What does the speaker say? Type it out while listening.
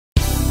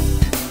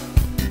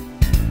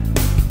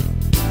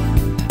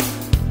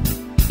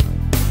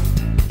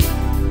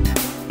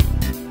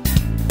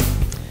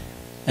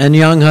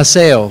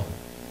안녕하세요.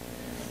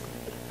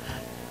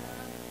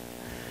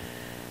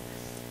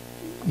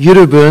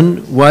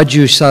 여러분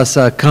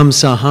와주셔서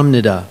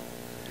감사합니다.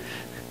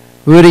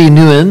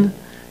 우리는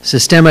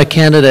시스테마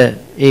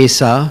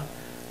캐나다에서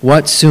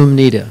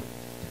왔습니다.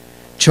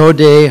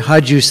 초대해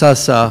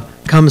주셔서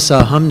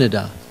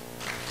감사합니다.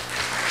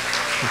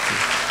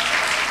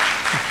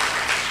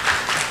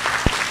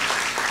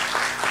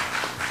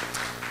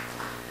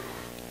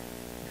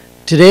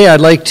 Today I'd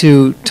like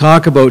to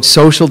talk about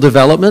social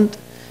development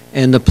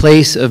and the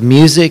place of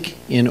music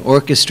in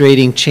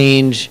orchestrating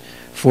change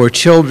for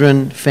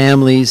children,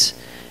 families,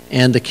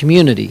 and the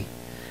community.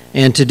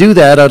 And to do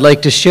that, I'd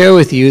like to share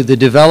with you the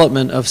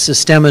development of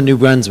Sistema New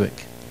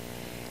Brunswick.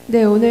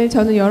 네, 오늘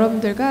저는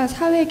여러분들과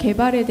사회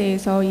개발에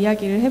대해서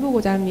이야기를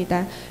해보고자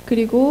합니다.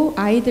 그리고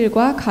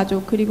아이들과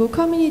가족, 그리고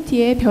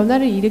커뮤니티의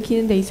변화를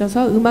일으키는 데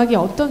있어서 음악이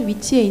어떤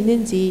위치에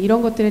있는지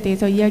이런 것들에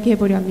대해서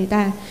이야기해보려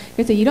합니다.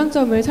 그래서 이런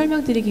점을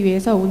설명드리기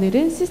위해서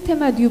오늘은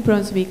시스테마 뉴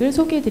브런스윅을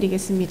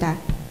소개해드리겠습니다.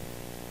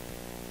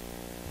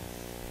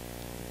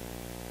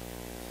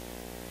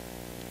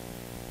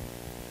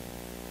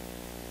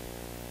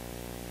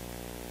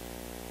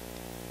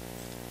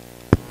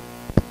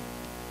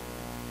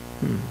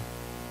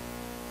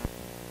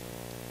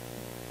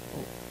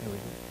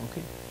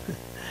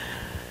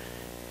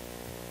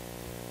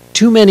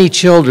 Too many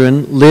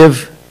children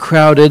live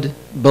crowded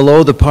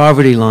below the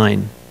poverty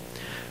line.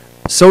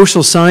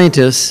 Social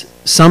scientists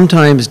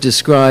sometimes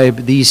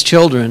describe these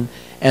children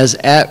as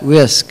at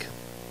risk.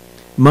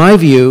 My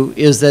view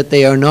is that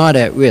they are not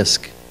at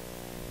risk.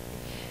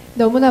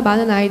 너무나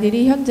많은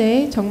아이들이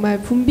현재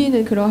정말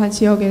붐비는 그러한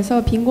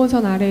지역에서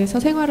빈곤선 아래에서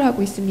생활을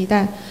하고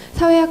있습니다.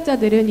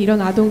 사회학자들은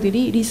이런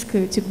아동들이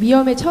리스크, 즉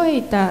위험에 처해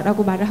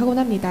있다라고 말을 하곤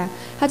합니다.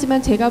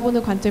 하지만 제가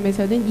보는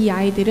관점에서는 이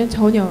아이들은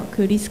전혀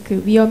그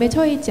리스크, 위험에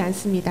처해 있지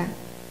않습니다.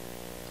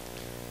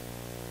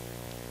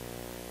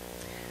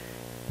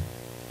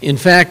 In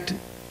fact,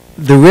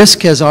 the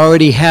risk has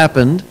already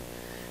happened.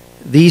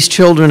 These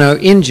children are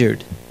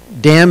injured.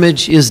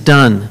 Damage is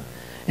done.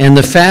 And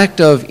the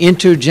fact of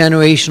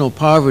intergenerational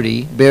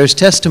poverty bears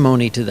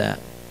testimony to that.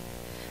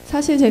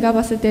 사실 제가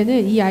봤을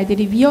때는 이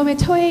아이들이 위험에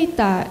처해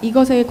있다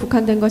이것에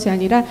국한된 것이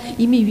아니라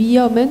이미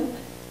위험은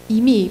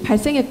이미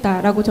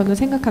발생했다라고 저는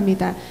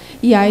생각합니다.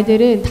 이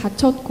아이들은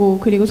다쳤고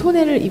그리고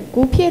손해를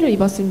입고 피해를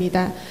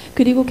입었습니다.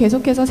 그리고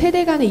계속해서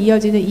세대 간에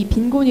이어지는 이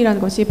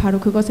빈곤이라는 것이 바로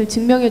그것을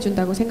증명해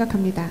준다고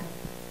생각합니다.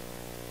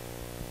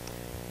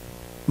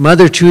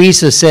 Mother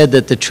Teresa said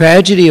that the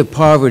tragedy of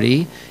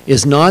poverty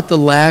is not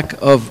the lack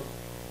of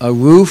a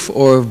roof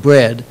or of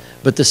bread,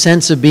 but the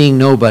sense of being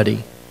nobody.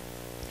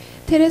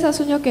 테레사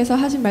수녀께서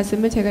하신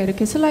말씀을 제가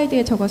이렇게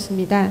슬라이드에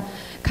적었습니다.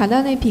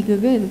 가난의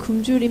비극은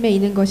굶주림에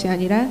있는 것이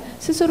아니라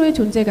스스로의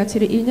존재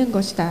가치를 잃는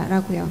것이다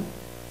라고요.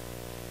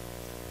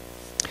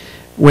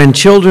 When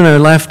children are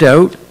left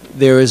out,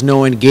 there is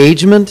no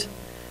engagement,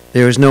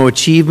 there is no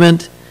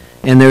achievement,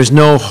 and there is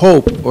no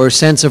hope or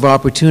sense of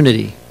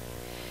opportunity.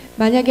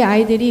 만약에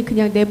아이들이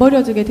그냥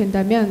내버려두게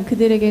된다면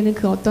그들에게는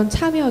그 어떤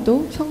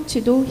참여도,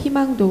 성취도,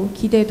 희망도,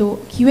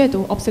 기대도,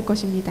 기회도 없을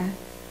것입니다.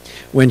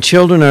 When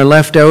children are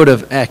left out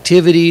of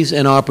activities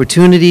and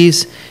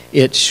opportunities,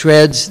 it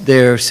shreds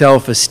their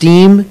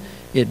self-esteem,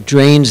 it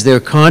drains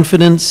their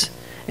confidence,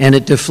 and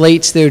it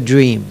deflates their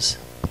dreams.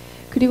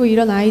 그리고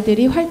이런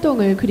아이들이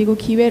활동을 그리고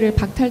기회를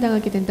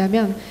박탈당하게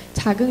된다면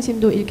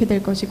자긍심도 잃게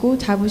될 것이고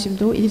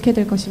자부심도 잃게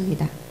될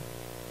것입니다.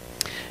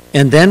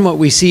 And then what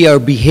we see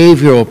are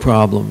behavioral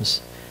problems.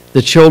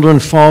 The children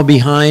fall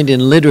behind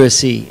in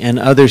literacy and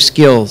other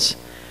skills.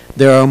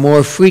 There are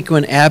more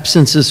frequent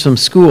absences from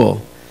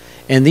school.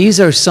 And these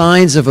are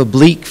signs of a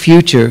bleak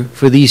future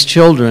for these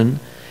children,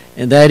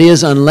 and that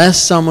is unless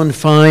someone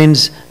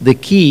finds the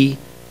key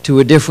to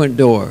a different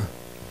door.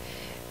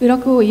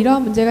 그렇고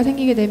이러한 문제가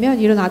생기게 되면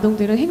이런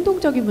아동들은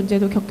행동적인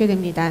문제도 겪게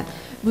됩니다.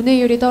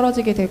 문해율이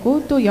떨어지게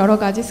되고 또 여러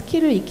가지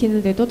스킬을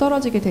익히는데도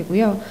떨어지게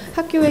되고요.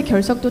 학교의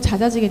결석도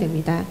잦아지게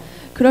됩니다.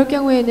 그럴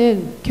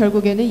경우에는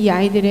결국에는 이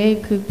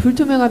아이들의 그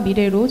불투명한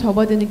미래로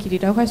접어드는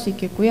길이라고 할 수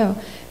있겠고요.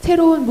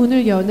 새로운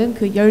문을 여는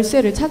그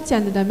열쇠를 찾지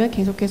않는다면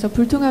계속해서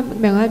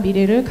불투명한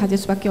미래를 가질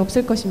수밖에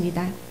없을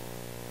것입니다.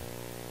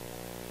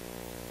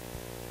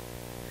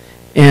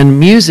 And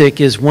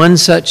music is one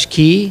such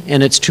key,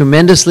 and it's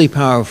tremendously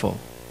powerful.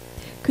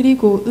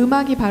 그리고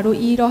음악이 바로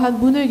이러한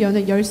문을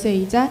여는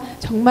열쇠이자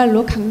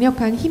정말로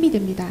강력한 힘이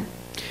됩니다.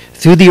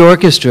 Through the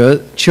orchestra,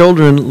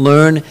 children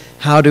learn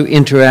how to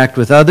interact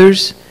with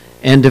others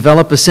and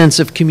develop a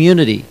sense of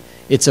community.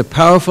 It's a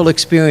powerful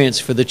experience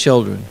for the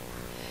children.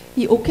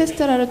 이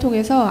오케스트라를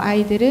통해서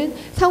아이들은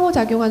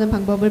상호작용하는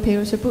방법을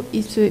배울 수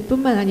있을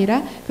뿐만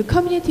아니라 그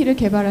커뮤니티를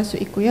개발할 수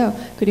있고요.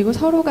 그리고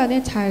서로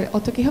간에 잘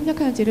어떻게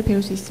협력하는지를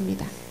배울 수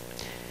있습니다.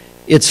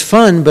 It's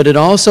fun, but it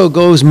also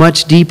goes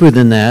much deeper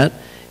than that.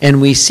 And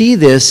we see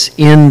this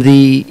in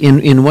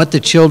what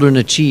the children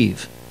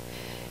achieve.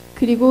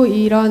 그리고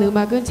이러한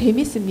음악은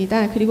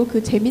재밌습니다. 그리고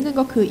그 재밌는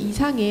것 그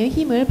이상의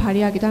힘을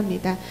발휘하기도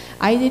합니다.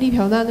 아이들이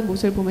변화하는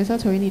모습을 보면서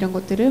저희는 이런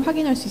것들을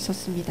확인할 수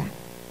있었습니다.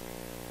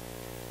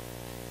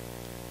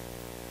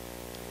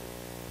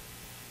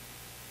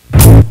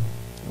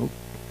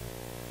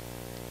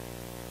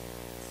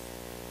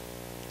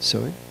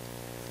 sorry.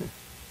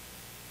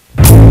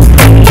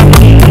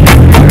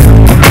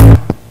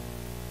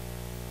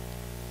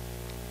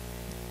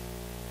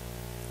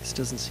 This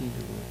doesn't seem to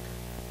work.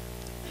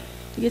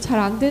 이게 잘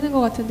안 되는 것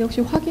같은데 혹시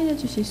확인해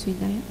주실 수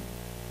있나요?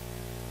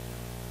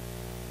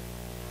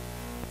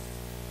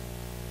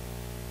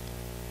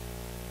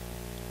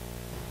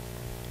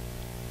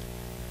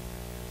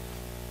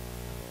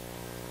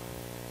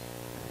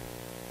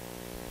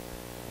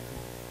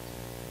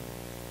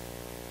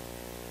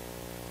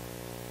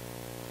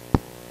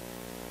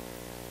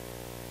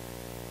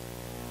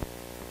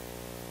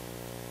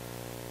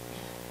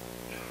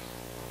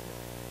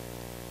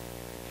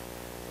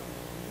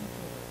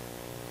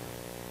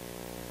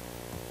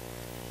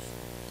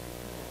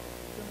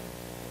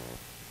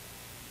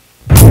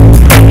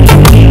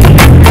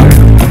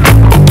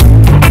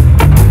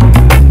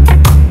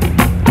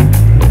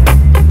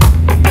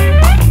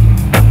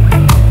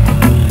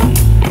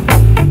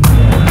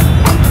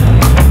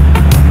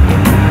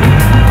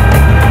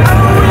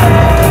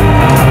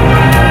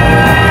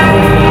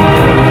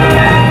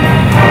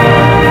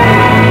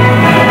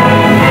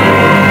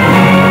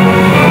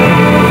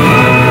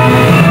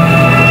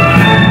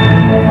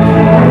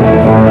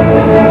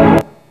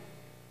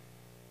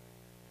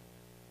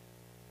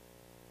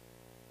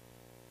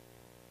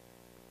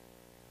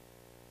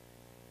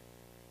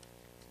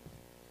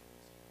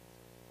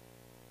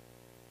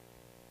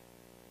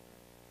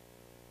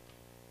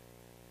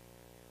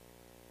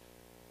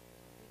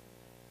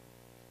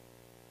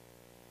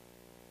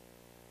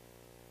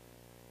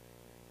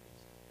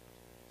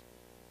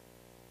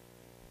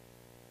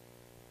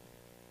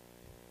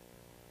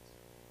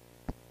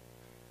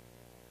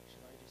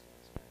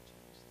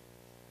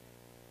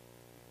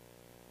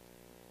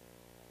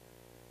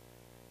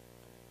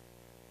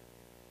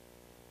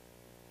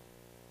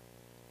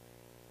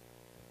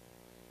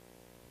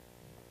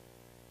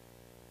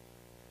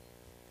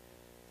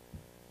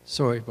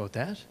 Sorry about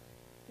that.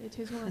 네,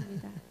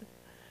 죄송합니다.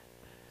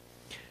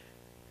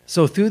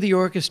 So through the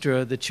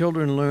orchestra, the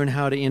children learn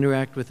how to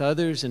interact with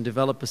others and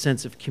develop a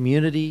sense of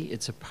community.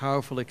 It's a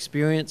powerful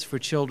experience for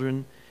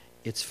children.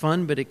 It's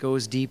fun, but it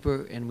goes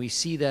deeper, and we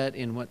see that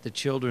in what the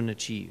children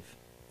achieve.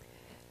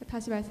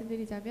 다시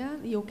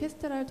말씀드리자면 이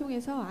오케스트라를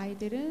통해서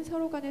아이들은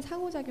서로 간에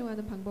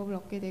상호작용하는 방법을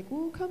얻게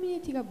되고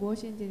커뮤니티가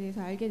무엇인지에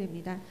대해서 알게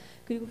됩니다.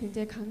 그리고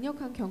굉장히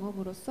강력한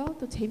경험으로서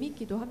또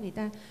재밌기도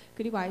합니다.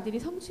 그리고 아이들이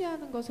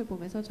성취하는 것을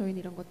보면서 저희는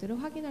이런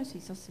것들을 확인할 수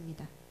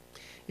있었습니다.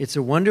 It's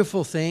a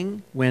wonderful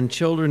thing when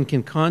children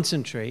can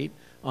concentrate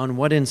on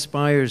what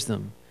inspires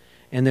them.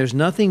 And there's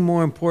nothing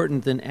more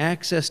important than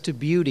access to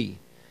beauty.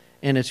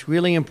 And it's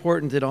really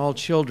important that all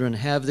children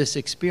have this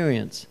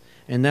experience.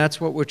 And that's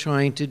what we're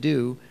trying to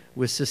do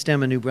with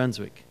Sistema New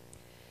Brunswick.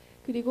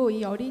 그리고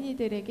이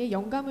어린이들에게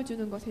영감을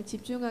주는 것에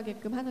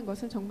집중하게끔 하는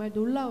것은 정말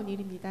놀라운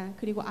일입니다.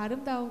 그리고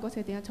아름다운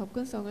것에 대한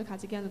접근성을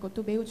가지게 하는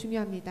것도 매우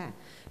중요합니다.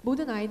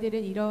 모든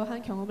아이들은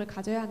이러한 경험을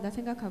가져야 한다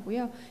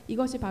생각하고요.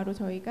 이것이 바로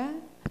저희가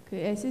그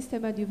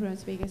엘시스테마 뉴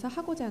브런스윅에서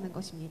하고자 하는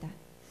것입니다.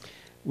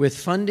 With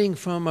funding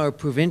from our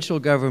provincial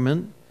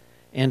government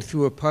and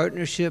through a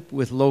partnership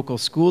with local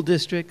school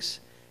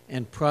districts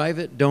and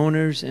private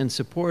donors and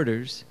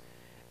supporters,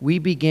 we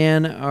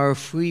began our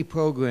free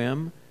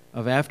program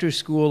of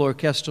after-school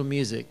orchestral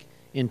music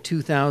in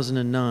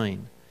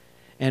 2009.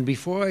 And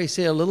before I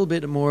say a little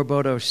bit more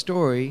about our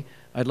story,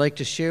 I'd like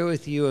to share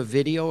with you a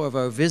video of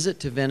our visit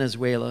to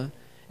Venezuela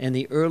and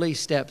the early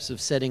steps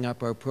of setting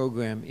up our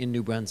program in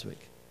New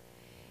Brunswick.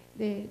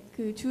 네,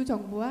 그 주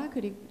정부와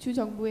그리고 주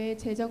정부의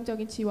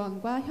재정적인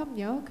지원과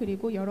협력,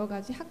 그리고 여러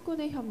가지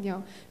학군의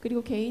협력,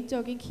 그리고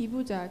개인적인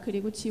기부자,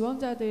 그리고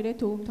지원자들의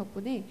도움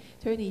덕분에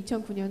저희는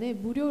 2009년에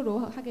무료로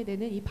하게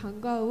되는 이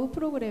방과 후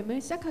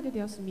프로그램을 시작하게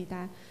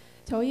되었습니다.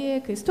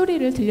 저희의 그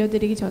스토리를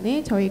들려드리기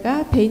전에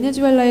저희가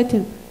베네수엘라에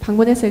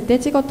방문했을 때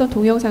찍었던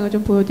동영상을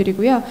좀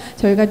보여드리고요.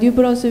 저희가 뉴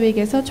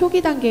브런스윅에서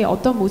초기 단계에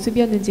어떤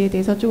모습이었는지에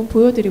대해서 좀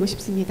보여드리고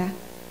싶습니다.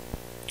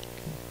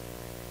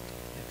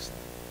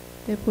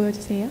 네,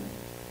 보여주세요.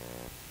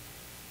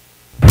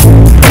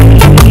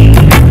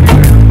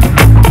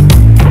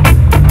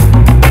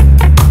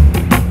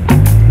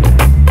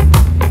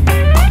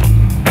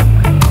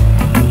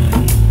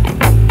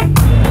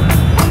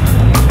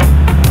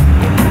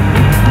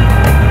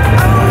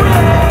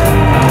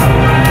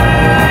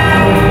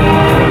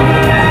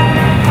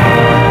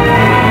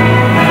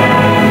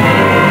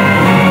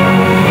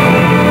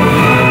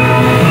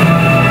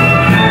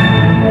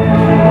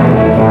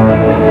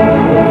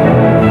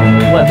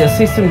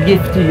 System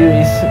gives to you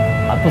is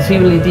a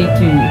possibility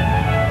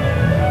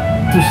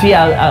to see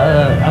a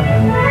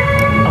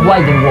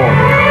wider world.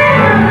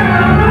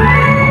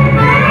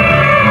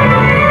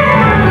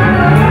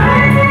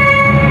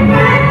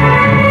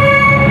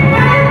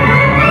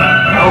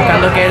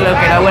 Buscando qué es lo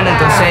que era bueno,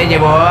 entonces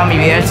llevó a mi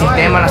vida el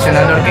Sistema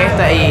Nacional de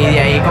Orquesta y de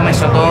ahí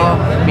comenzó toda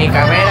mi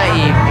carrera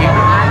y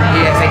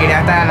seguiré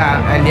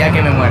hasta el día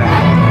que me muera.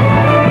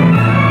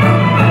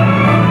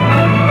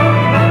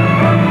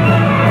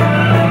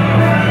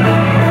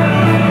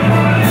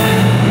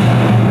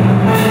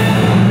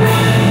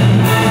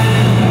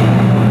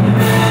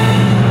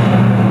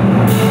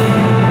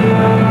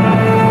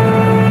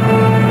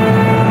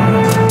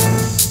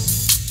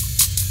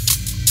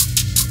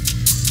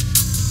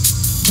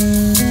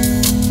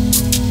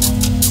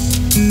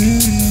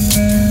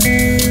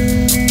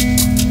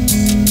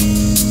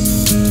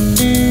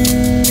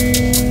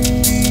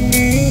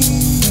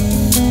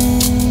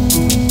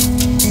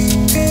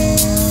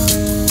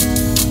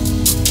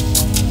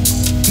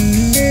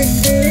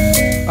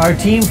 Our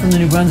team from the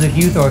New Brunswick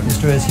Youth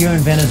Orchestra is here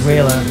in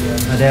Venezuela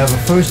to have a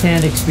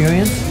first-hand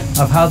experience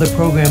of how the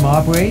program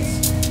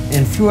operates.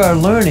 And through our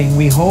learning,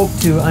 we hope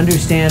to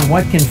understand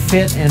what can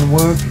fit and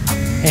work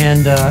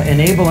and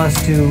enable us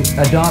to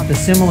adopt a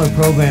similar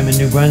program in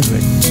New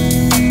Brunswick.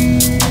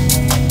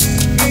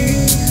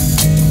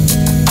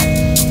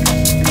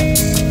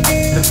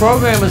 The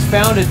program was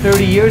founded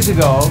 30 years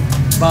ago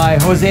by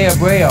Jose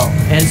Abreu,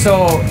 and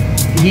so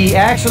he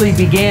actually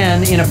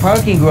began in a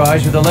parking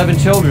garage with 11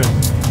 children.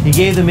 He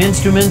gave them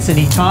instruments and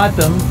he taught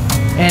them,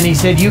 and he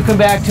said, you come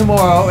back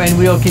tomorrow and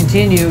we'll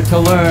continue to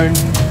learn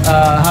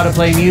how to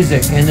play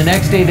music. And the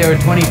next day there were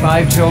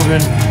 25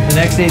 children, the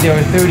next day there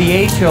were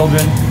 38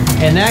 children,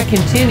 and that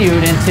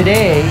continued, and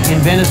today in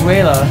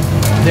Venezuela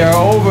there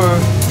are over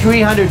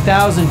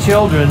 300,000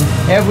 children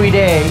every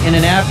day in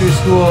an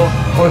after-school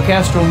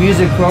orchestral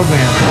music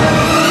program.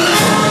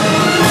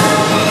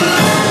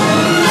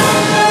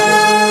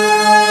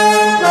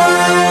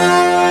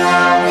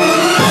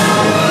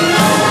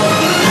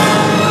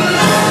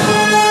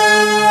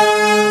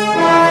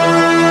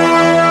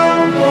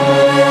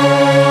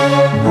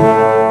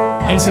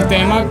 El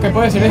sistema, ¿qué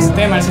puedo decir del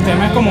sistema? El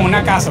sistema es como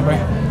una casa, pues.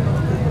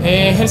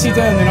 Es el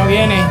sitio donde uno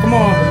viene, es como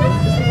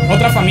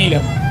otra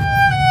familia.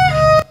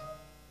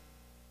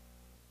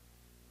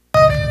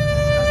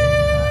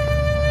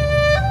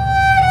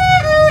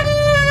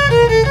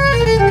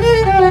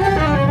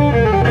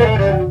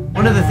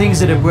 One of the things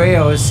that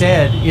Abreu has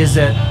said is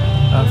that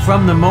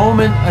from the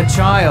moment a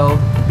child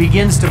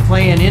begins to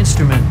play an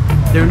instrument,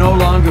 they're no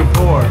longer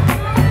poor.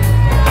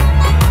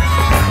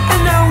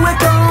 And now we're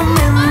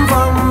coming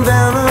from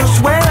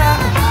Venezuela.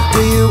 Do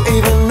you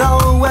even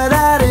know where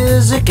that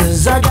is?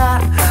 'Cause I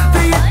got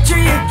the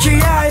itchy,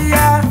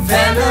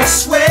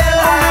 Venezuela.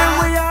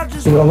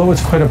 Although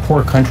it's quite a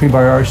poor country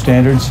by our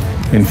standards,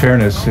 in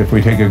fairness, if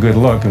we take a good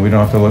look, and we don't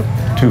have to look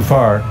too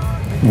far,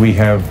 we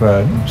have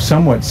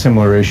somewhat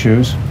similar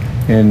issues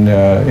in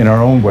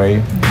our own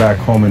way back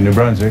home in New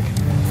Brunswick,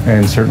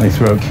 and certainly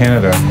throughout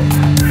Canada.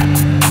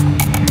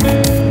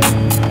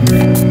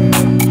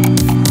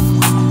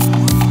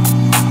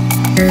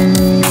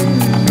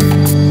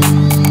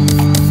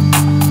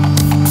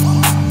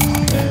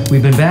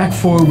 We've been back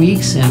 4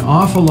 weeks, an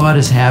awful lot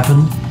has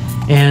happened,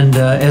 and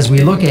as we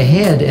look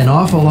ahead, an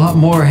awful lot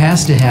more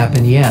has to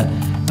happen yet.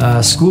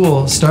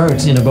 School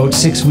starts in about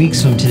 6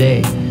 weeks from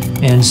today,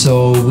 and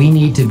so we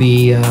need to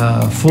be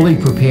fully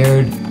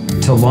prepared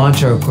to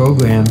launch our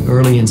program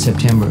early in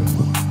September.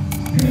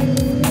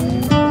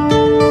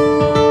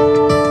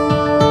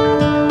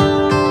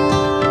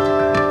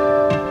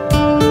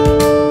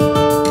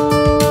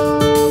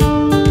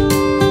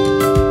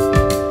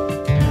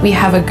 We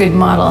have a good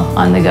model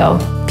on the go.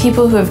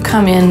 People who have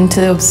come in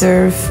to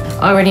observe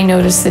already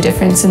notice the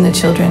difference in the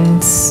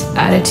children's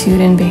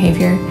attitude and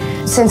behavior.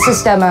 Since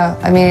Sistema,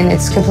 I mean,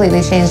 it's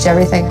completely changed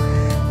everything.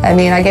 I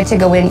mean, I get to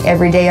go in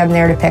every day. I'm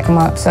there to pick them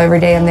up. So every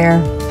day I'm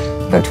there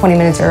about 20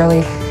 minutes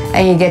early.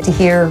 And you get to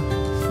hear,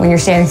 when you're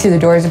standing through the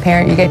door as a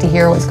parent, you get to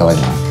hear what's going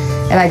on.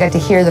 And I get to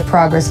hear the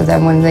progress of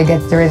them when they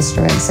get their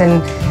instruments.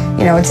 And,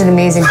 you know, it's an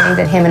amazing thing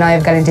that him and I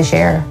have gotten to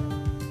share.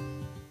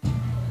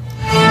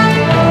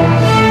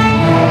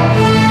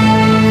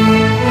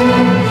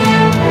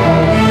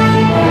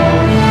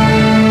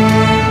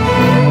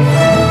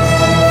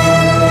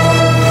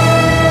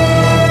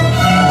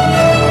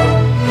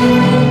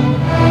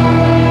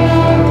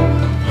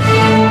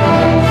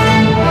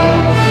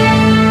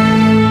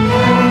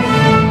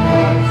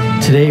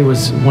 Today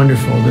was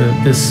wonderful,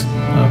 this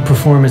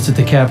performance at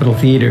the Capitol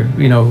Theater.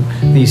 You know,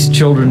 these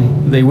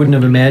children, they wouldn't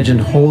have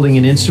imagined holding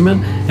an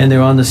instrument, and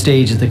they're on the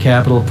stage at the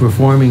Capitol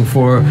performing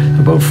for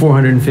about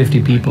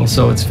 450 people,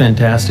 so it's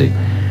fantastic.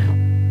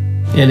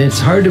 And it's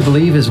hard to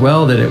believe as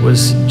well that it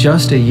was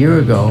just a year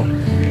ago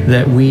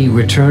that we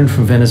returned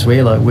from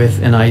Venezuela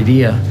with an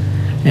idea,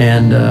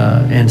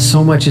 and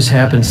so much has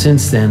happened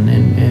since then,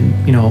 and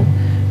you know,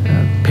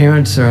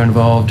 parents are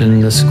involved,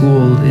 and the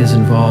school is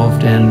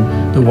involved, and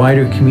the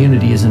wider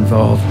community is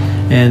involved,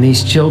 and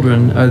these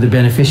children are the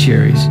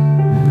beneficiaries.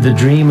 The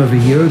dream of a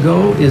year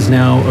ago is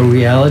now a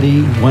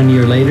reality 1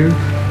 year later,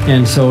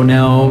 and so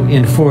now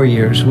in 4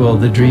 years will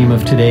the dream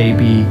of today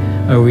be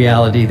a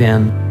reality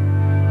then.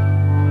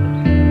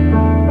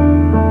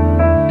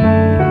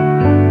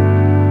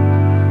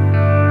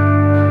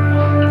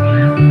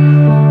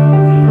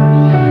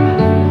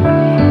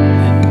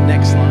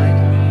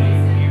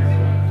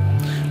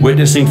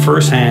 Witnessing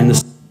firsthand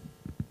the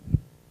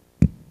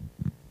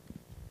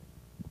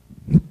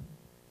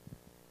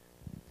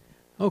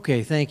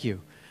Okay, thank you.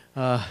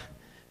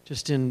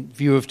 Just in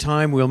view of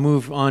time, we'll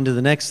move on to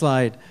the next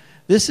slide.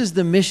 This is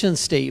the mission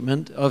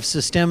statement of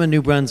Sistema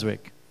New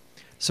Brunswick.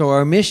 So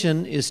our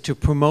mission is to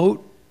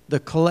promote the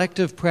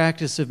collective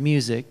practice of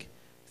music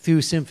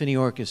through symphony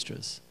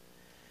orchestras.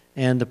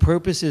 And the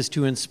purpose is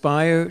to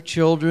inspire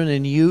children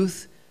and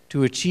youth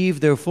to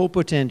achieve their full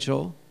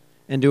potential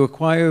and to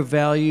acquire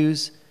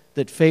values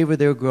that favor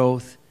their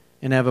growth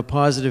and have a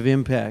positive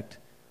impact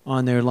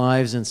on their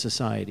lives and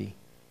society.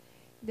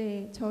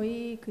 네,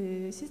 저희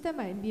그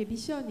시스테마 MB의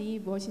미션이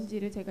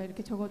무엇인지를 제가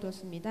이렇게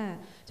적어두었습니다.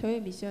 저희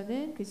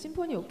미션은 그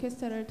심포니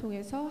오케스트라를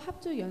통해서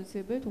합주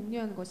연습을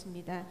독려하는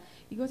것입니다.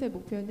 이것의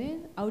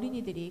목표는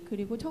어린이들이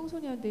그리고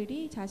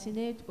청소년들이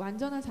자신의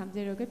완전한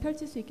잠재력을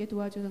펼칠 수 있게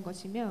도와주는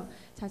것이며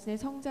자신의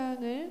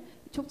성장을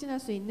촉진할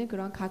수 있는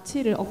그런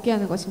가치를 얻게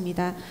하는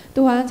것입니다.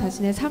 또한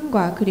자신의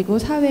삶과 그리고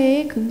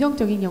사회에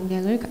긍정적인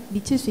영향을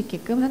미칠 수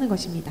있게끔 하는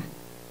것입니다.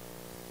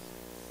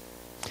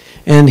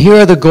 And here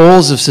are the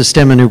goals of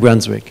Sistema New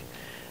Brunswick: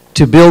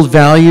 to build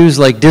values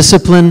like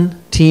discipline,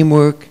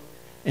 teamwork,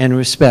 and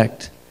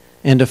respect,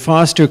 and to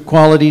foster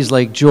qualities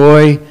like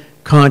joy,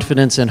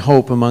 confidence, and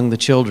hope among the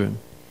children.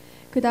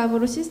 그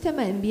다음으로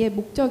시스테마 MB의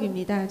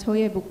목적입니다.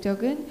 저희의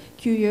목적은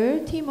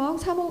규율, 팀워크,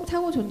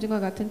 상호 존중과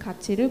같은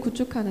가치를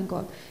구축하는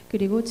것,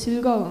 그리고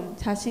즐거움,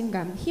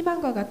 자신감,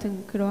 희망과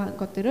같은 그러한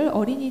것들을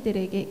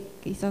어린이들에게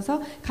있어서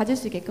가질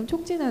수 있게끔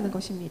촉진하는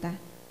것입니다.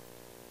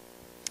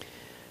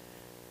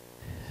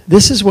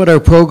 This is what our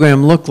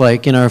program looked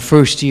like in our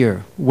first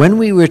year. When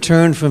we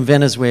returned from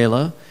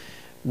Venezuela,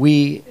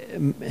 we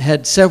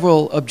had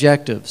several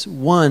objectives.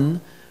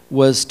 One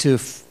was to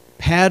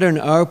pattern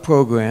our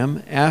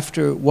program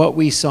after what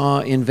we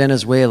saw in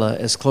Venezuela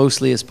as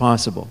closely as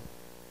possible.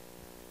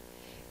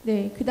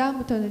 네, 그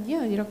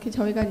다음부터는요, 이렇게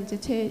저희가 이제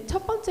제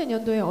첫 번째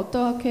년도에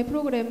어떻게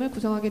프로그램을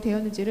구성하게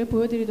되었는지를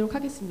보여드리도록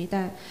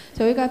하겠습니다.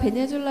 저희가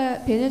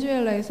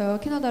베네수엘라에서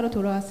캐나다로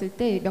돌아왔을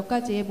때 몇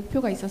가지의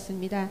목표가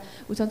있었습니다.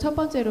 우선 첫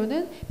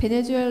번째로는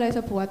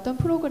베네수엘라에서 보았던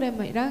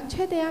프로그램이랑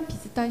최대한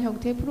비슷한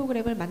형태의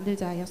프로그램을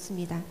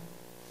만들자였습니다.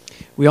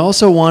 We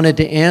also wanted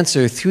to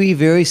answer three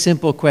very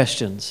simple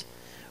questions.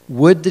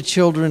 Would the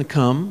children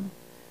come?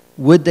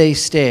 Would they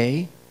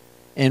stay?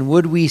 And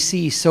would we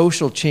see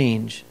social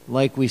change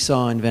like we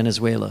saw in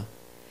Venezuela?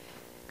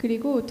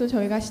 그리고 또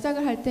저희가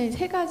시작을 할 때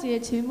세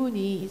가지의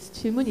질문이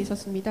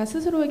있었습니다.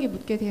 스스로에게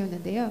묻게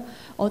되었는데요.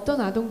 어떤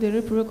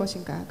아동들을 부를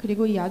것인가?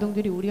 그리고 이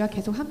아동들이 우리와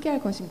계속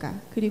함께할 것인가?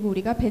 그리고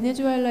우리가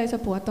베네수엘라에서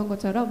보았던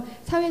것처럼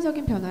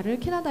사회적인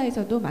변화를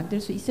캐나다에서도 만들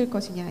수 있을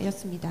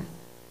것이냐였습니다.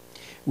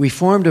 We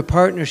formed a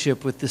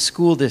partnership with the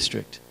school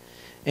district,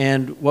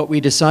 and what we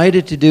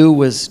decided to do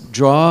was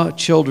draw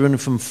children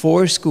from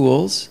 4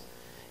 schools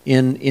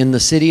in the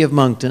city of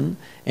Moncton,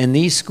 and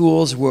these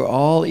schools were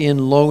all in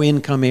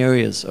low-income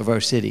areas of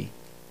our city.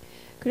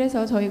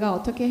 그래서 저희가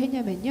어떻게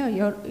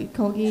했냐면요,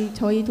 거기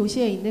저희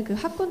도시에 있는 그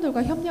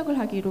학군들과 협력을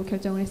하기로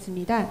결정을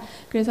했습니다.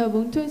 그래서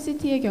몽튼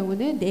시티의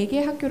경우는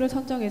 4개 학교를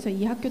선정해서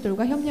이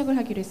학교들과 협력을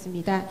하기로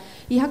했습니다.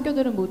 이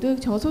학교들은 모두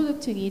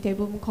저소득층이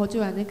대부분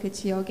거주하는 그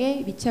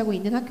지역에 위치하고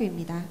있는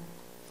학교입니다.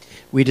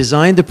 We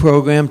designed the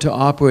program to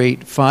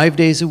operate 5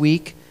 days a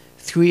week,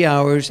 3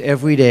 hours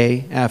every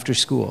day after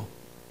school.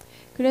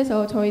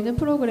 그래서 저희는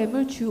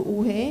프로그램을 주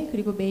 5회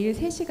그리고 매일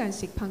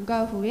 3시간씩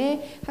방과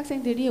후에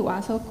학생들이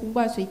와서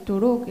공부할 수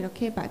있도록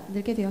이렇게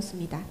만들게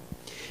되었습니다.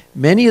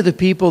 Many of the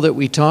people that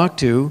we talked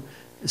to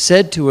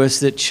said to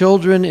us that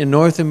children in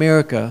North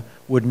America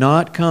would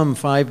not come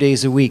 5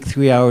 days a week,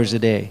 3 hours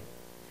a day.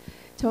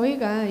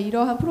 저희가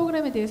이러한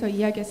프로그램에 대해서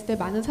이야기했을 때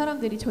많은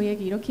사람들이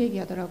저희에게 이렇게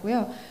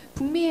얘기하더라고요.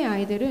 북미의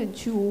아이들은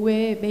주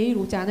 5회 매일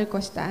오지 않을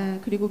것이다.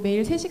 그리고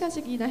매일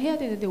 3시간씩이나 해야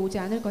되는데 오지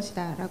않을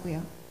것이다.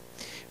 라고요.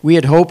 We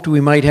had hoped we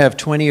might have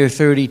 20 or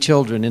 30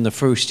 children in the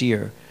first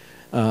year.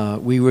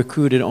 We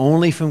recruited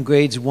only from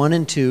grades 1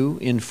 and 2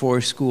 in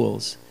 4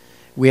 schools.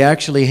 We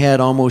actually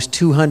had almost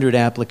 200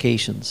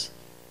 applications.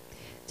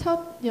 첫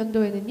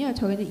연도에는요,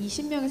 저희는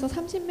 20명에서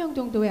 30명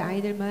정도의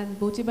아이들만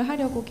모집을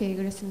하려고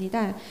계획을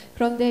했습니다.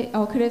 그런데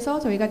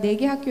그래서 저희가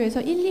 4개 학교에서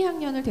 1,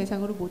 2학년을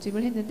대상으로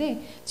모집을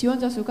했는데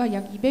지원자 수가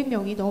약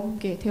 200명이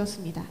넘게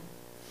되었습니다.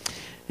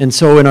 And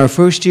so in our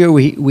first year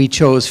we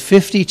chose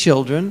 50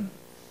 children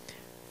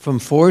from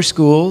 4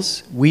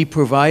 schools. We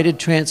provided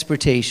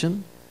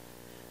transportation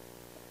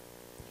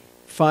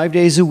 5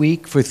 days a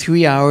week for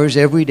 3 hours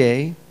every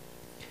day.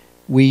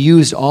 We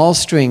used all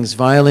strings,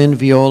 violin,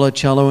 viola,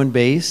 cello, and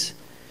bass.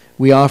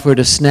 We offered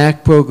a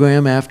snack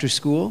program after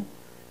school,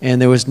 and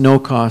there was no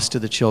cost to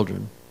the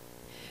children.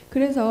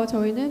 그래서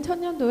저희는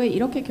첫 연도에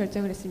이렇게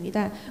결정을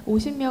했습니다.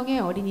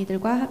 50명의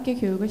어린이들과 함께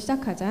교육을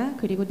시작하자.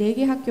 그리고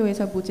 4개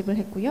학교에서 모집을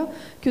했고요.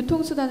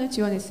 교통수단을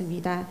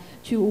지원했습니다.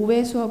 주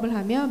 5회 수업을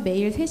하며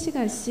매일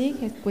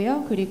 3시간씩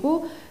했고요.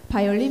 그리고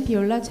바이올린,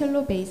 비올라,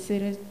 첼로,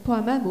 베이스를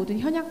포함한 모든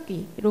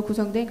현악기로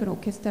구성된 그런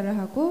오케스트라를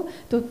하고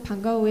또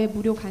방과 후에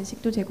무료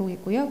간식도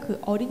제공했고요. 그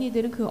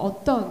어린이들은 그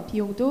어떤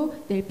비용도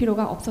낼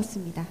필요가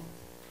없었습니다.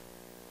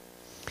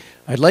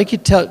 I'd like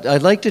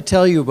to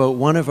tell you about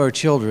one of our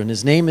children.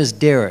 His name is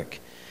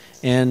Derek.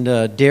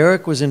 And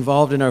Derek was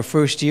involved in our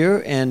first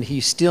year, and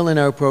he's still in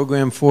our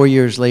program 4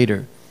 years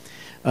later.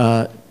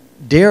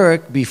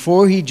 Derek,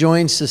 before he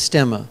joined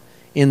Sistema,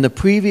 in the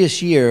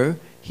previous year,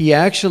 he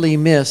actually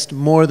missed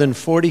more than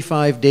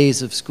 45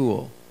 days of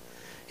school.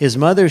 His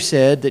mother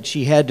said that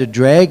she had to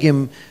drag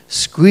him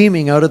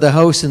screaming out of the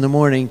house in the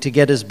morning to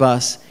get his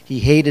bus. He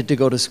hated to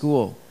go to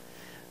school.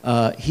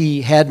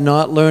 He had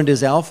not learned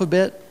his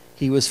alphabet.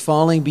 He was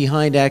falling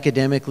behind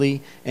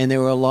academically, and there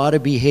were a lot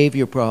of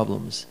behavior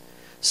problems.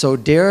 So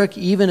Derek,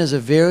 even as a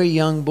very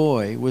young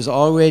boy, was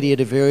already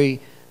at a very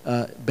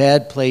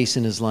bad place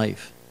in his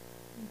life.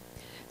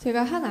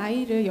 제가 한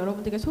아이를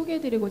여러분들께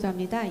소개해드리고자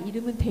합니다.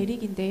 이름은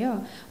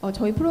데릭인데요.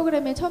 저희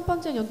프로그램의 첫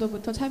번째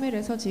연도부터 참여를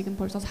해서 지금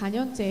벌써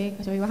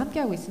 4년째 저희와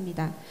함께하고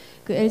있습니다.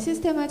 그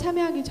엘시스테마에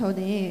참여하기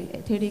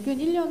전에 데릭은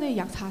 1년에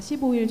약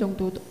 45일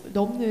정도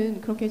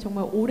넘는 그렇게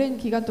정말 오랜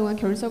기간 동안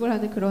결석을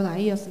하는 그런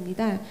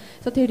아이였습니다.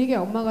 그래서 데릭의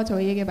엄마가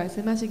저희에게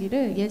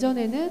말씀하시기를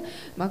예전에는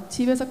막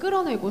집에서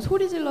끌어내고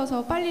소리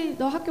질러서 빨리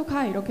너 학교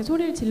가 이렇게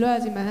소리를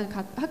질러야지만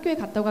학교에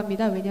갔다고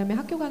합니다. 왜냐하면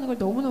학교 가는 걸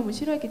너무너무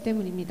싫어했기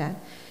때문입니다.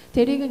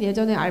 데릭은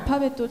예전에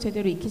알파벳도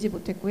제대로 익히지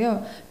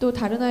못했고요. 또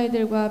다른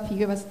아이들과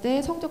비교해봤을 때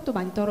성적도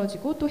많이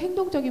떨어지고 또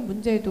행동적인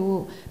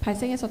문제도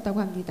발생했었다고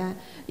합니다.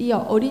 이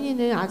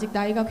어린이는 아직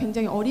나이가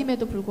굉장히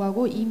어림에도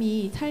불구하고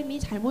이미 삶이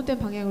잘못된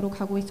방향으로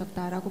가고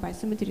있었다라고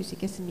말씀을 드릴 수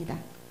있겠습니다.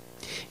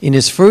 In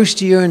his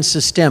first year in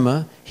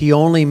Sistema, he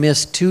only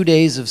missed 2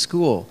 days of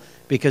school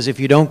because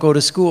if you don't go to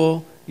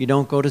school, you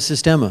don't go to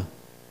Sistema.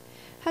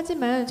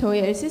 하지만 저희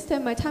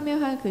엘시스테마에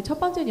참여한 그 첫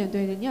번째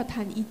연도에는요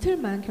단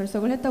이틀만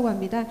결석을 했다고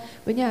합니다.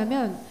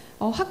 왜냐하면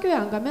학교에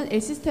안 가면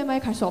엘시스테마에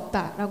갈 수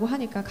없다라고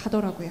하니까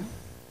가더라고요.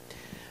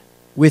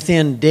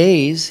 Within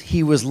days,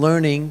 he was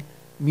learning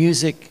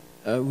music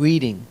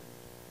reading.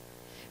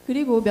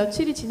 그리고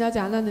며칠이 지나지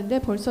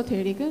않았는데 벌써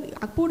데릭은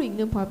악보를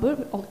읽는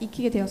법을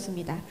익히게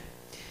되었습니다.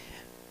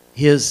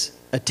 His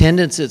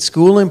attendance at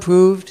school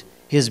improved,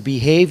 his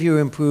behavior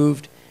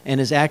improved,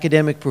 and his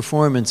academic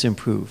performance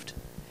improved.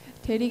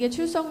 데릭의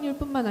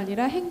출석률뿐만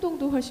아니라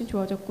행동도 훨씬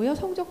좋아졌고요.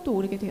 성적도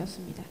오르게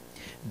되었습니다.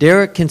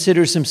 Derek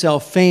considers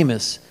himself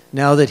famous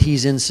now that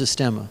he's in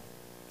Sistema.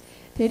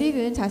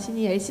 데릭은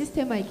자신이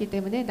엘시스테마에 있기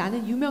때문에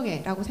나는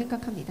유명해라고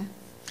생각합니다.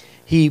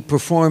 He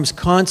performs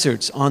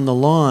concerts on the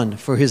lawn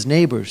for his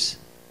neighbors.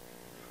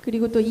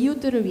 그리고 또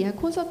이웃들을 위한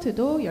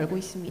콘서트도 열고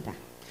있습니다.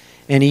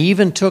 And he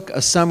even took a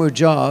summer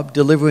job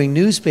delivering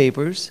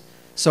newspapers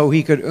so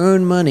he could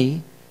earn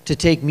money to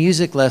take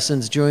music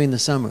lessons during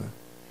the summer.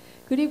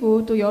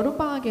 그리고 또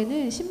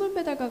여름방학에는 신문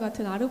배달과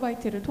같은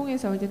아르바이트를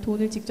통해서 이제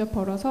돈을 직접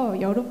벌어서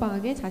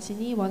여름방학에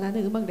자신이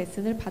원하는 음악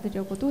레슨을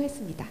받으려고도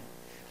했습니다.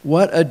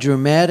 What a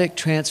dramatic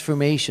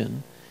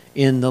transformation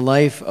in the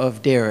life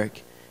of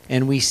Derek.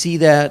 And we see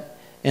that,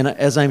 and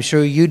as I'm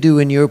sure you do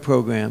in your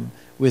program,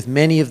 with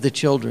many of the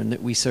children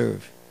that we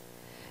serve.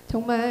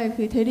 정말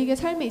그 데릭의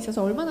삶에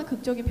있어서 얼마나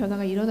극적인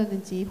변화가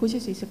일어났는지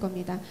보실 수 있을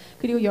겁니다.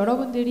 그리고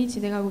여러분들이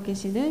진행하고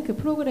계시는 그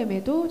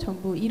프로그램에도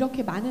전부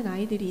이렇게 많은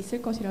아이들이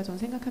있을 것이라 저는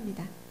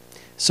생각합니다.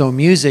 So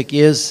music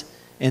is,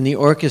 and the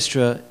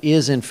orchestra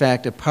is in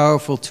fact a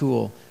powerful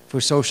tool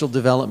for social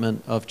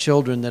development of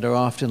children that are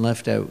often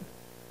left out.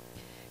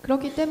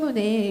 그렇기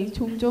때문에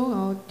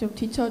종종 좀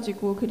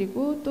뒤처지고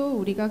그리고 또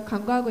우리가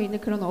간과하고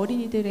있는 그런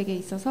어린이들에게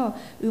있어서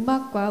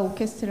음악과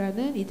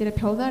오케스트라는 이들의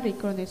변화를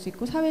이끌어낼 수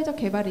있고 사회적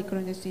개발을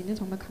이끌어낼 수 있는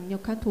정말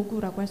강력한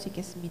도구라고 할 수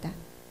있겠습니다.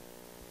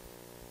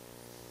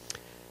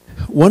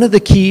 One of the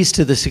keys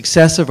to the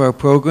success of our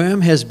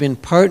program has been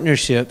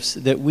partnerships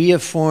that we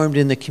have formed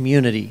in the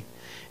community.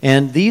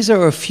 And these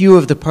are a few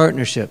of the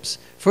partnerships.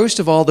 First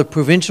of all, the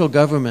provincial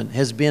government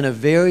has been a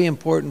very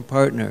important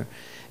partner.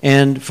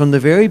 And from the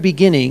very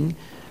beginning,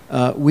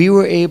 we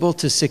were able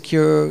to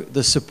secure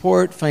the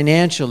support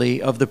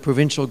financially of the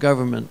provincial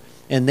government,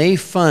 and they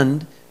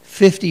fund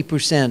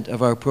 50%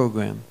 of our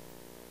program.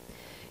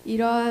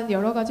 이러한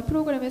여러 가지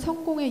프로그램의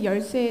성공의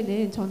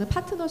열쇠는 저는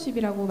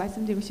파트너십이라고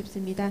말씀드리고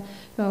싶습니다.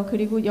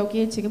 그리고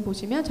여기에 지금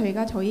보시면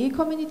저희가 저희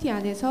커뮤니티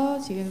안에서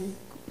지금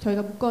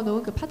저희가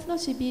묶어놓은 그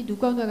파트너십이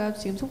누구가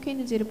지금 속해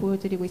있는지를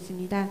보여드리고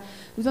있습니다.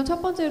 우선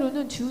첫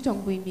번째로는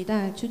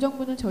주정부입니다.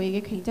 주정부는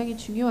저희에게 굉장히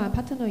중요한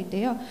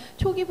파트너인데요.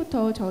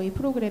 초기부터 저희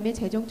프로그램에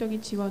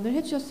재정적인 지원을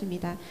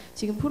해주셨습니다.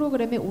 지금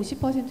프로그램의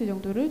 50%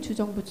 정도를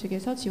주정부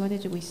측에서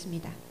지원해주고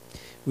있습니다.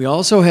 We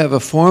also have a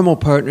formal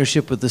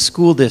partnership with the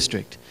school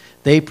district.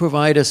 They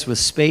provide us with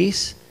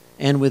space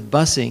and with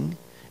busing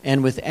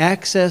and with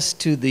access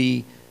to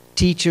the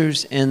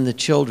teachers and the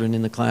children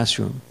in the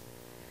classroom.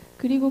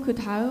 그리고 그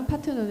다음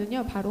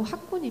파트너는요 바로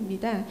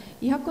학군입니다.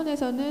 이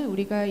학군에서는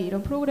우리가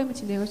이런 프로그램을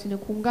진행할 수 있는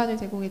공간을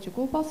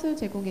제공해주고 버스를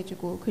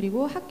제공해주고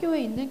그리고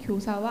학교에 있는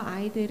교사와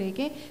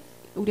아이들에게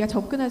우리가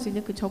접근할 수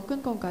있는 그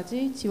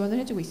접근권까지 지원을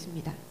해주고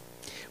있습니다.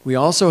 We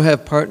also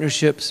have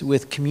partnerships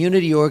with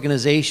community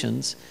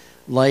organizations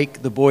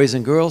like the Boys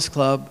and Girls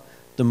Club,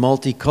 the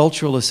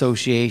Multicultural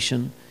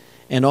Association,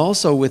 and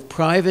also with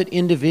private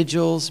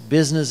individuals,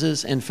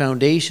 businesses, and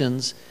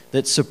foundations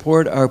that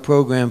support our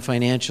program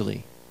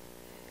financially.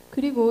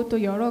 그리고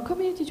또 여러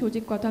커뮤니티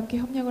조직과도 함께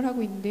협력을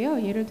하고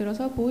있는데요. 예를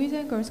들어서 보이즈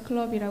앤 걸스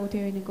클럽이라고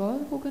되어 있는 것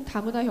혹은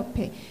다문화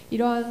협회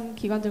이러한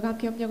기관들과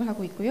함께 협력을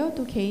하고 있고요.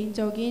 또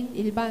개인적인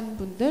일반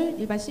분들,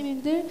 일반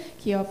시민들,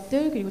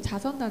 기업들 그리고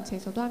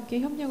자선단체에서도 함께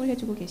협력을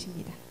해주고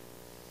계십니다.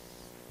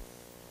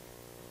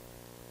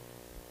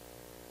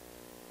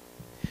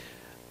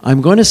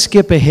 I'm going to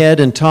skip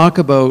ahead and talk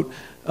about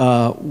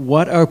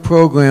what our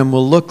program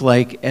will look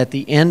like at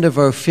the end of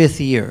our 5th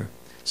year.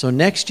 So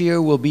next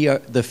year will be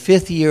the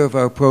 5th year of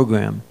our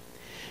program.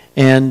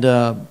 And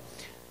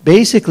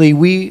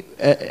Basically,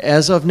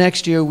 as of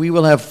next year, we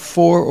will have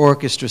 4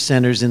 orchestra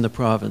centers in the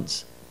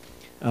province.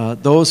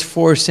 Those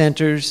 4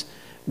 centers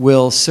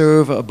will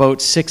serve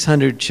about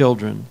 600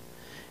 children,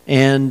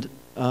 and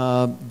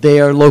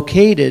they are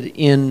located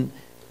in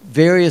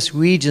various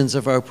regions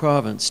of our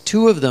province.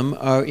 2 of them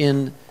are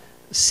in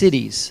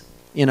cities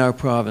in our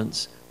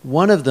province.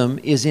 One of them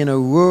is in a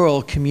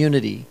rural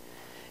community,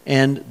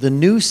 and the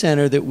new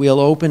center that we'll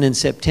open in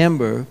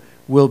September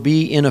will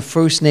be in a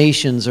First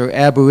Nations or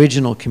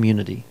Aboriginal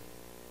community.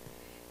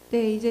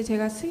 네, 이제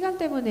제가 시간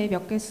때문에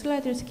몇 개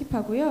슬라이드를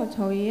스킵하고요.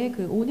 저희의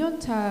그 5년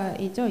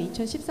차이죠.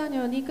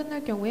 2014년이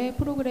끝날 경우에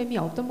프로그램이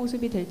어떤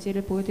모습이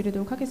될지를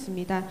보여드리도록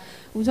하겠습니다.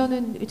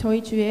 우선은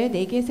저희 주에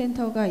 4개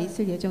센터가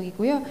있을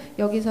예정이고요.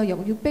 여기서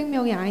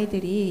 600명의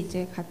아이들이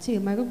이제 같이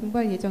음악을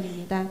공부할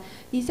예정입니다.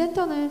 이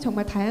센터는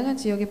정말 다양한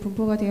지역에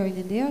분포가 되어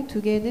있는데요.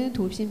 2개는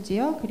도심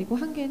지역, 그리고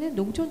 1개는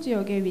농촌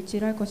지역에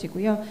위치를 할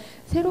것이고요.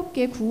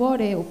 새롭게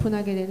 9월에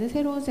오픈하게 되는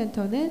새로운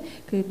센터는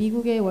그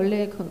미국에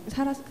원래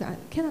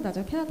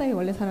캐나다죠. 캐나다에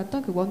원래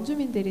살았던 그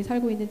원주민들이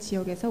살고 있는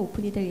지역에서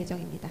오픈이 될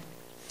예정입니다.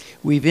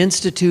 We've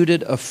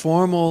instituted a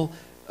formal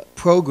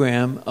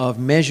program of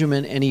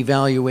measurement and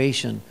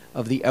evaluation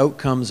of the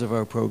outcomes of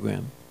our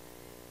program.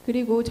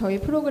 그리고 저희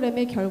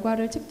프로그램의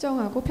결과를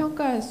측정하고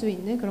평가할 수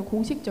있는 그런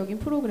공식적인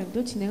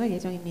프로그램도 진행할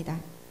예정입니다.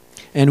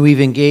 And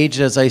we've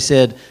engaged, as I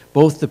said,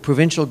 both the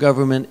provincial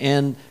government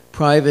and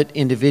private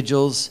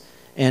individuals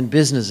and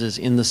businesses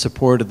in the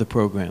support of the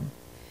program.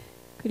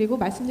 그리고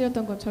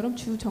말씀드렸던 것처럼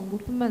주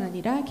정부뿐만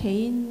아니라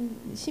개인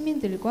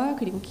시민들과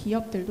그리고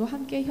기업들도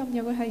함께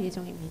협력을 할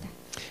예정입니다.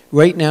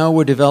 Right now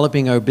we're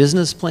developing our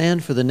business plan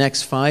for the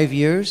next 5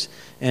 years,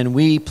 and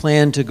we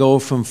plan to go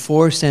from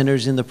 4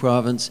 centers in the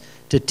province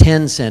to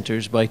 10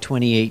 centers by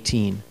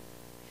 2018.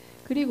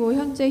 그리고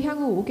현재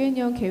향후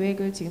 5개년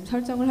계획을 지금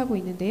설정을 하고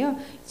있는데요.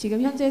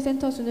 지금 현재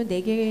센터 수는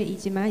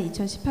 4개이지만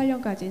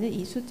 2018년까지는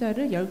이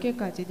숫자를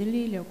 10개까지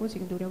늘리려고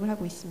지금 노력을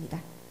하고 있습니다.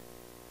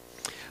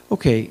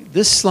 Okay,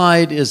 this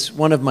slide is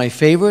one of my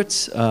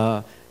favorites,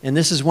 and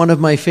this is one of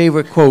my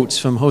favorite quotes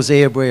from Jose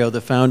Abreu, the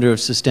founder of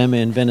Sistema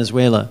in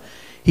Venezuela.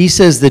 He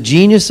says, "The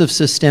genius of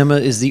Sistema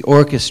is the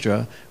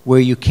orchestra,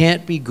 where you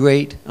can't be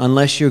great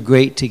unless you're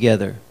great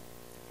together."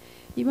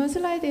 이번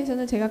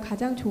슬라이드에서는 제가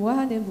가장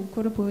좋아하는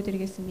문구를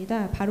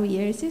보여드리겠습니다. 바로 이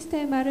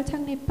엘시스테마를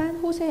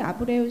창립한 호세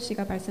아브레우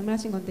씨가 말씀을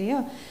하신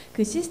건데요.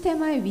 그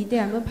시스테마의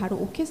위대함은 바로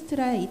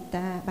오케스트라에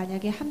있다.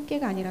 만약에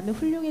함께가 아니라면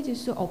훌륭해질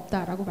수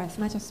없다라고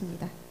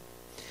말씀하셨습니다.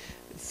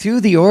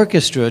 Through the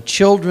orchestra,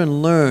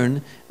 children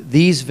learn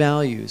these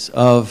values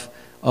of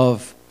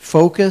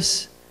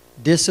focus,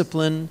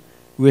 discipline,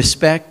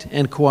 respect,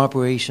 and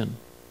cooperation.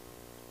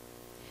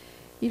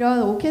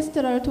 이런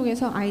오케스트라를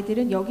통해서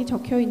아이들은 여기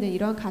적혀 있는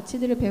이러한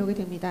가치들을 배우게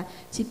됩니다.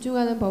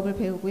 집중하는 법을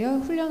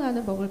배우고요,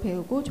 훈련하는 법을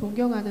배우고,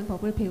 존경하는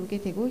법을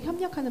배우게 되고,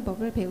 협력하는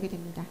법을 배우게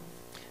됩니다.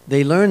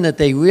 They learn that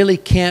they really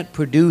can't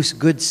produce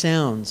good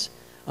sounds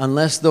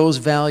unless those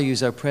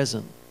values are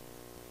present.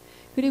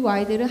 그리고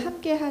아이들은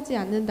함께 하지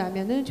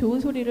않는다면은 좋은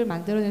소리를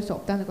만들어낼 수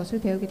없다는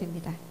것을 배우게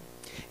됩니다.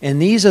 And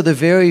these are the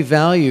very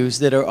values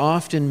that are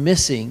often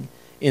missing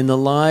in the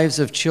lives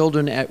of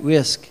children at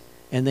risk,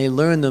 and they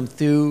learn them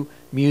through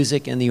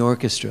music and the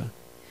orchestra.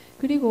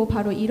 그리고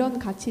바로 이런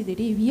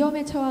가치들이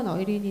위험에 처한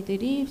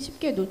어린이들이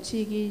쉽게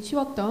놓치기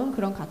쉬웠던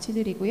그런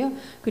가치들이고요.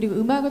 그리고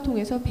음악을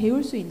통해서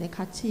배울 수 있는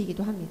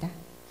가치이기도 합니다.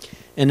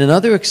 And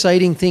another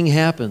exciting thing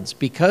happens.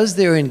 Because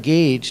they're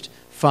engaged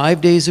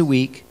 5 days a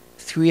week,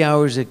 3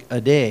 hours a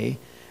day,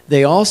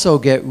 they also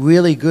get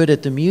really good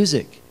at the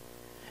music.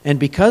 And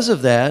because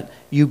of that,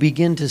 you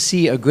begin to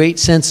see a great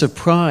sense of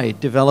pride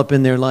develop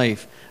in their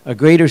life, a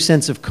greater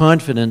sense of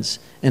confidence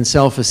and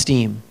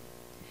self-esteem.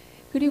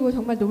 그리고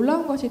정말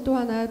놀라운 것이 또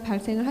하나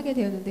발생을 하게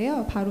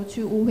되었는데요. 바로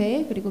주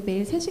 5회 그리고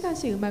매일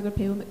 3시간씩 음악을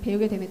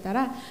배우게 됨에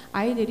따라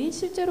아이들이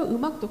실제로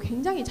음악도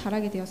굉장히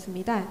잘하게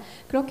되었습니다.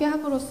 그렇게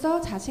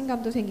함으로써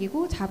자신감도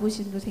생기고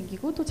자부심도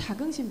생기고 또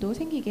자긍심도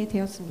생기게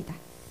되었습니다.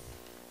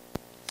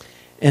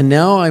 And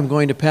now I'm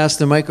going to pass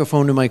the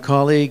microphone to my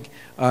colleague,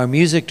 our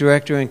music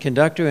director and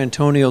conductor,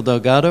 Antonio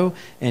Delgado,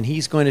 and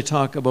he's going to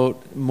talk about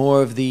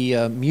more of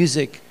the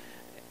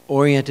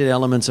music-oriented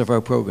elements of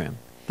our program.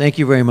 Thank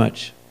you very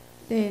much.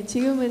 네,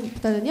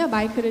 지금부터는요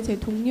마이크를 제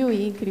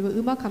동료인 그리고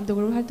음악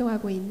감독으로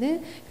활동하고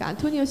있는 그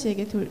안토니오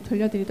씨에게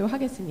돌려드리도록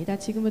하겠습니다.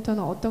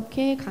 지금부터는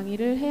어떻게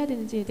강의를 해야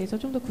되는지에 대해서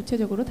좀 더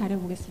구체적으로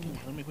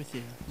다뤄보겠습니다. Let me with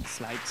the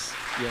slides.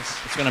 Yes,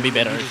 it's going to be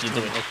better if you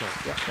do it. Okay.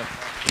 Yeah.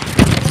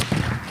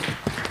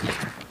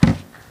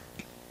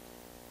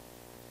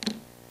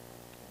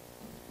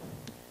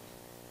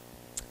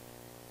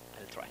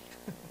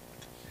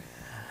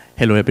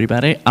 Hello,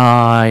 everybody.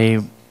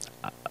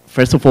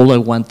 First of all, I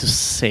want to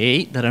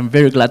say that I'm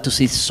very glad to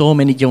see so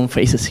many young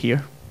faces here.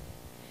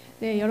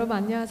 네, 여러분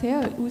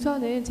안녕하세요.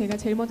 우선은 제가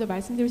제일 먼저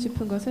말씀드리고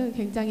싶은 것은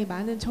굉장히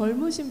많은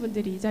젊으신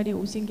분들이 이 자리에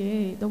오신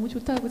게 너무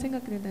좋다고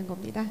생각된다는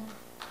겁니다.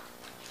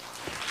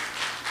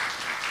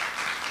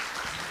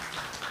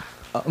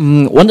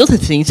 One of the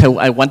things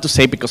I want to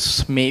say,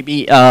 because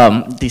maybe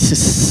this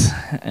is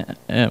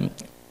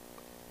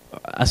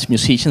as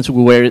musicians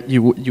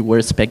you were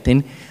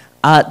expecting.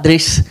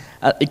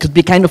 It could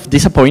be kind of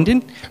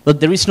disappointing, but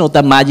there is not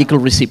a magical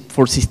recipe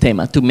for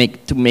Sistema to make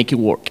it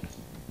work.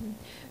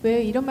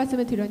 왜 이런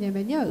말씀을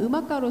드렸냐면요,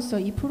 음악가로서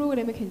이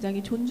프로그램을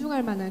굉장히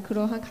존중할 만한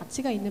그러한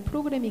가치가 있는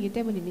프로그램이기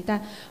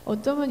때문입니다.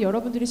 어쩌면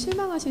여러분들이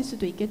실망하실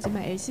수도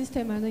있겠지만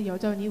엘시스테마는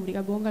여전히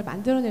우리가 무언가를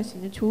만들어낼 수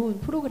있는 좋은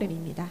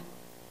프로그램입니다.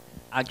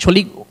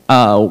 Actually,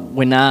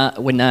 when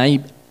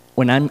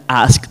I'm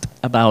asked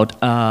about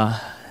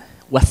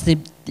what's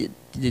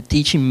the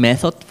teaching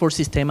method for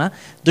Sistema,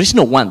 there is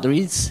no one.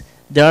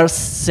 There are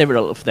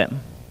several of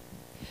them.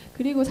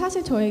 그리고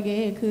사실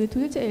저에게 그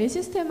도대체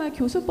엘시스테마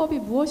교수법이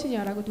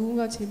무엇이냐라고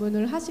누군가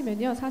질문을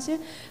하시면요,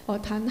 사실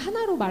단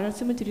하나로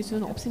말씀을 드릴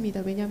수는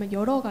없습니다. 왜냐하면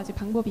여러 가지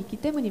방법이 있기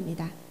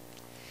때문입니다.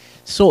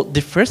 So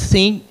the first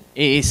thing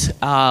is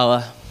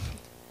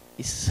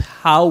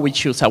how we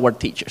choose our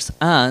teachers,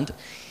 and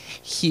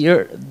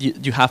here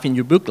you have in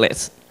your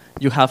booklets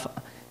you have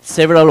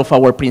several of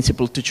our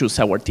principles to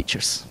choose our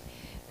teachers.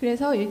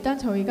 그래서 일단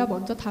저희가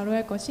먼저 다뤄야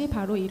할 것이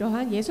바로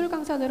이러한 예술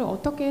강사들을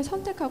어떻게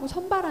선택하고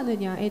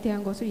선발하느냐에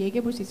대한 것을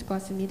얘기해 볼 수 있을 것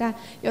같습니다.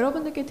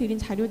 여러분들께 드린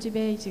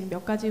자료집에 지금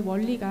몇 가지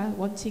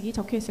원칙이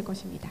적혀 있을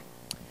것입니다.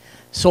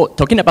 So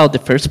talking about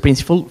the first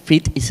principle,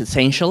 fit is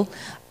essential.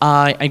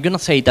 I'm going to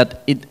say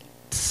that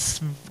it's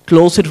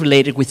closely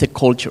related with the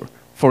culture.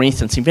 For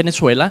instance, in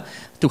Venezuela,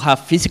 to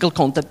have physical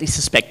contact is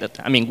expected.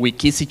 I mean, we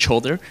kiss each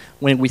other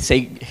when we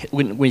say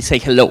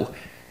hello,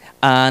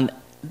 and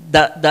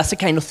that's the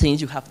kind of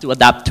things you have to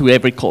adapt to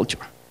every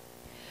culture.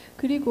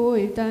 그리고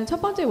일단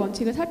첫 번째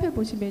원칙을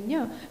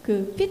살펴보시면요,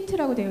 그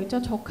fit라고 되어 있죠.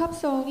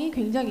 적합성이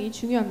굉장히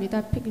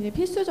중요합니다.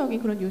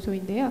 필수적인 그런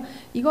요소인데요.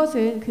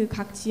 이것은 그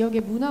각 지역의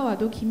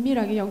문화와도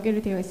긴밀하게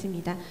연결이 되어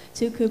있습니다.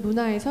 즉 그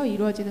문화에서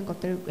이루어지는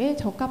것들에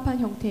적합한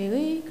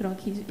형태의 그런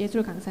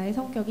예술 강사의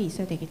성격이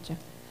있어야 되겠죠.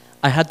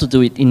 I had to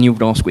do it in New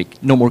Brunswick.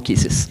 No more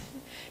kisses.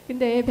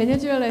 근데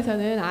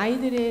베네수엘라에서는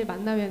아이들을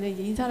만나면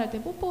인사를 할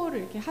때 뽀뽀를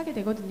이렇게 하게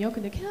되거든요.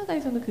 근데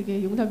캐나다에서는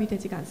그게 용납이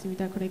되지가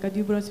않습니다. 그러니까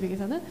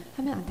뉴브런스윅에서는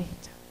하면 안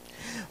되겠죠.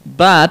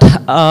 But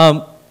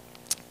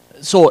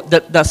so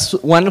that's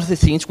one of the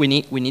things we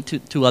need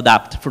to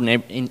adapt from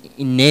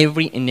in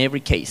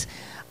every case.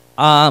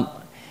 The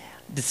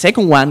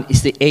second one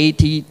is the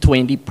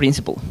 80-20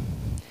 principle.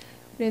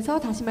 그래서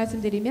다시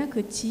말씀드리면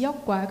그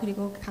지역과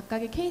그리고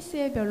각각의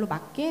케이스에 별로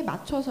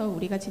맞춰서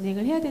우리가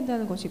진행을 해야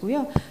된다는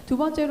것이고요. 두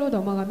번째로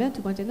넘어가면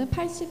두 번째는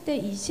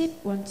 80대 20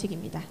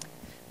 원칙입니다.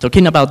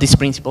 Talking about this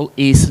principle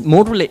is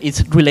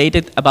it's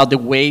related about the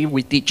way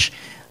we teach.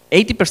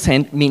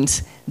 80%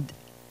 means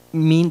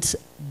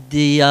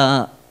the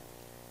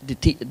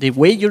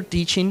way you're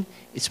teaching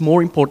is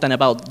more important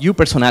about your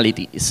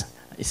personality. It's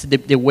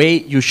the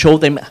way you show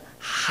them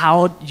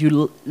how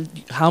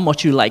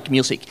much you like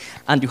music,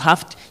 and you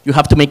have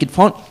to make it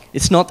fun.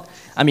 It's not.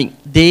 I mean,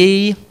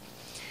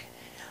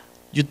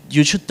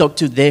 you should talk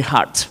to their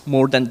hearts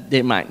more than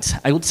their minds.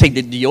 I would say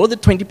that the other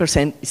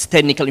 20% is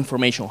technical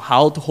information: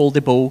 how to hold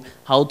the bow,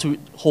 how to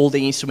hold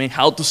the instrument,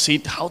 how to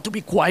sit, how to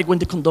be quiet when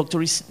the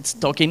conductor is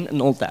talking,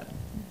 and all that.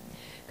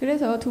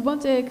 그래서 두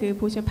번째 그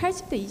보시면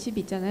 80대 20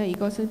 있잖아요.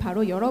 이것은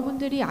바로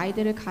여러분들이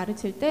아이들을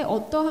가르칠 때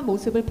어떠한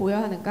모습을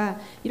보여야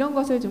하는가 이런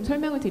것을 좀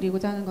설명을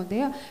드리고자 하는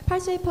건데요.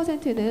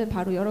 80%는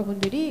바로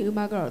여러분들이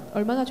음악을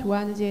얼마나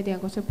좋아하는지에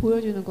대한 것을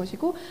보여주는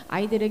것이고,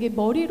 아이들에게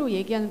머리로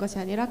얘기하는 것이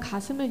아니라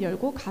가슴을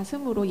열고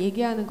가슴으로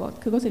얘기하는 것,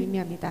 그것을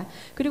의미합니다.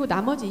 그리고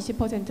나머지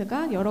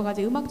 20%가 여러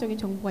가지 음악적인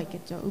정보가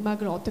있겠죠.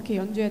 음악을 어떻게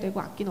연주해야 되고,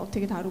 악기는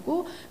어떻게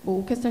다루고, 뭐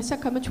오케스트라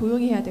시작하면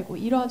조용히 해야 되고,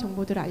 이러한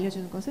정보들을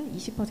알려주는 것은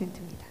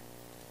 20%입니다.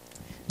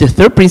 The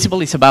third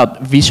principle is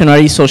about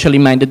visionary, socially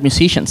minded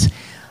musicians.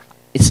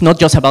 It's not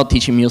just about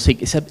teaching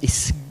music.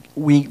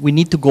 We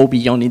need to go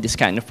beyond in this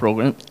kind of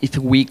program. If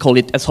we call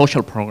it a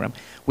social program,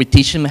 we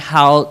teach them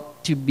how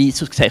to be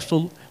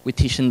successful.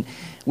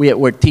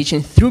 We're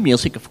teaching through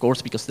music, of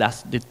course, because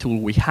that's the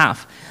tool we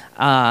have.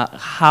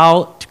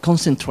 How to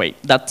concentrate.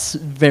 That's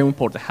very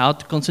important. How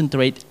to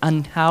concentrate,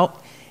 and how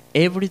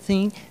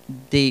everything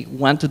they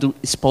want to do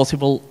is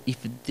possible if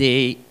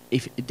they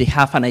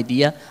have an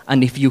idea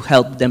and if you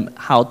help them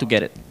how to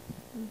get it.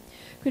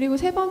 그리고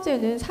세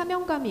번째는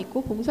사명감이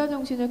있고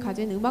봉사정신을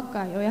가진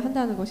음악가여야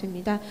한다는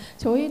것입니다.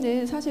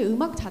 저희는 사실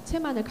음악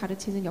자체만을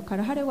가르치는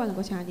역할을 하려고 하는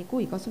것이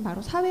아니고, 이것은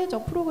바로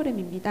사회적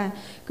프로그램입니다.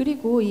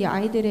 그리고 이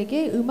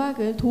아이들에게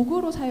음악을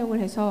도구로 사용을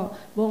해서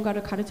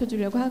무언가를 가르쳐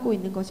주려고 하고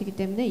있는 것이기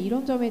때문에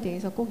이런 점에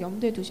대해서 꼭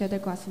염두에 두셔야 될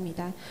것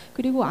같습니다.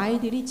 그리고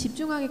아이들이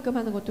집중하게끔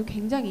하는 것도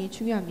굉장히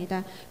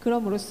중요합니다.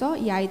 그럼으로써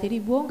이 아이들이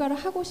무언가를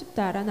하고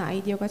싶다라는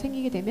아이디어가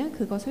생기게 되면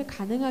그것을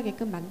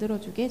가능하게끔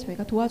만들어주게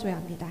저희가 도와줘야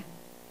합니다.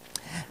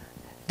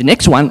 The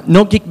next one,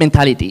 no geek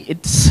mentality.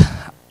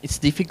 It's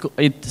difficult.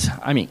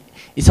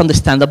 It's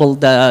understandable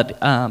that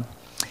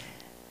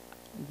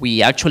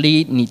we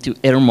actually need to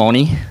earn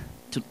money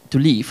to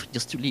live,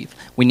 just to live.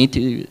 We need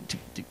to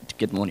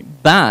get money.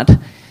 But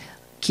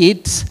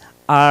kids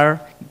are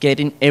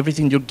getting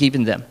everything you're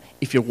giving them.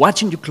 If you're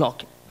watching your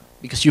clock,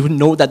 because you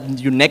know that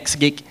your next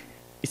gig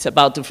is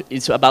about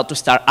to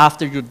start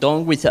after you're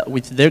done with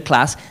their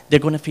class, they're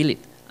going to feel it.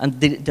 and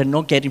they're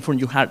not getting from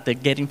your heart, they're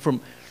getting from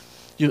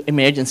your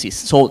emergencies.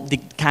 So the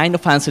kind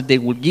of answer they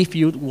will give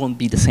you won't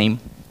be the same.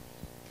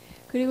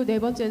 그리고 네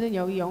번째는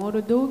여기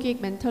영어로 no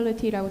gig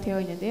mentality라고 되어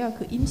있는데요.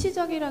 그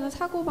임시적이라는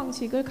사고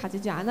방식을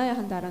가지지 않아야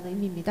한다라는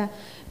의미입니다.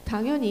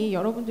 당연히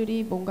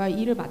여러분들이 뭔가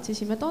일을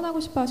마치시면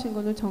떠나고 싶어 하시는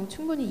거는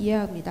충분히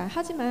이해합니다.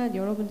 하지만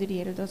여러분들이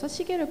예를 들어서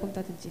시계를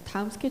본다든지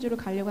다음 스케줄을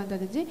가려고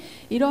한다든지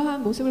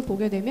이러한 모습을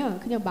보게 되면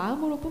그냥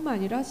마음으로뿐만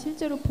아니라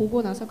실제로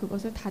보고 나서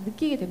그것을 다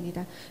느끼게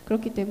됩니다.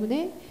 그렇기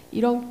때문에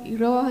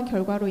이러한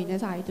결과로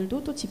인해서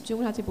아이들도 또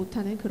집중을 하지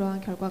못하는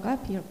그러한 결과가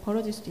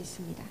벌어질 수도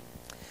있습니다.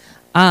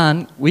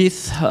 And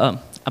with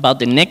about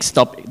the next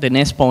topic, the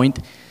next point,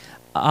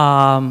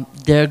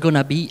 they're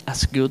gonna be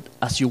as good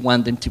as you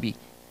want them to be.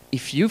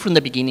 If you from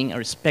the beginning are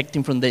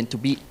expecting from them to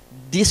be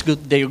this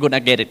good, they're gonna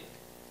get it.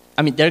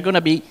 I mean, they're gonna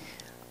be,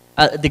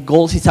 the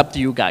goals is up to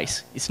you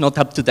guys. It's not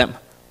up to them.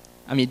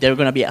 I mean, they're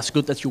gonna be as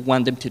good as you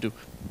want them to do.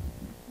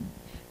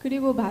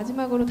 그리고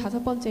마지막으로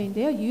다섯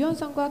번째인데요.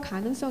 유연성과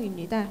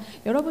가능성입니다.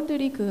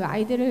 여러분들이 그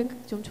아이들을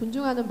좀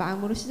존중하는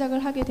마음으로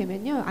시작을 하게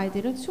되면요.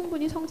 아이들은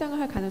충분히 성장을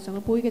할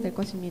가능성을 보이게 될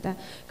것입니다.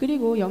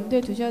 그리고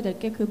염두에 두셔야 될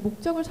게 그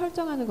목적을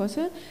설정하는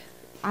것은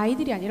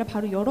아이들이 아니라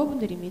바로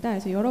여러분들입니다.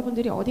 그래서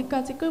여러분들이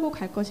어디까지 끌고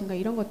갈 것인가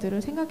이런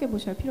것들을 생각해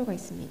보셔야 필요가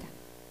있습니다.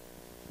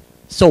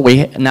 So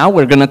now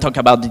we're going to talk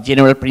about the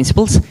general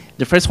principles.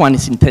 The first one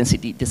is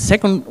intensity. The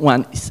second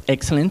one is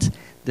excellence.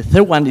 The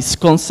third one is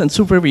constant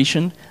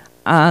supervision.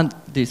 And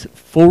the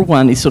fourth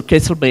one is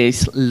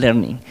orchestral-based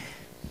learning.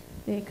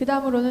 네, 그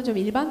다음으로는 좀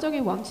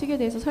일반적인 원칙에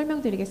대해서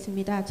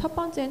설명드리겠습니다. 첫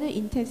번째는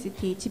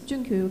intensity,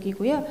 집중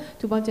교육이고요.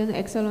 두 번째는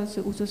excellence,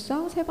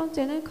 우수성. 세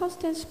번째는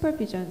constant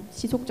supervision,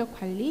 지속적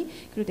관리.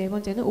 그리고 네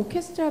번째는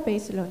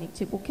orchestra-based learning,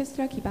 즉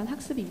오케스트라 기반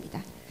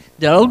학습입니다.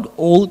 They are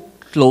all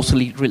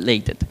closely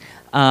related.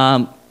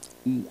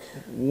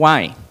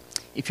 Why?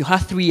 If you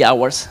have 3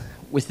 hours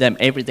with them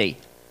every day,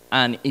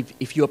 and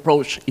if your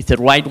approach is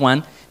the right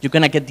one, you're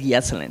going to get the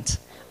excellence.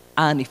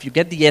 And if you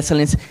get the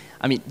excellence,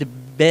 I mean, the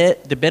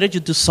better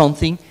you do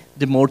something,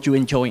 the more you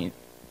enjoy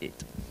it.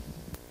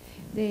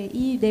 네,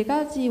 이 네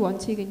가지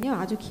원칙은요,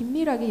 아주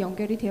긴밀하게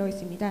연결이 되어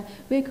있습니다.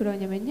 왜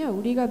그러냐면요,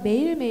 우리가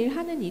매일매일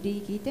하는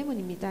일이기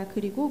때문입니다.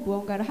 그리고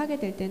무언가를 하게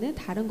될 때는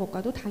다른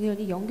것과도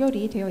당연히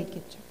연결이 되어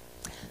있겠죠.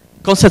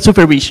 Constant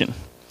supervision.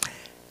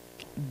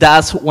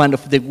 That's one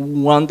of the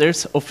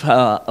wonders of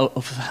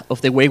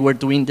the way we're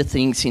doing the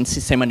things in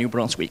Sistema New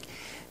Brunswick.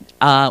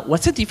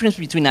 What's the difference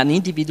between an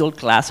individual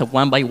class, a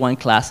one-by-one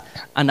class,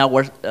 and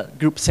our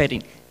group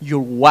setting? You're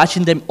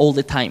watching them all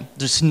the time.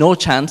 There's no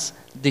chance,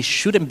 there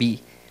shouldn't be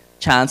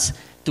chance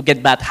to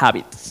get bad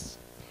habits.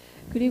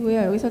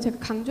 그리고요, 여기서 제가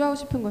강조하고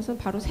싶은 것은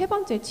바로 세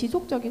번째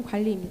지속적인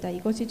관리입니다.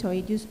 이것이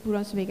저희 뉴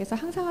브런스윅에서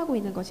항상 하고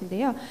있는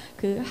것인데요.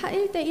 그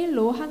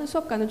 1대1로 하는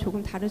수업과는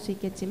조금 다를 수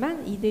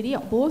있겠지만 이들이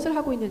무엇을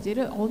하고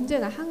있는지를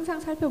언제나 항상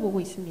살펴보고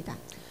있습니다.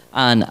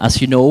 And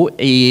as you know,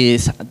 the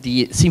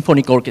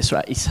symphonic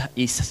orchestra is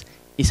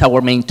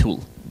our main tool.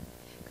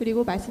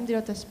 그리고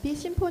말씀드렸다시피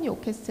심포니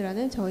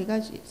오케스트라는 저희가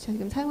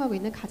지금 사용하고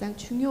있는 가장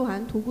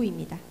중요한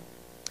도구입니다.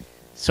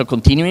 So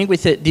continuing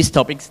with these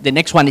topics, the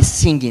next one is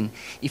singing.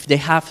 If they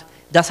have,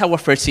 that's our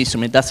first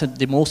instrument. That's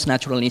the most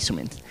natural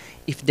instrument.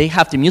 If they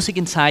have the music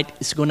inside,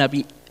 it's going to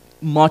be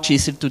much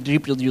easier to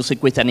reproduce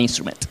it with an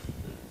instrument.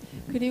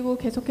 그리고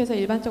계속해서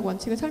일반적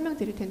원칙을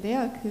설명드릴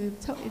텐데요.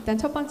 일단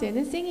첫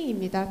번째는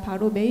singing입니다.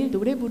 바로 매일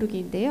노래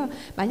부르기인데요.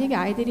 만약에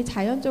아이들이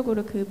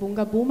자연적으로 그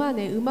뭔가 몸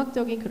안에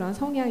음악적인 그런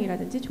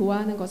성향이라든지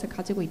좋아하는 것을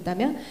가지고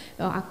있다면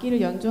악기를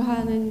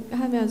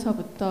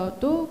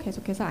연주하면서부터도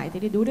계속해서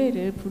아이들이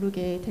노래를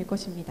부르게 될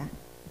것입니다.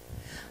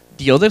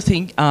 The other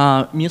thing,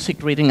 music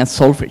reading and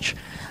solfege.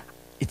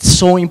 It's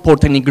so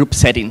important in group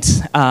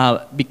settings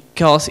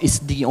because it's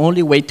the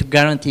only way to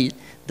guarantee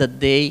that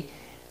they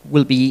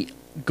will be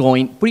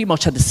going pretty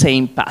much at the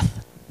same path.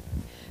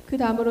 그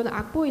다음으로는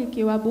악보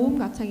읽기와 모음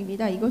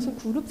가창입니다. 이것은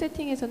그룹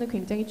세팅에서는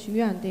굉장히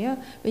중요한데요.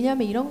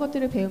 왜냐하면 이런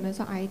것들을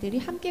배우면서 아이들이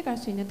함께 갈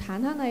수 있는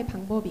단 하나의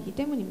방법이기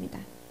때문입니다.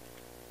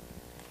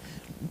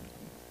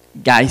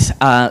 Guys,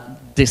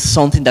 there's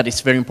something that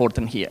is very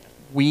important here.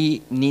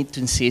 We need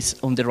to insist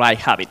on the right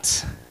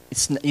habits.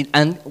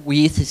 And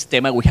with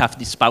Sistema, we have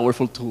this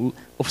powerful tool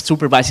of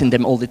supervising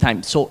them all the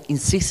time. So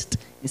insist.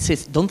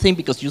 Don't think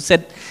because you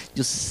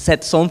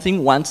said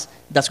something once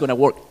that's going to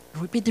work.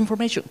 Repeat the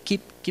information.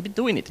 Keep it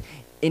doing it.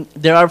 And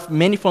there are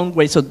many fun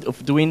ways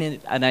of doing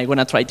it, and I'm going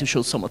to try to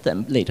show some of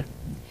them later.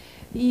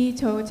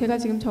 제가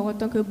지금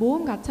적었던 그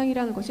모음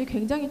가창이라는 것이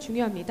굉장히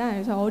중요합니다.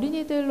 그래서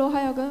어린이들로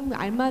하여금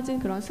알맞은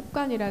그런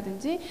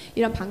습관이라든지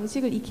이런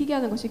방식을 익히게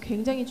하는 것이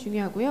굉장히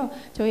중요하고요.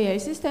 저희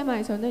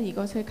엘시스테마에서는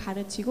이것을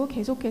가르치고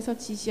계속해서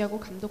지시하고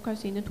감독할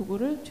수 있는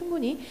도구를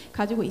충분히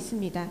가지고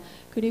있습니다.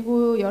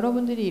 그리고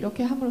여러분들이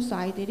이렇게 함으로써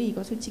아이들이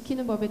이것을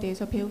지키는 법에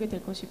대해서 배우게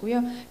될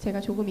것이고요.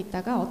 제가 조금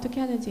있다가 어떻게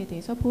하는지에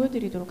대해서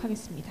보여드리도록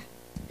하겠습니다.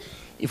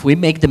 If we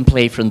make them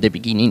play from the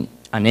beginning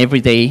and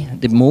every day,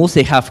 the most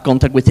they have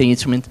contact with the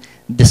instrument,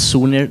 the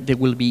sooner they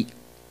will be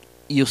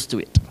used to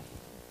it.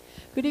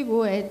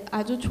 그리고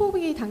아주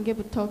초기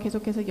단계부터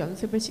계속해서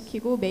연습을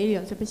시키고 매일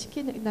연습을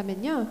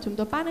시킨다면요, 좀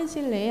더 빠른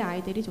시일 내에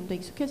아이들이 좀 더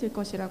익숙해질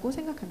것이라고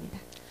생각합니다.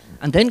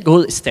 And then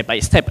go step by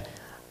step.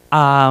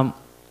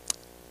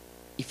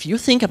 If you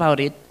think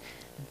about it,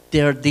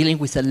 they're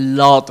dealing with a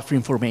lot of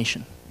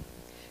information.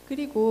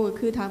 그리고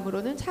그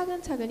다음으로는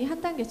차근차근히 한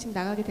단계씩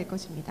나가게 될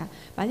것입니다.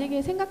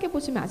 만약에 생각해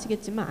보시면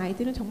아시겠지만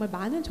아이들은 정말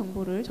많은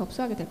정보를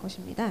접수하게 될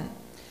것입니다.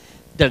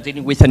 They're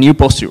dealing with a new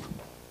posture.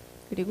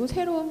 그리고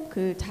새로운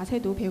그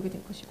자세도 배우게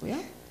될 것이고요.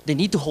 They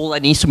need to hold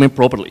an instrument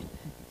properly,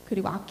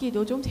 그리고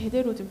악기도 좀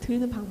제대로 좀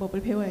드는 방법을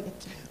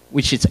배워야겠죠.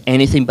 which is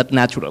anything but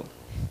natural.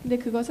 근데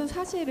그것은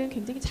사실은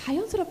굉장히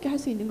자연스럽게 할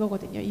수 있는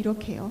거거든요.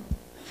 이렇게요.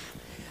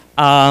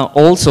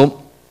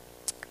 Also,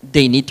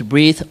 they need to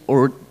breathe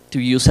or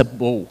to use a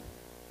bow.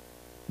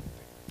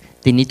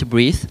 They need to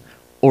breathe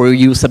or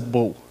use a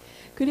bow.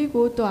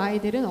 그리고 또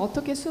아이들은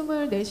어떻게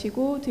숨을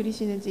내쉬고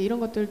들이쉬는지 이런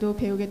것들도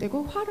배우게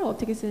되고 활을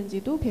어떻게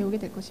쓰는지도 배우게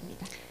될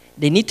것입니다.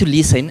 They need to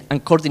listen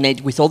and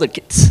coordinate with other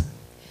kids.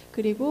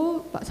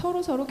 그리고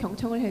서로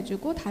경청을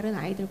해주고 다른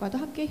아이들과도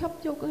함께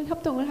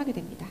협동을 하게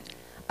됩니다.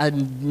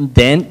 And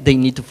then they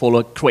need to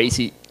follow a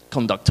crazy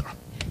conductor.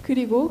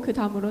 그리고 그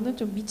다음으로는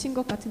좀 미친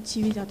것 같은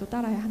지휘자도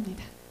따라야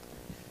합니다.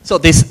 So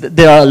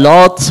there are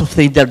lots of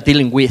things they're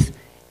dealing with.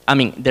 I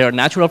mean, they are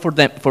natural for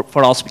them,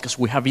 for us, because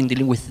we have been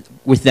dealing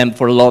with them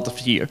for a lot of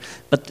years.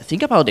 But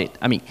think about it.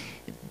 I mean,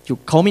 you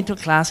come into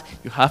class,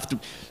 you have to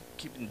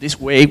keep in this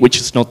way, which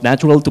is not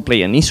natural, to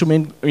play an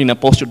instrument in a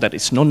posture that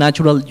is not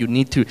natural. You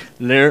need to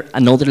learn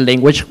another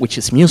language, which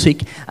is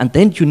music, and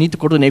then you need to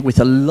coordinate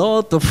with a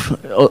lot of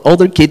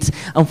other kids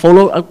and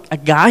follow a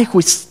guy who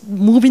is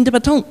moving the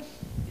baton.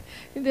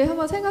 근데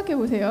한번 생각해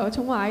보세요.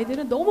 정말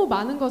아이들은 너무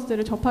많은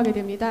것들을 접하게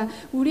됩니다.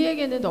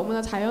 우리에게는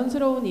너무나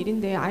자연스러운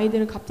일인데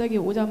아이들은 갑자기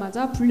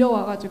오자마자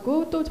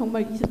불려와가지고 또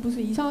정말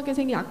무슨 이상하게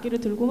생긴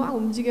악기를 들고 막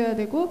움직여야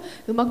되고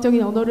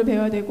음악적인 언어를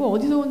배워야 되고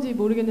어디서 온지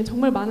모르겠는데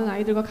정말 많은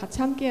아이들과 같이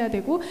함께 해야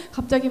되고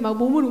갑자기 막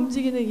몸을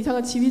움직이는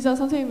이상한 지휘자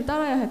선생님을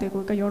따라야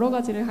되고 그러니까 여러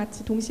가지를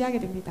같이 동시에 하게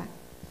됩니다.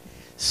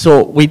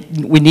 So we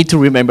need to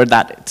remember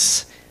that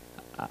it's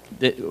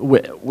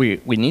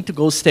we need to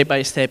go step by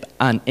step,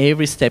 and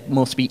every step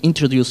must be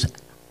introduced,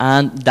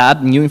 and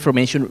that new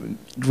information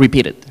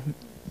repeated.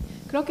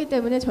 그렇기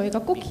때문에 저희가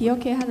꼭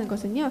기억해야 하는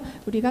것은요,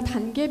 우리가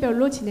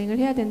단계별로 진행을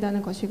해야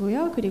된다는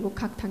것이고요. 그리고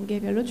각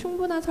단계별로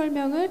충분한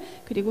설명을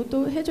그리고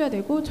또 해줘야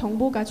되고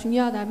정보가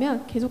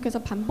중요하다면 계속해서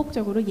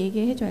반복적으로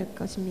얘기해줘야 할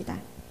것입니다.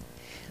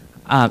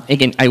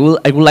 Again, I would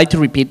like to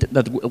repeat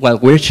that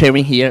what we're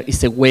sharing here is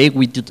the way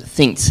we do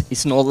things.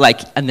 It's not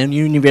like a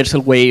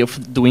universal way of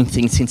doing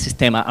things in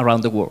Sistema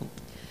around the world.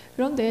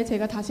 그런데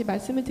제가 다시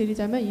말씀을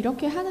드리자면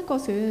이렇게 하는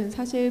것은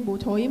사실 뭐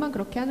저희만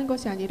그렇게 하는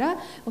것이 아니라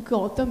그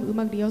어떤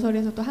음악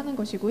리허설에서도 하는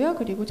것이고요.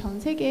 그리고 전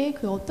세계의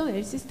그 어떤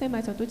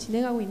엘시스테마에서도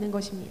진행하고 있는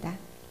것입니다.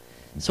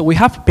 So we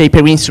have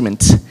paper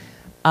instruments.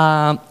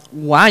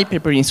 Why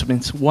paper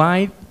instruments?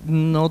 Why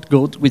not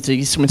go with the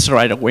instruments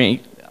right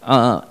away?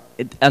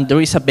 And there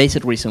is a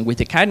basic reason. With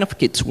the kind of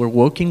kids we're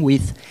working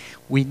with,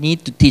 we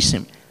need to teach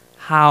them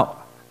how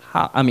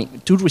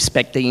to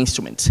respect the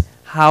instruments,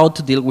 how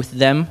to deal with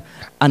them,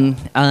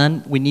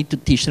 and we need to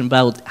teach them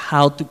about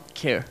how to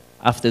care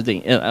after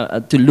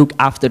to look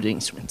after the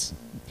instruments.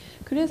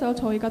 그래서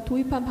저희가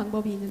도입한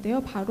방법이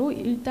있는데요. 바로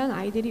일단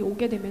아이들이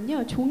오게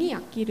되면요, 종이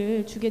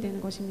악기를 주게 되는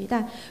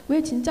것입니다.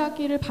 왜 진짜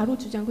악기를 바로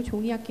주지 않고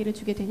종이 악기를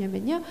주게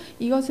되냐면요,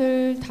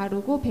 이것을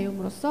다루고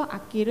배움으로써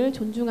악기를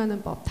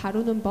존중하는 법,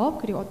 다루는 법,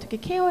 그리고 어떻게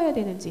케어해야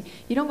되는지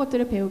이런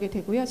것들을 배우게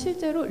되고요.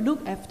 실제로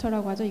look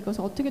after라고 하죠.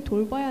 이것을 어떻게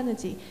돌봐야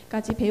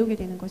하는지까지 배우게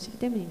되는 것이기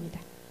때문입니다.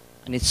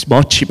 And it's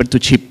much cheaper to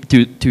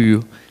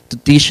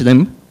teach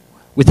them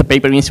with a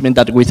paper instrument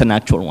than with an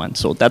actual one.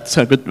 So that's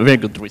a very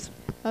good reason.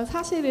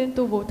 사실은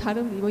또 뭐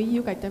다른 뭐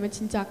이유가 있다면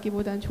진짜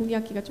악기보다는 종이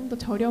악기가 좀 더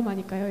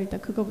저렴하니까요.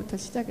 일단 그거부터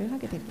시작을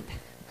하게 됩니다.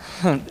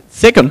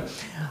 Second,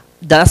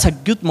 that's a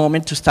good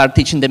moment to start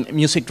teaching them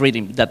music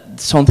reading.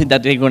 That's something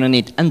that they're going to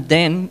need, and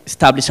then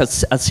establish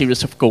a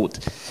series of code.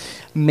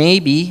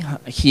 Maybe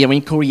here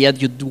in Korea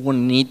you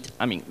don't need.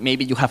 I mean,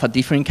 maybe you have a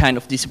different kind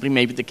of discipline.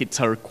 Maybe the kids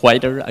are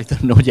quieter. I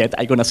don't know yet.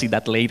 I'm gonna see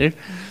that later.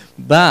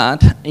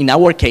 But in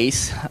our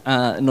case,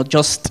 not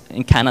just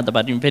in Canada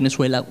but in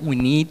Venezuela, we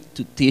need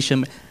to teach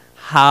them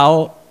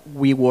how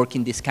we work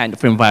in this kind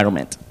of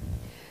environment.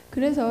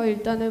 그래서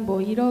일단은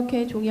뭐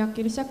이렇게 종이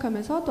악기를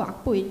시작하면서 또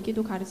악보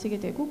읽기도 가르치게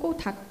되고 꼭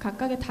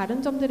각각의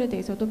다른 점들에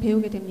대해서도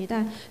배우게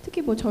됩니다.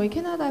 특히 뭐 저희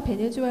캐나다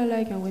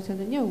베네수엘라의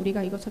경우에서는요,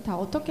 우리가 이것을 다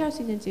어떻게 할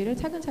수 있는지를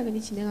차근차근히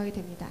진행하게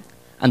됩니다.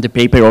 And the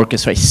paper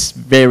orchestra is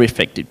very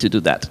effective to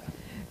do that.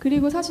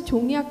 그리고 사실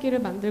종이 악기를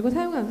만들고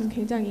사용하는 것은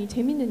굉장히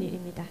재밌는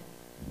일입니다.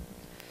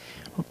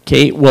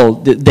 Okay,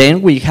 well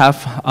then we have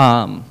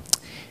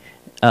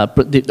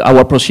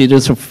our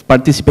procedures of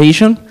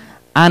participation.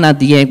 And at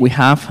the end, we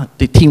have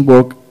the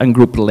teamwork and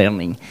group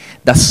learning.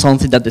 That's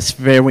something that is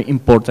very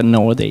important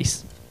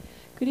nowadays.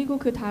 그리고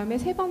그 다음에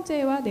세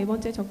번째와 네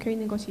번째 적혀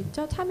있는 것이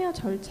있죠. 참여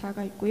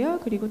절차가 있고요.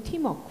 그리고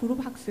팀워크,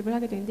 그룹 학습을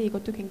하게 되는데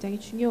이것도 굉장히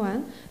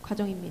중요한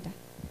과정입니다.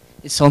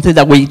 It's something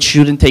that we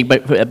shouldn't take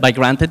for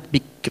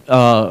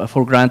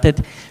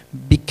granted,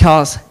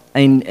 because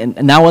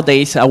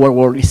nowadays our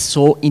world is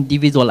so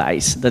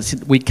individualized that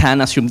we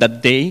can assume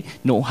that they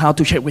know how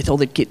to share with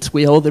other kids,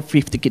 with other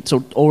 50 kids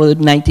or other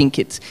 19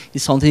 kids.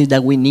 It's something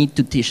that we need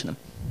to teach them.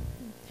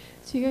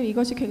 지금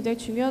이것이 굉장히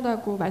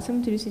중요하다고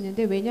말씀드릴 수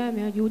있는데,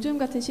 왜냐하면 요즘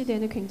같은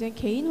시대에는 굉장히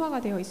개인화가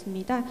되어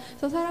있습니다.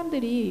 그래서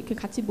사람들이 이렇게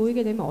같이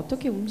모이게 되면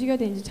어떻게 움직여야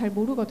되는지 잘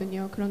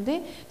모르거든요.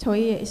 그런데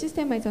저희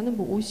시스테마에서는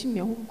뭐 50명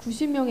혹은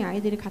 90명의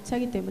아이들이 같이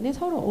하기 때문에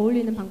서로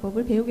어울리는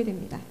방법을 배우게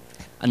됩니다.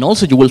 And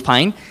also you will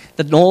find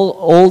that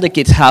all the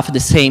kids have the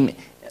same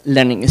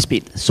learning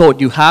speed. So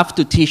you have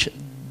to teach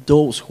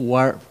those who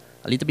are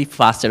a little bit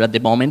faster at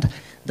the moment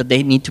that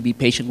they need to be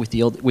patient with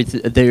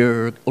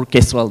their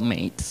orchestral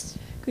mates.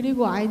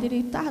 그리고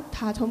아이들이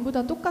다 전부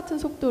다 똑같은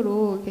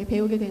속도로 이렇게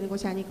배우게 되는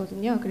것이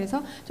아니거든요.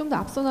 그래서 좀 더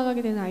앞서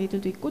나가게 되는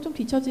아이들도 있고 좀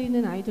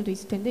뒤처지는 아이들도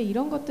있을 텐데,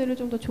 이런 것들을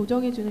좀 더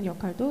조정해 주는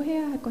역할도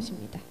해야 할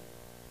것입니다.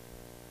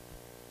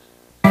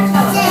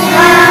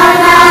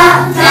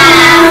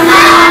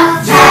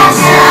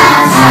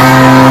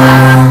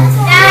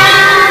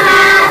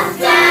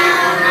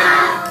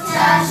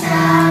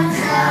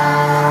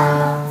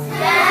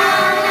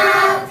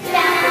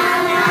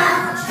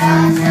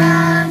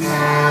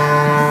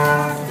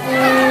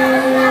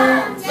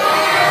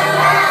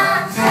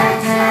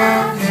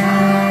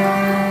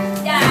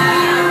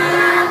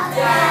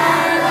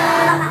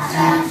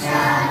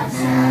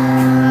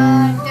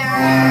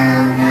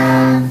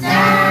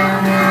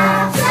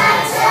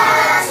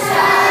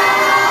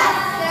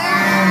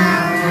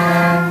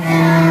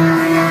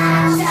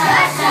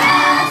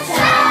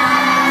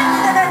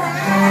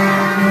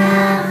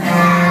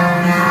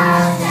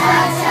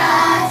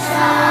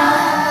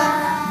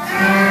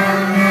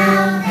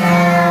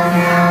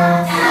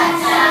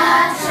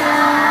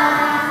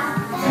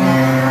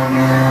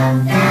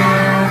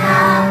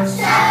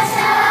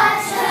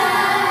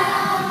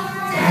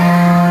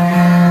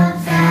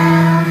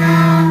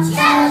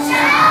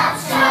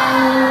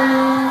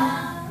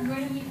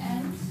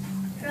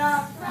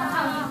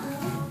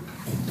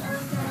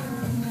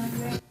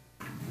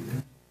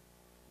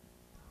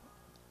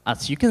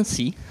 As you can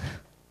see,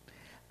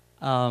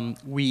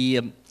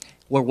 we're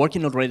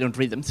working already on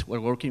rhythms.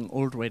 We're working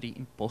already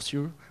in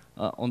posture,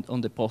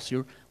 on the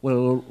posture.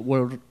 We're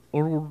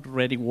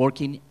already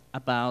working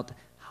about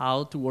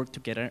how to work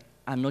together,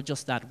 and not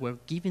just that. We're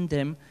giving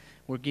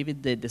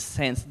the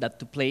sense that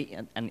to play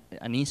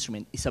an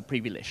instrument is a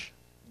privilege.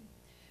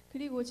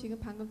 그리고 지금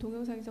방금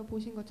동영상에서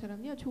보신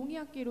것처럼요,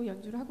 종이악기로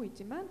연주를 하고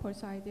있지만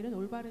벌써 아이들은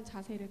올바른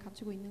자세를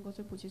갖추고 있는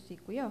것을 보실 수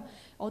있고요.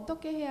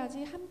 어떻게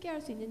해야지 함께 할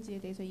수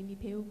있는지에 대해서 이미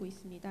배우고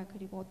있습니다.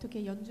 그리고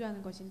어떻게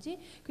연주하는 것인지,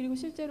 그리고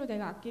실제로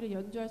내가 악기를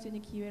연주할 수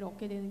있는 기회를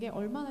얻게 되는 게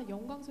얼마나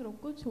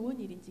영광스럽고 좋은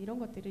일인지, 이런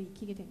것들을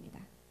익히게 됩니다.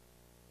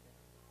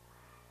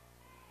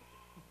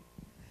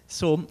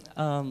 So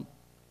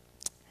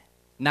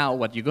now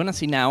what you're gonna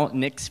see now,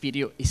 next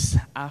video, is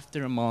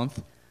after a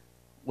month,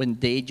 when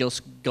they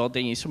just got the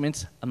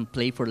instruments and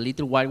play for a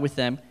little while with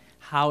them,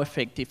 how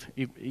effective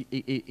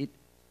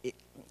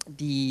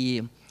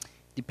the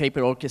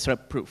paper orchestra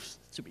proves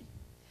to be.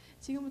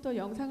 지금부터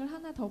영상을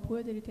하나 더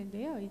보여드릴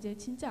텐데요. 이제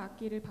진짜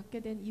악기를 받게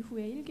된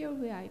이후에 1개월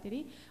후에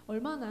아이들이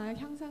얼마나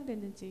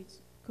향상됐는지,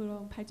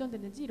 그런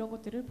발전됐는지, 이런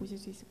것들을 보실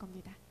수 있을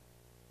겁니다.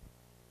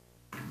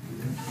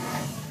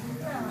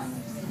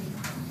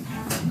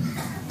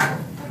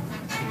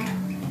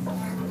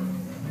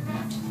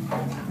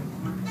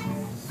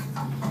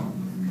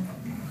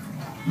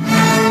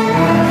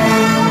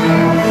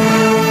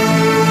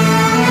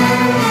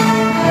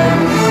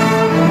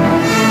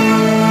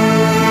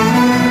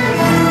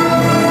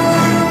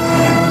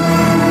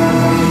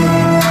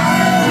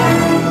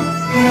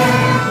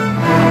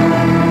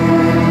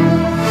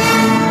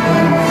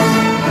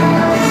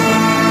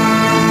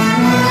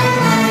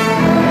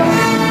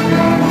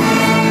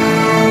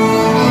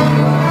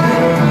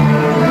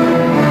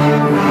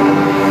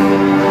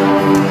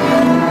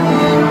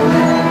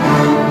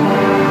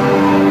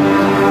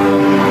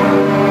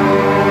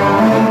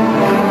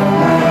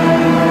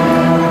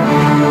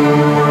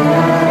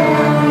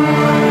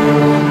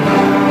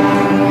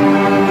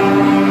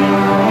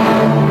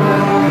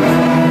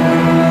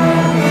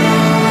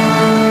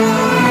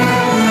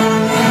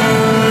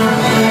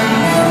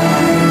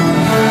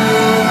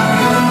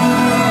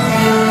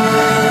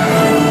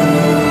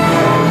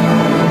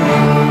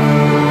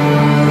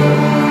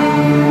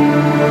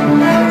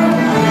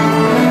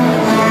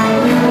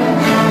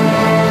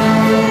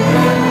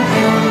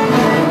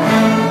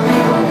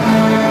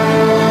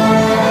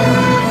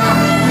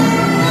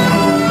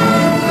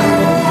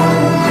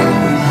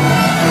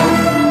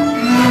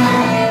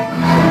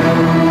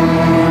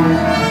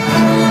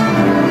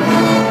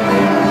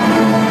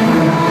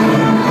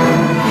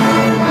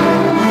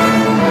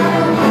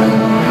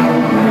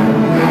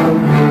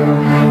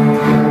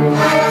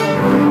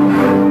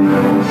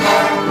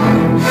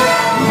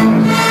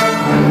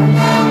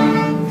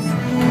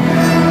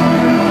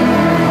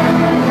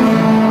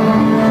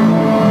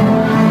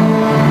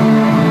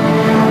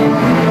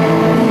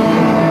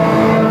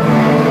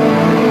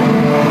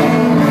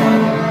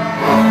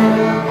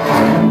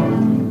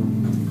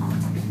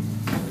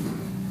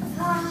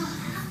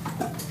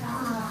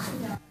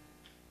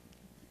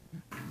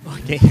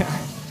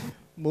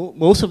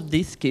 most of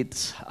these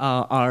kids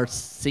are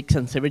 6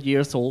 and 7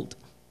 years old.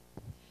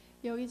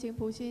 여기 지금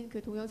보신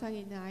그 동영상에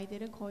있는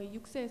아이들은 거의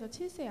 6세에서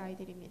 7세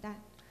아이들입니다.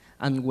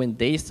 And when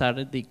they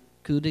started, they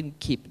couldn't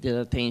keep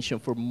their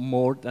attention for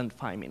more than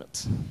 5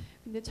 minutes.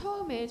 근데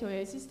처음에 저희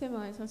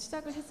엘시스테마에서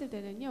시작을 했을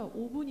때는요,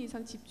 5분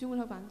이상 집중을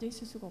하고 앉아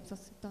있을 수가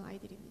없었던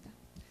아이들입니다.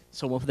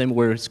 Some of them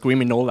were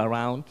screaming all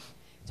around.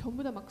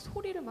 전부 다 막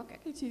소리를 막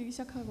깨끗이 지르기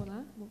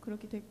시작하거나 뭐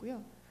그렇기도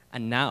했고요.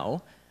 And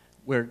now,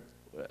 we're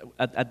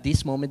at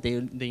this moment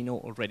they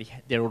know already.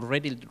 They're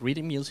already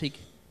reading music.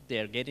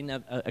 They're getting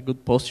a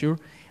good posture,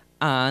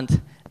 and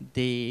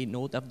they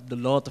know a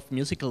lot of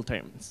musical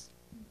terms.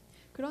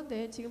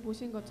 그런데 지금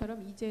보신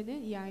것처럼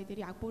이제는 이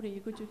아이들이 악보를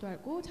읽을 줄도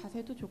알고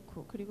자세도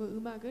좋고 그리고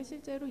음악을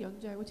실제로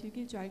연주하고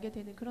즐길 줄 알게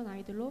되는 그런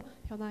아이들로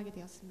변화하게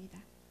되었습니다.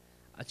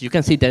 As you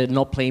can see, they're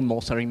not playing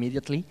Mozart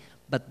immediately,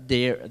 but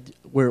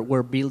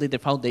we're building the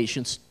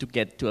foundations to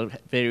get to a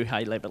very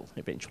high level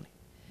eventually.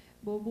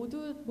 뭐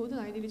모든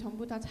아이들이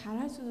전부 다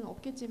잘할 수는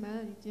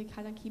없겠지만 이제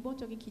가장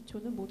기본적인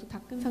기초는 모두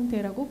닦은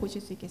상태라고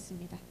보실 수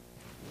있겠습니다.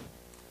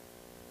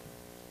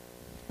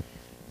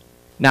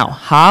 Now,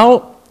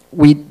 how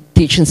we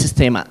teach in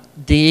Sistema,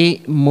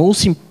 the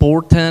most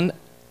important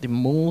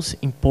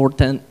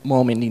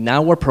moment in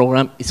our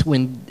program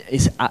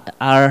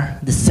are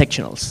the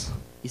sectionals.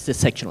 It's the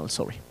sectional,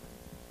 sorry.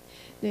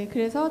 네,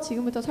 그래서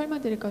지금부터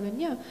설명드릴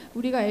거는요.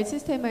 우리가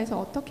엘시스테마에서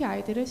어떻게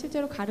아이들을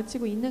실제로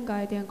가르치고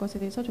있는가에 대한 것에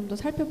대해서 좀 더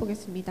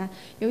살펴보겠습니다.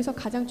 여기서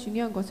가장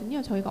중요한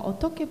것은요. 저희가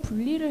어떻게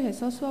분리를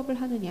해서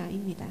수업을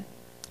하느냐입니다.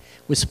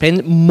 We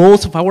spend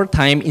most of our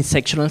time in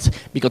sectionals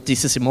because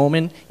this is a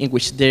moment in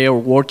which they are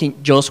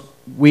working just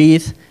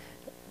with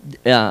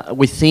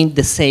within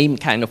the same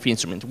kind of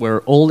instrument.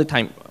 Where all the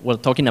time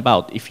we're talking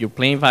about if you're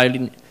playing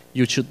violin,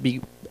 you should be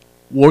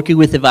working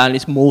with the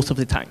violins most of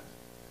the time.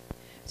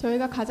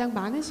 저희가 가장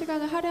많은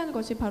시간을 할애하는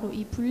것이 바로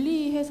이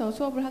분리해서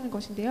수업을 하는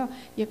것인데요.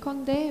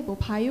 예컨대 뭐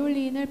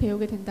바이올린을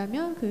배우게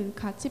된다면 그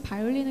같이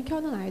바이올린을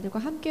켜는 아이들과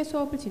함께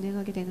수업을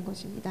진행하게 되는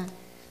것입니다.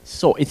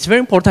 So it's very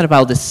important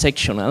about the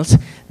sectionals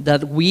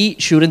that we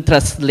shouldn't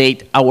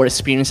translate our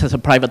experience as a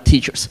private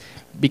teachers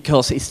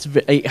because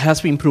it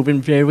has been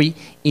proven very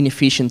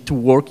inefficient to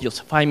work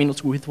just 5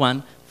 minutes with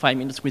one, 5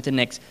 minutes with the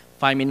next,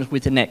 5 minutes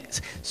with the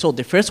next. So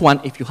the first one,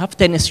 if you have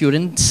 10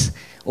 students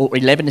or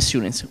 11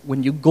 students,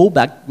 when you go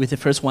back with the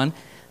first one,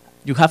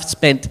 you have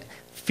spent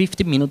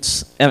 50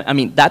 minutes,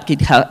 that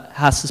kid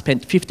has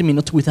spent 50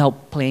 minutes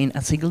without playing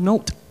a single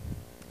note.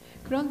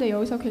 그런데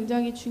여기서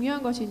굉장히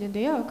중요한 것이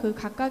있는데요. 그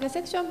각각의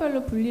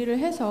섹션별로 분리를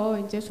해서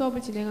이제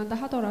수업을 진행한다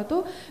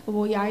하더라도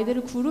뭐 이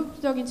아이들을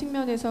그룹적인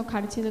측면에서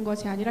가르치는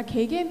것이 아니라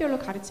개개인별로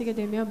가르치게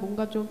되면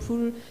뭔가 좀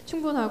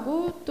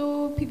불충분하고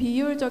또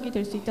비효율적이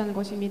될 수 있다는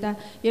것입니다.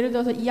 예를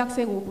들어서 이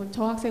학생 5분,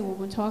 저 학생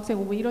 5분, 저 학생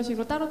 5분 이런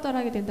식으로 따로따로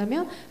하게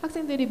된다면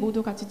학생들이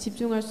모두 같이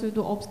집중할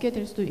수도 없게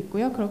될 수도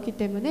있고요. 그렇기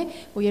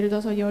때문에 뭐 예를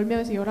들어서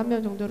 10명에서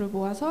 11명 정도를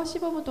모아서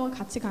 15분 동안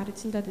같이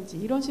가르친다든지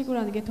이런 식으로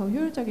하는 게 더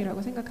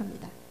효율적이라고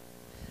생각합니다.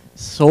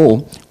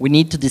 So we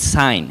need to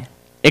design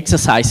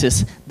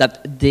exercises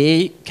that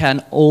they can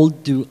all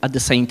do at the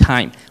same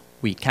time.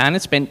 We can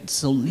spend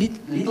so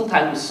little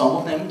time with some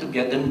of them to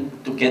get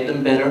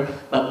them better,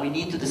 but we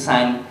need to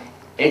design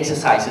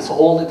exercises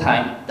all the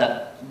time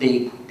that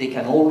they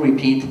can all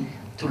repeat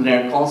to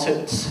learn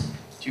concepts,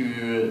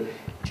 to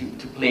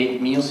play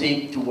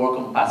music, to work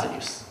on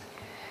passages.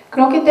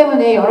 그렇기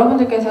때문에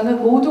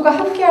여러분들께서는 모두가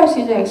함께 할 수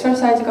있는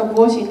엑서사이즈가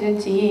무엇이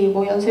있는지,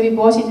 뭐 연습이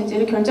무엇이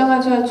있는지를 결정해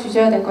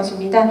주셔야 될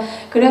것입니다.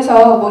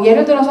 그래서 뭐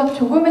예를 들어서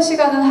조금의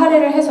시간은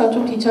할애를 해서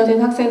좀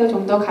뒤처진 학생을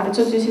좀 더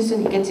가르쳐 주실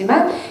수는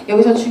있겠지만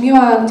여기서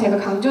중요한 제가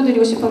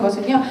강조드리고 싶은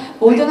것은요.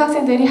 모든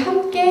학생들이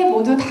함께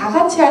모두 다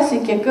같이 할 수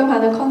있게끔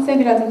하는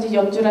컨셉이라든지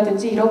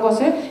연주라든지 이런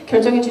것을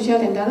결정해 주셔야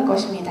된다는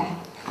것입니다.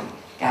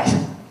 Guys,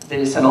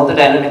 there is another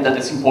element that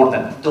is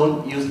important.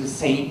 Don't use the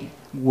same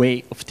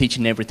way of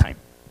teaching every time.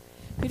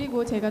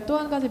 그리고 제가 또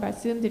한 가지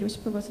말씀드리고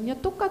싶은 것은요.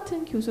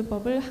 똑같은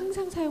교수법을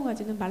항상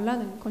사용하지는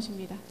말라는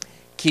것입니다.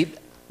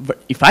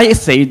 If I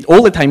say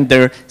all the time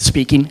they're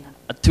speaking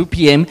at 2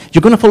 p.m.,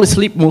 you're going to fall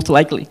asleep most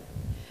likely.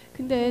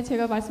 근데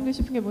제가 말씀드리고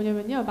싶은 게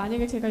뭐냐면요.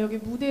 만약에 제가 여기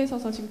무대에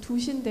서서 지금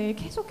 2시인데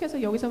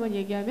계속해서 여기서만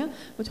얘기하면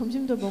뭐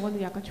점심도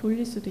먹었는데 약간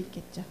졸릴 수도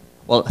있겠죠.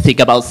 Well,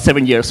 think about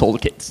 7 years old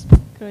kids.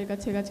 그러니까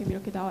제가 지금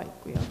이렇게 나와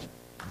있고요.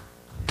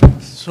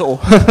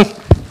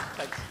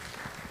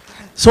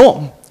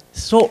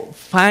 So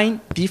find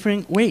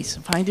different ways.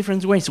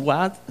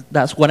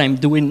 That's what I'm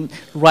doing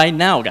right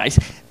now, guys.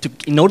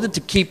 In order to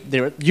keep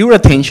your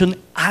attention,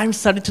 I'm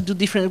starting to do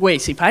different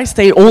ways. If I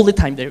stay all the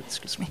time there,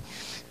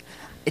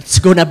 it's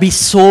gonna be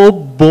so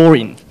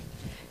boring.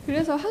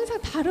 그래서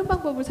항상 다른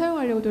방법을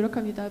사용하려고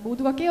노력합니다.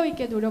 모두가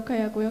깨어있게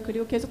노력해야 하고요.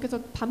 그리고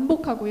계속해서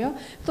반복하고요.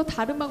 또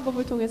다른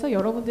방법을 통해서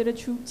여러분들의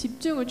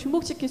집중을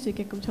주목시킬 수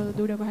있게끔 저는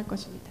노력을 할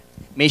것입니다.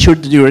 Make sure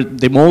that you're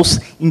the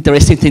most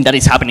interesting thing that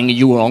is happening in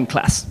your own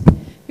class.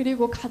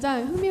 그리고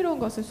가장 흥미로운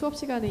것을 수업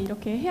시간에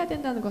이렇게 해야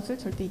된다는 것을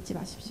절대 잊지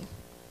마십시오.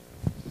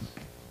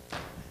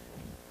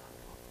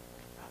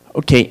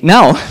 Okay,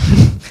 now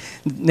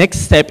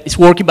next step is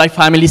working by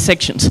family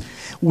sections.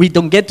 we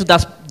don't get to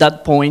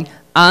that point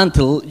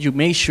until you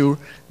make sure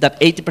that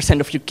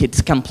 80% of your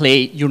kids can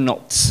play your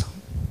notes.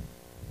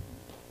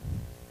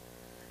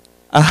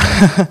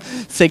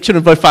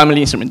 Sectional by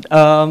family instrument.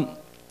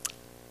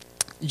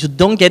 You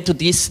don't get to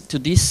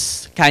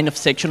this kind of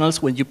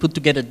sectionals when you put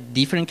together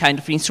different kind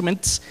of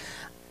instruments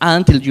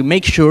until you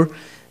make sure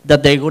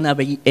that they're going to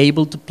be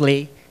able to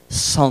play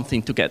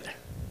something together.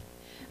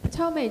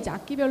 처음에 이제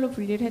악기별로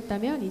분리를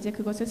했다면 이제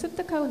그것을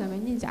습득하고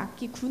나면 이제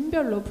악기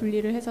군별로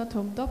분리를 해서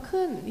좀 더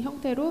큰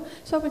형태로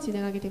수업을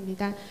진행하게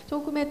됩니다.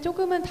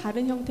 조금은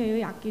다른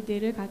형태의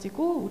악기들을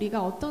가지고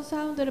우리가 어떤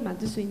사운드를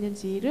만들 수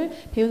있는지를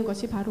배우는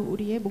것이 바로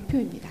우리의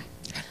목표입니다.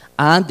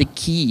 And the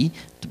key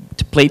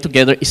to play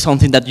together is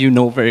something that you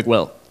know very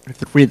well,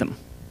 the rhythm.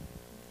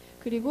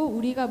 그리고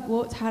우리가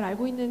잘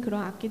알고 있는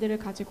그런 악기들을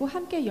가지고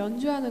함께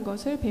연주하는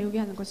것을 배우게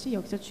하는 것이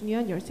여기서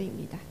중요한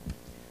열쇠입니다.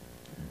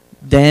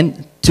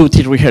 Then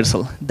tutti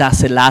rehearsal.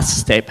 That's the last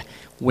step.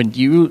 When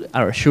you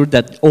are sure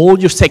that all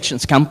your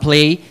sections can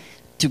play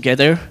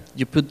together,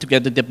 you put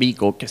together the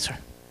big orchestra.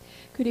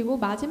 그리고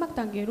마지막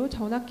단계로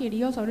전악기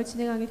리허설을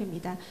진행하게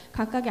됩니다.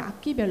 각각의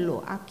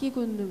악기별로,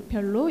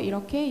 악기군별로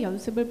이렇게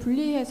연습을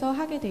분리해서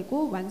하게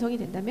되고 완성이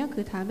된다면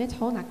그 다음에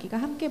전 악기가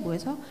함께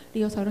모여서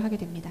리허설을 하게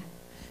됩니다.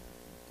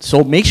 So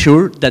make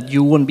sure that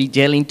you won't be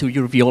yelling to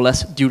your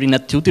violas during a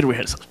tutti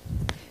rehearsal.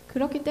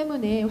 그렇기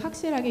때문에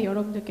확실하게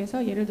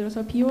여러분들께서 예를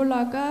들어서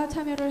비올라가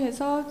참여를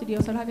해서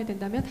리허설을 하게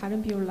된다면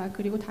다른 비올라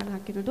그리고 다른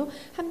악기들도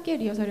함께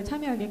리허설에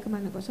참여하게끔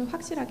하는 것을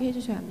확실하게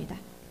해주셔야 합니다.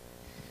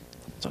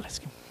 So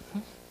let's go.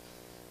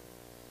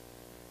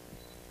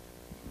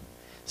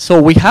 So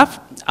we have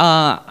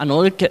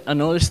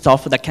another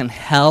stuff that can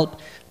help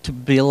to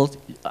build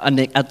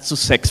a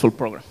successful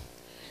program.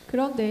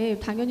 그런데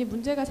당연히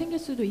문제가 생길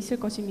수도 있을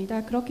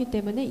것입니다. 그렇기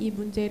때문에 이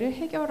문제를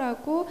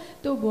해결하고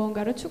또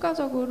무언가를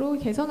추가적으로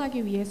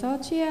개선하기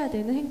위해서 취해야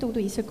되는 행동도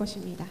있을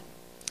것입니다.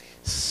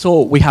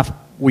 So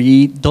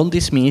we don't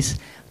dismiss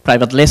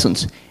private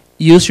lessons.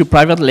 Use your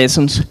private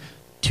lessons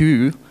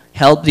to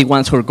help the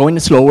ones who are going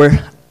slower,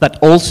 but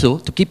also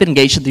to keep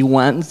engaged the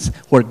ones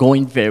who are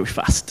going very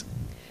fast.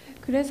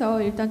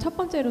 그래서 일단 첫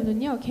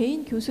번째로는요,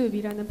 개인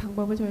교습이라는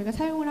방법을 저희가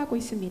사용을 하고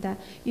있습니다.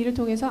 이를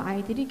통해서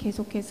아이들이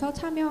계속해서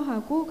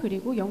참여하고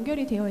그리고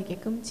연결이 되어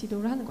있게끔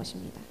지도를 하는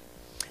것입니다.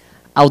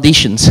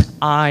 Auditions.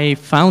 I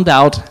found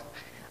out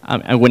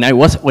when I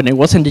was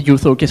in the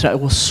youth orchestra, I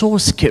was so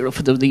scared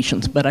of the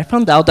auditions. But I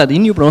found out that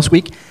in New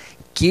Brunswick,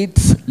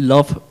 kids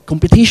love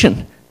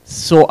competition.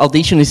 So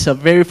audition is a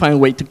very fine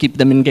way to keep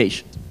them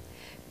engaged.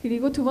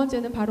 그리고 두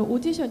번째는 바로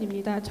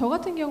오디션입니다. 저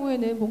같은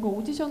경우에는 뭔가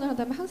오디션을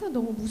하다면 항상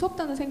너무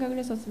무섭다는 생각을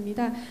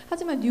했었습니다.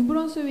 하지만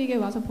뉴브런스윅에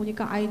와서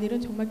보니까 아이들은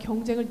정말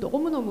경쟁을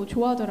너무너무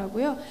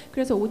좋아하더라고요.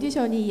 그래서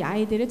오디션이 이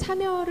아이들의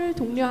참여를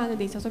독려하는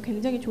데 있어서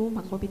굉장히 좋은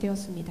방법이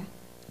되었습니다.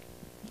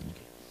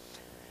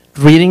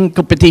 Reading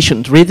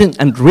competitions, rhythm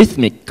and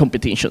rhythmic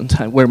competitions.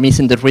 We're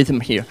missing the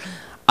rhythm here.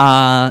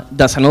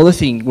 That's another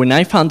thing. When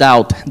I found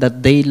out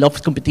that they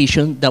loved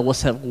competition, that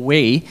was a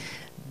way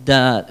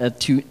that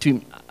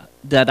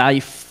that I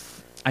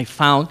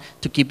found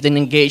to keep them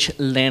engaged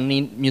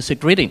learning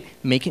music reading,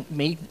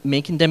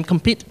 making them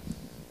compete.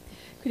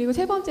 그리고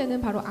세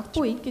번째는 바로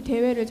악보 읽기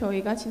대회를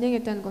저희가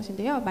진행했다는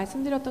것인데요.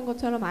 말씀드렸던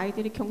것처럼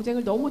아이들이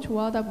경쟁을 너무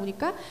좋아하다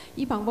보니까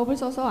이 방법을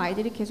써서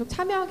아이들이 계속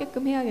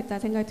참여하게끔 해야겠다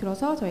생각이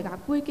들어서 저희가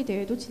악보 읽기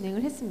대회도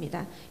진행을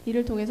했습니다.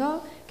 이를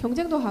통해서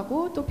경쟁도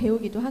하고 또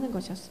배우기도 하는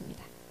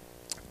것이었습니다.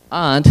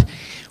 And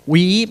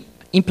we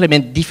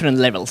implement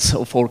different levels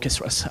of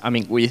orchestras. I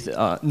mean, we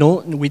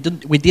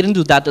didn't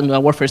do that in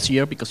our first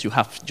year because you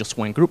have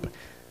just one group.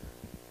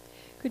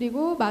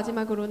 그리고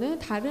마지막으로는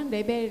다른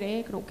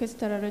레벨의 그런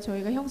오케스트라를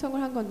저희가 형성을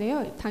한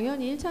건데요.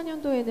 당연히 1차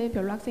년도에는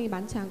별로 학생이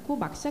많지 않고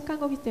막 시작한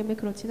거기 때문에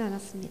그렇지는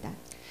않았습니다.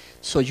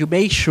 So you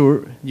make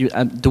sure you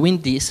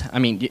doing this. I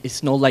mean,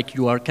 it's not like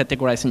you are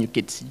categorizing your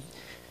kids.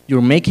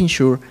 You're making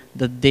sure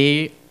that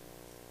they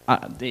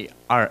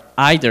are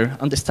either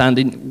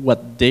understanding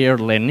what they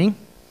are learning.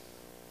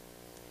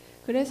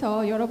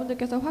 그래서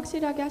여러분들께서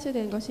확실하게 하셔야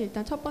되는 것이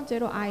일단 첫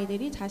번째로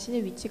아이들이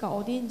자신의 위치가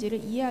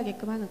어디인지를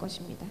이해하게끔 하는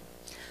것입니다.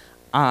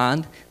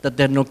 And that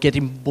they're not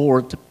getting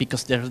bored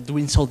because they're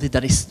doing something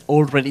that is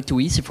already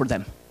too easy for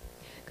them.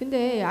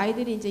 근데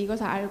아이들이 이제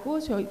이것을 알고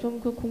좀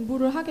그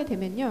공부를 하게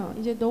되면요,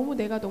 이제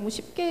내가 너무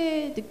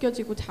쉽게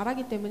느껴지고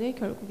잘하기 때문에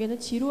결국에는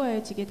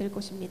지루해지게 될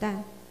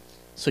것입니다.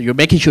 So you're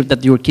making sure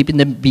that you're keeping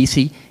them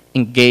busy,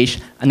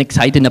 engaged, and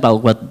excited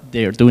about what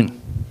they're doing.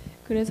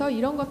 그래서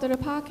이런 것들을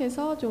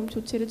파악해서 좀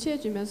조치를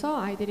취해주면서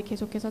아이들이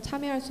계속해서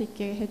참여할 수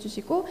있게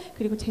해주시고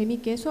그리고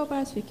재미있게 수업을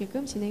할 수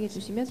있게끔 진행해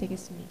주시면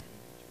되겠습니다.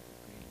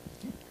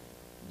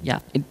 Yeah,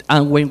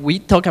 and when we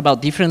talk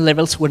about different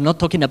levels, we're not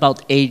talking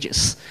about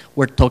ages.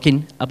 We're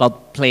talking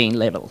about playing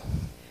level.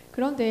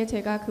 그런데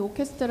제가 그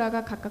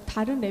오케스트라가 각각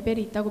다른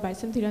레벨이 있다고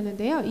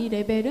말씀드렸는데요. 이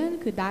레벨은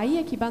그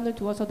나이에 기반을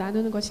두어서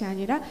나누는 것이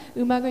아니라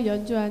음악을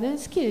연주하는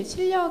스킬,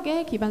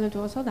 실력에 기반을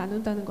두어서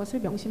나눈다는 것을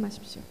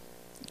명심하십시오.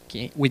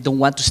 Okay, we don't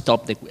want to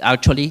stop them.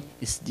 Actually,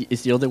 it's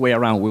the other way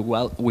around.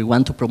 We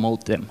want to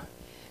promote them.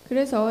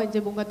 그래서 이제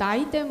뭔가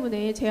나이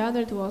때문에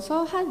제한을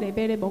두어서 한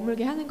레벨에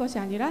머물게 하는 것이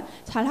아니라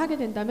잘 하게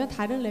된다면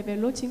다른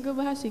레벨로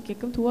진급을 할 수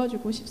있게끔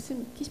도와주고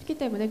싶기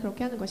때문에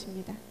그렇게 하는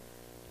것입니다.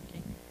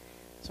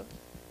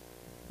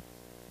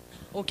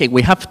 Okay,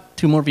 we have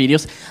 2 more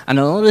videos. And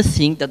another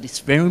thing that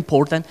is very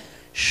important,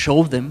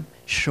 show them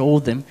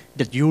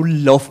that you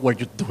love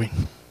what you're doing.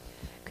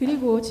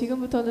 그리고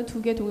지금부터는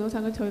 2개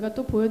동영상을 저희가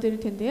또 보여드릴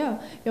텐데요.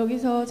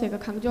 여기서 제가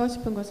강조하고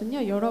싶은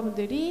것은요.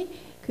 여러분들이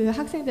그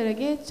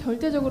학생들에게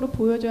절대적으로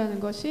보여줘야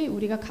하는 것이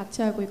우리가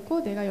같이 하고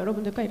있고 내가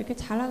여러분들과 이렇게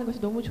잘하는 것이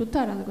너무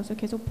좋다라는 것을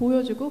계속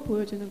보여주고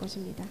보여주는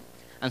것입니다.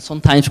 And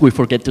sometimes we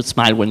forget to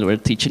smile when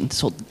we're teaching,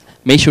 so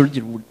make sure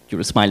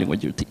you're smiling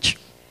when you teach.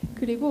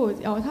 그리고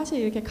사실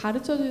이렇게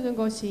가르쳐주는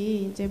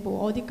것이 이제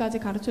뭐 어디까지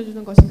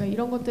가르쳐주는 것인가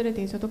이런 것들에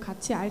대해서도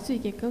같이 알 수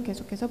있게끔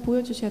계속해서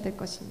보여주셔야 될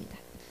것입니다.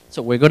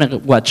 So we're going to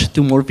watch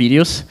 2 more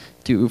videos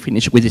to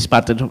finish with this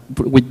part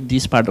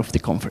of the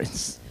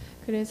conference.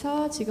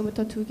 그래서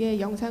지금부터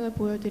 2개의 영상을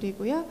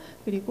보여드리고요.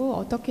 그리고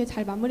어떻게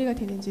잘 마무리가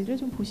되는지를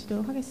좀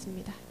보시도록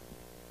하겠습니다.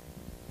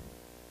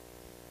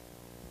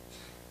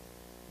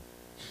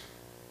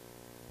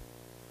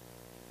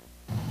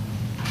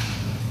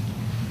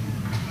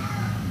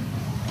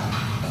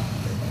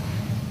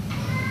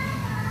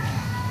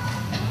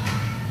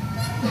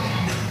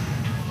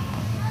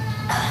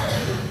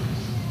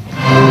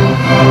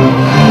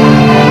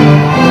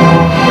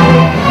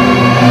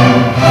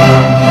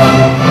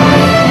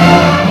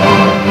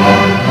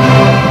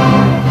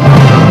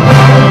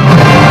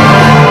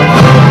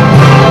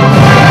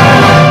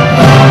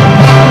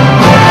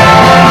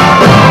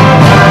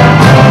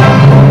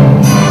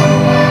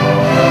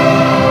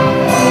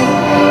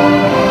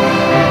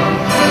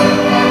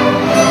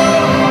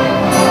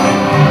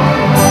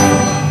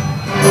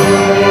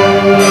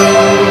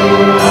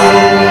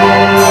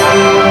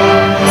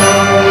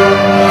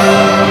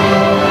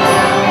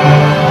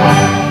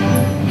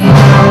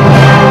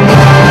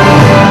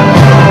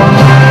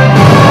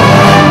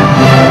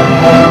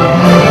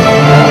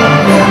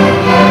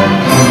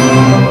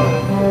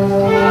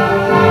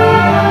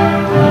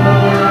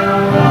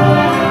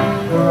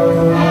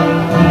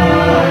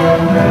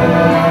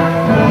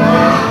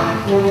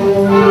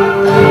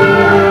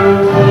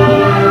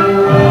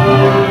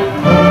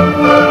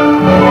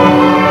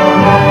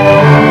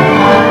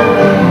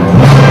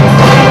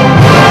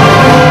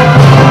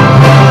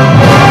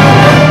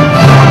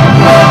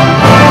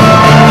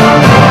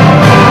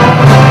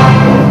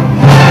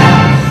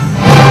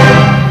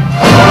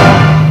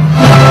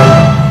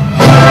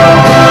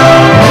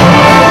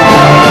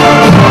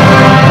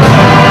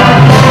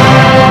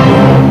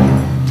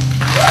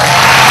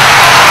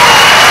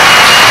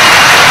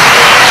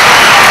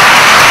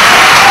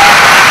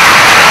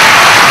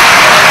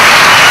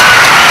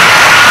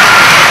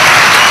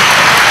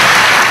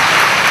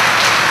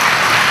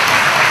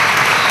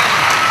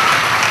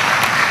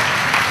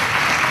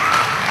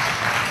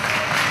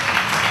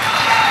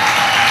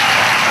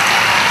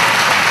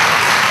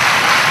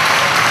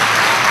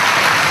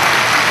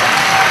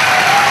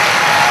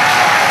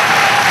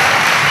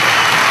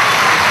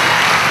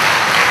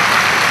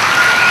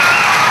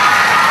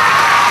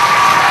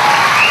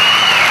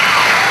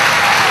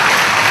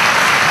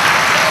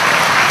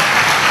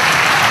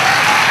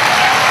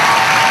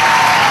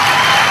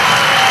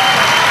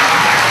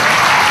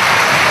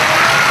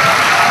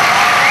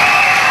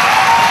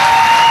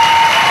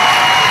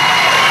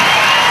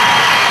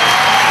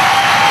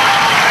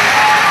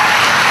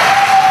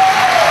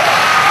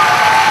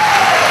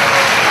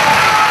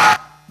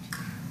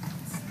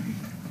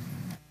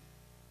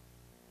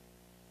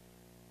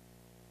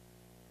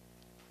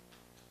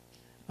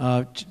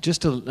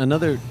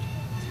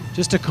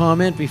 Just a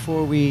comment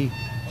before we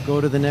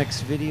go to the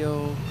next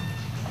video.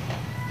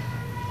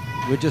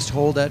 We'll just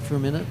hold that for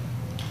a minute.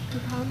 그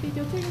다음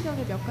비디오 틀기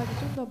전에 몇 가지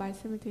좀 더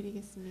말씀을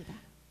드리겠습니다.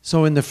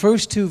 So in the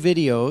first 2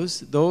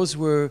 videos, those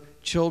were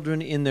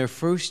children in their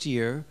first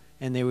year,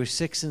 and they were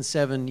 6 and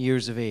 7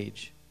 years of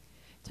age.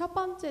 첫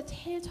번째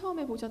제일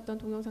처음에 보셨던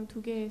동영상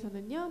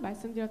 2개에서는요.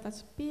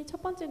 말씀드렸다시피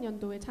첫 번째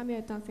연도에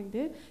참여했던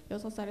학생들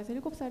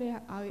 6살에서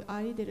 7살의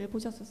아이들을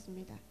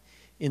보셨었습니다.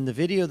 In the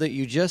video that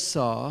you just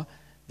saw,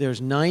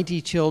 there's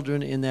 90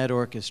 children in that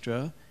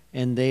orchestra,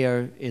 and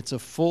it's a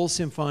full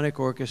symphonic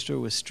orchestra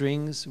with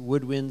strings,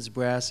 woodwinds,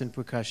 brass, and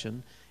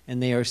percussion,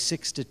 and they are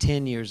 6 to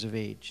 10 years of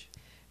age.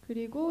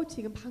 그리고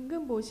지금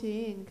방금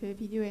보신 그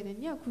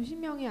비디오에는요.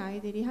 90명의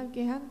아이들이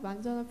함께한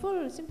완전한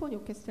풀 심포니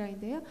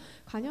오케스트라인데요.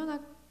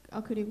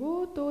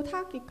 그리고 또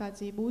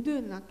타악기까지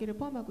모든 악기를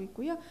포함하고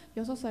있고요.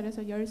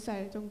 6살에서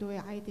 10살 정도의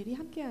아이들이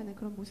함께하는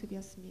그런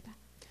모습이었습니다.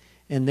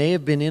 And they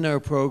have been in our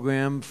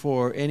program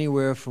for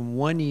anywhere from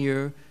 1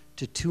 year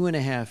to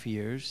 2.5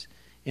 years.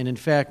 And in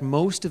fact,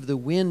 most of the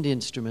wind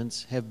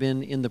instruments have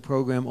been in the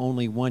program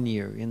only 1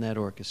 year in that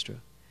orchestra.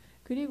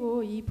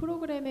 그리고 이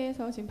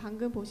프로그램에서 지금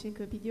방금 보신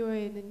그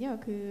비디오에는요.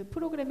 그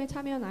프로그램에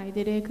참여한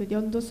아이들의 그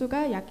연도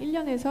수가 약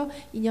 1년에서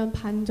 2년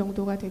반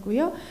정도가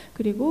되고요.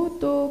 그리고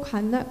또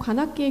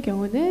관악기의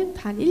경우는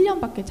단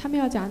 1년밖에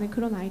참여하지 않은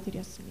그런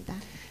아이들이었습니다.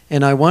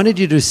 And I wanted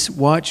you to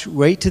watch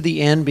right to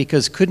the end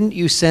because couldn't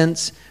you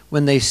sense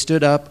when they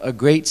stood up a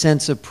great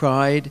sense of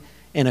pride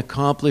and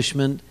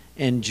accomplishment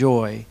and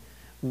joy?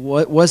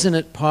 Wasn't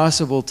it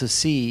possible to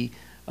see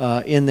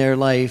in their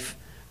life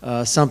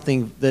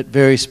something that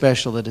very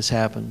special that has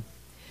happened?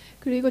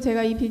 그리고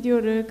제가 이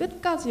비디오를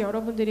끝까지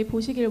여러분들이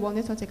보시길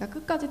원해서 제가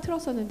끝까지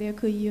틀었었는데요.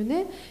 그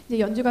이유는 이제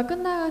연주가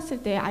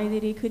끝났을 때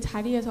아이들이 그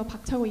자리에서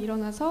박차고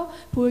일어나서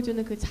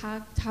보여주는 그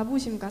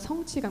자부심과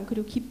성취감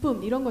그리고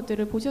기쁨 이런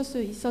것들을 보실 수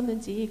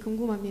있었는지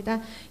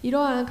궁금합니다.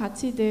 이러한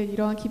가치들,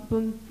 이러한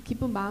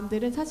기쁜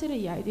마음들은 사실은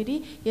이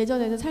아이들이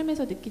예전에는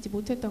삶에서 느끼지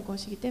못했던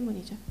것이기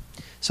때문이죠.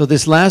 So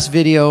this last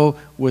video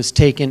was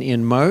taken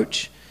in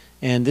March,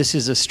 and this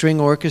is a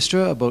string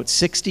orchestra, about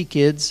 60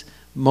 kids.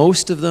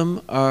 Most of them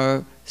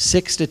are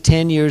 6 to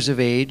 10 years of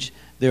age.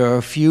 There are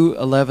a few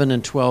 11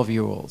 and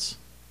 12-year-olds.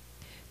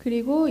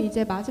 그리고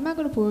이제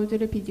마지막으로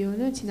보여드릴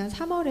비디오는 지난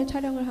 3월에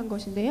촬영을 한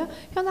것인데요.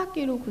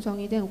 현악기로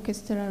구성이 된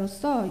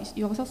오케스트라로서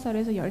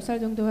 6살에서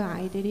 10살 정도의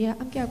아이들이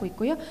함께하고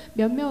있고요.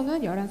 몇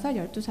명은 11살,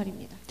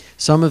 12살입니다.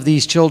 Some of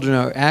these children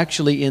are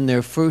actually in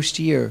their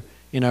first year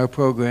in our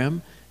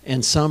program, and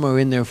some are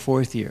in their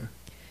fourth year.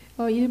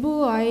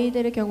 일부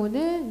아이들의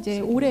경우는 이제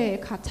올해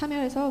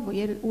참여해서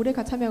올해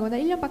참여하거나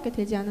 1년밖에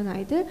되지 않은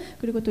아이들,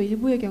 그리고 또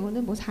일부의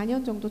경우는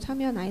 4년 정도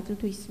참여한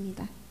아이들도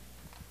있습니다.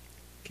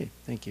 Okay,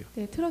 thank you.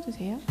 네,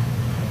 틀어주세요.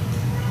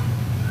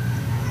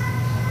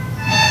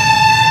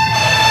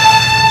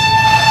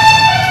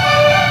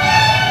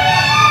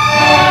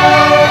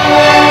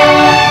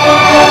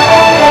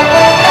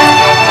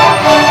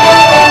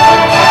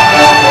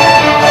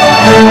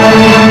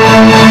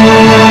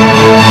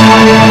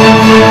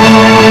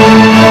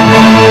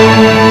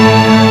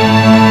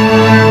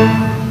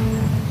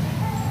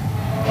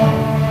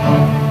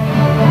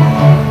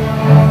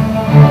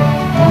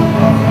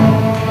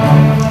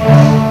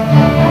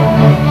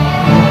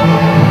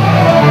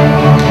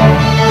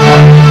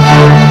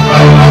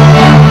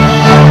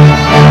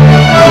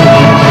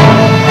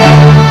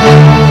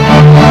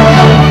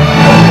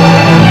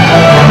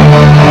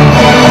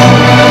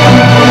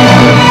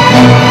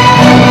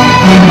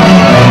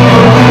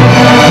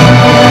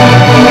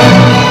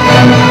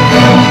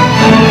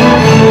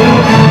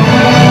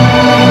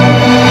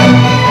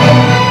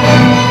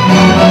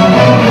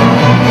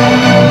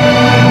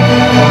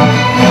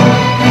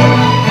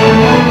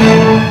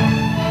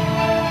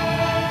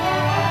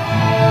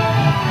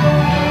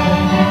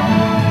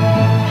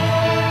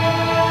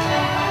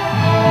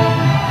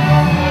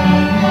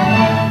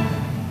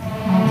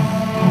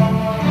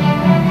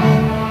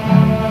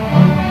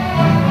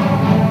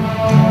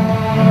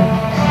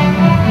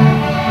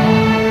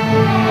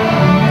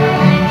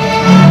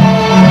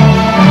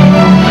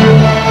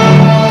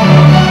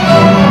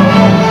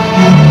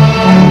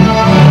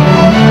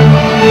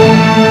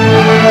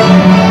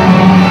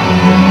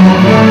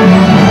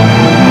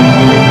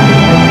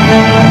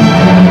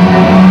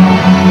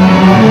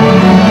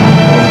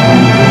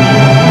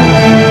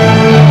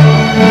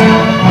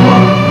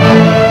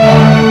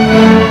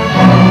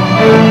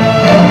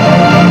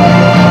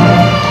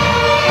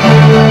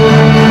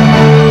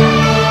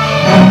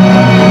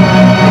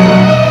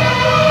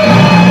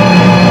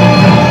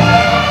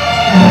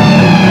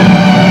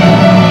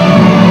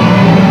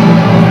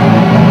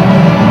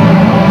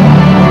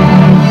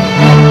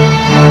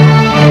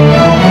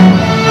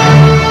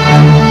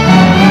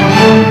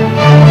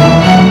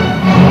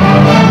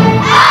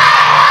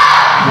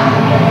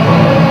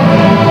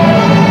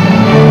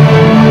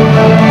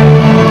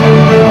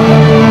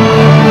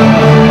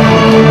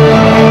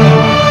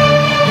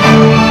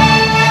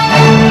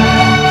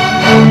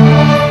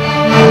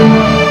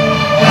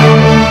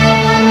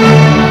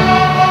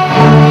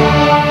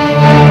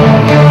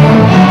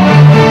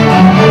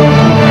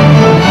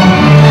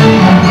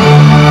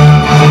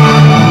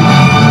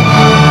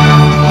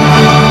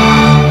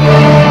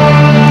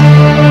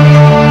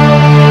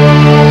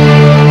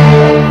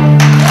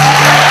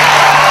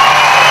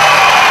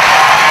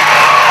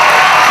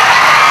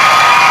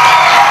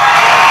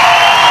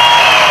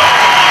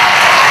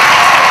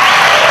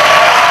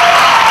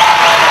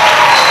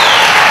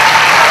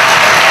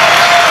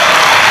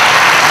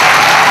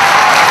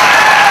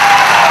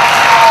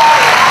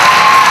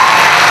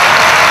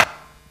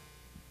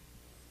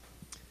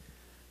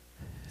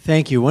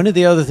 Thank you. One of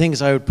the other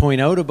things I would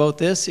point out about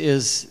this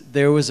is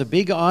there was a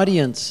big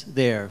audience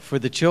there for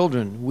the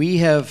children. We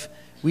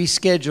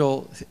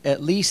schedule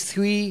at least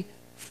 3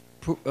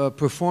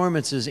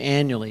 performances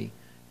annually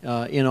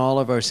in all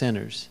of our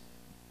centers.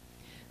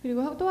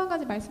 그리고 또 한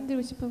가지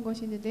말씀드리고 싶은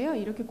것이 있는데요.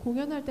 이렇게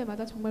공연할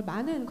때마다 정말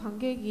많은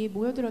관객이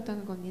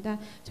모여들었다는 겁니다.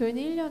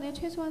 저희는 1년에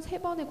최소한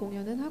 3번의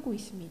공연은 하고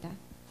있습니다.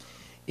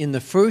 In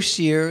the first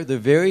year,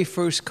 the very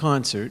first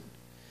concert,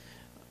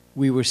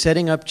 we were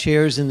setting up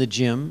chairs in the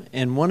gym,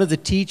 and one of the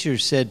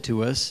teachers said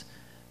to us,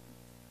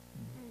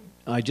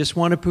 I just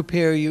want to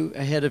prepare you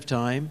ahead of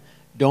time.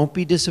 Don't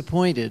be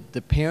disappointed.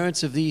 The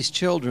parents of these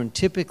children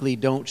typically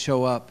don't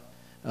show up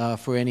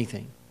for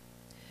anything.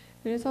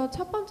 그래서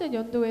첫 번째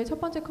연도에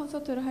첫 번째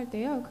콘서트를 할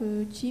때요,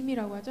 그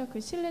gym이라고 하죠. 그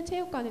실내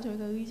체육관에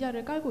저희가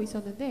의자를 깔고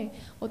있었는데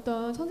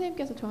어떤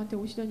선생님께서 저한테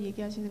오시더니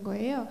얘기하시는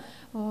거예요.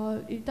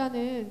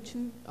 일단은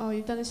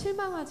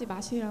실망하지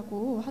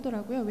마시라고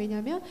하더라고요.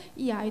 왜냐하면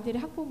이 아이들의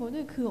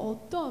학부모는 그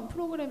어떤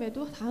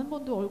프로그램에도 단 한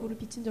번도 얼굴을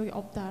비친 적이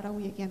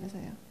없다라고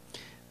얘기하면서요.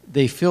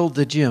 They filled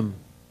the gym.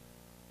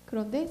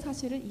 그런데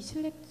사실은 이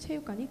실내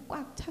체육관이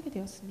꽉 차게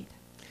되었습니다.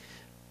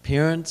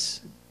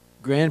 Parents,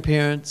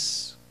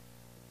 grandparents,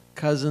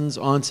 cousins,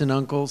 aunts and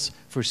uncles,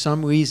 for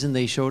some reason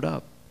they showed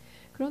up.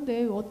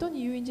 그런데 어떤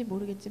이유인지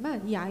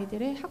모르겠지만 이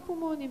아이들의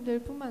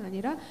학부모님들뿐만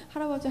아니라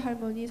할아버지,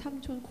 할머니,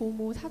 삼촌,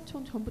 고모,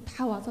 사촌 전부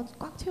다 와서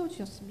꽉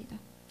채워주셨습니다.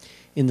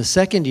 In the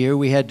second year,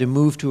 we had to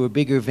move to a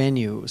bigger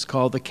venue. It was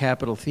called the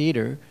Capitol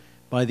Theater.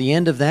 By the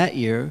end of that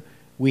year,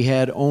 we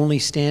had only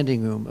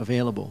standing room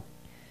available.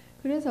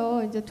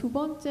 그래서 이제 두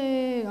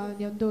번째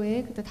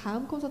연도에 그때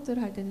다음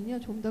콘서트를 할 때는요,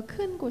 좀 더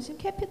큰 곳인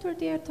캐피톨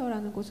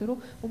티에터라는 곳으로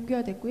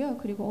옮겨야 됐고요.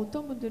 그리고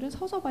어떤 분들은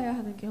서서 봐야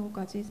하는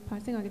경우까지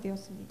발생하게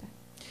되었습니다.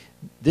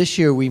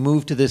 This year we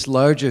moved to this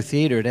larger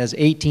theater. It has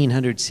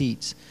 1,800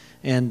 seats,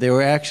 and there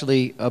were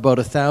actually about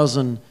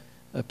 1,000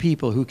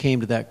 people who came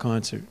to that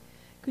concert.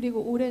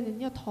 그리고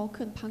올해는요, 더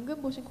큰 방금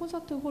보신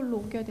콘서트 홀로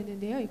옮겨야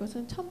되는데요.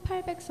 이것은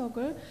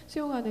 1,800석을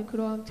수용하는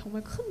그러한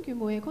정말 큰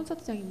규모의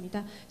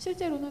콘서트장입니다.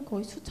 실제로는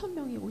거의 수천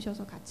명이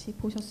오셔서 같이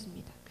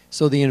보셨습니다.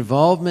 So the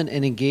involvement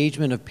and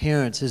engagement of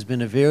parents has been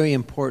a very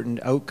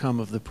important outcome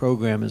of the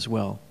program as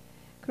well.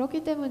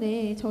 그렇기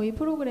때문에 저희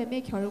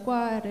프로그램의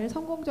결과를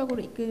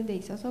성공적으로 이끄는 데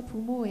있어서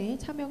부모의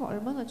참여가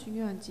얼마나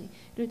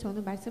중요한지를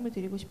저는 말씀을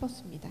드리고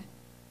싶었습니다.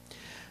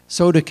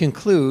 So to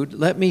conclude,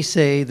 let me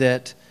say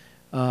that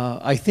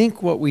I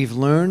think what we've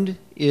learned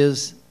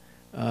is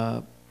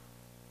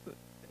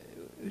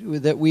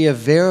that we have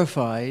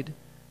verified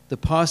the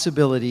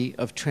possibility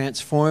of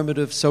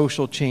transformative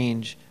social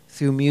change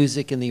through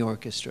music in the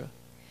orchestra.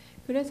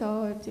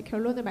 그래서 이제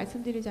결론을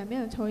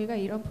말씀드리자면 저희가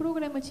이런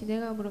프로그램을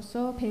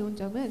진행함으로써 배운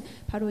점은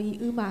바로 이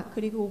음악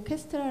그리고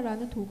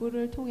오케스트라라는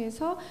도구를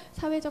통해서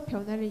사회적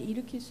변화를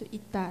일으킬 수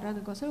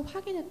있다라는 것을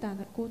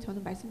확인했다고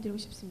저는 말씀드리고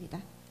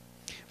싶습니다.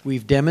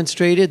 We've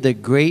demonstrated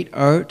that great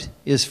art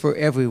is for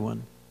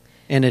everyone,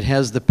 and it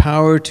has the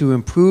power to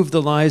improve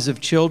the lives of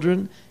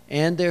children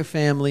and their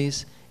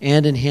families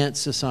and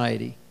enhance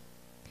society.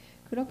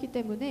 그렇기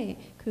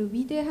때문에 그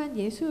위대한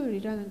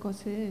예술이라는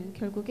것은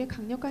결국에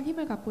강력한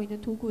힘을 갖고 있는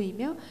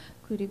도구이며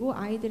그리고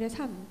아이들의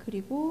삶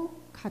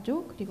그리고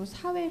가족 그리고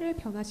사회를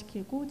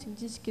변화시키고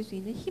증진시킬 수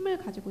있는 힘을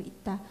가지고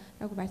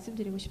있다라고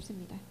말씀드리고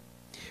싶습니다.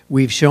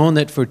 We've shown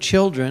that for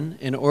children,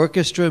 an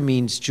orchestra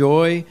means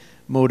joy,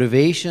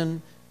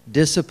 motivation,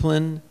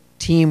 discipline,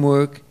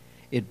 teamwork.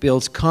 It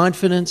builds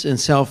confidence and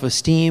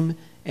self-esteem,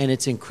 and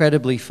it's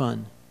incredibly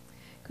fun.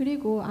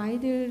 그리고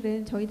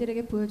아이들은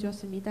저희들에게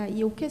보여주었습니다.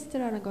 이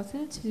오케스트라라는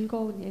것은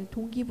즐거운 일,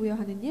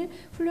 동기부여하는 일,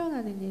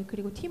 훈련하는 일,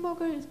 그리고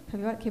팀워크를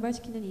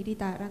개발시키는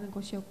일이다라는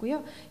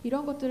것이었고요.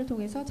 이런 것들을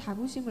통해서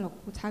자부심을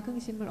얻고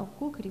자긍심을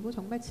얻고 그리고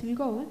정말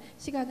즐거운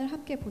시간을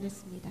함께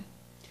보냈습니다.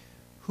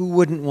 Who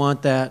wouldn't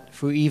want that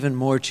for even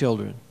more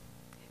children?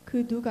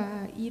 그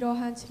누가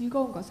이러한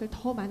즐거운 것을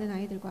더 많은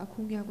아이들과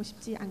공유하고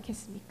싶지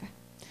않겠습니까?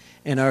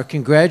 And our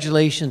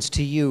congratulations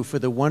to you for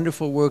the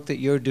wonderful work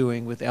that you're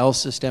doing with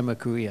엘시스테마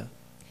Korea.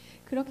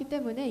 그렇기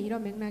때문에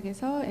이런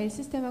맥락에서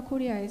엘시스테마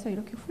코리아에서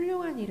이렇게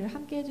훌륭한 일을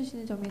함께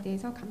해주시는 점에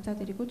대해서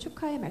감사드리고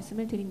축하의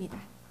말씀을 드립니다.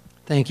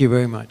 Thank you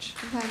very much.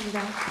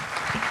 감사합니다.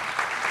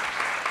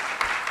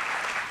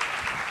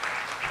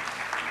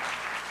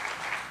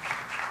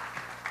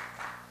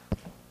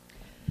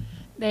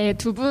 네,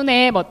 두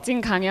분의 멋진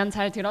강연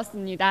잘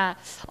들었습니다.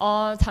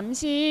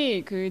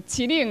 잠시 그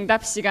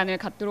질의응답 시간을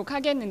갖도록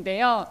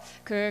하겠는데요.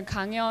 그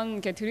강연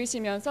이렇게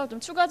들으시면서 좀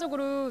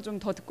추가적으로 좀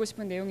더 듣고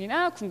싶은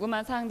내용이나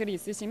궁금한 사항들이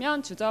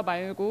있으시면 주저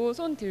말고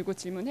손 들고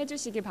질문해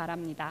주시기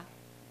바랍니다.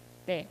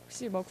 네,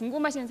 혹시 뭐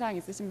궁금하신 사항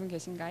있으신 분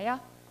계신가요?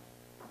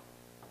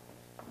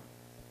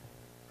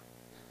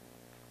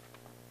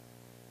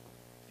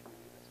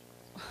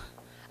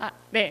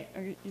 네,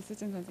 여기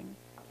이수진 선생님.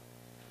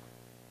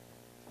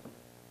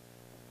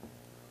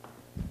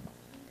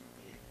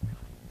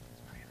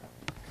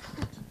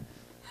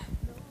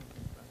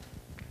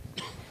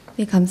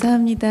 네,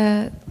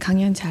 감사합니다.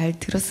 강연 잘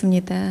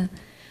들었습니다.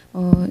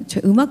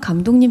 저 음악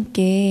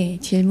감독님께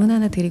질문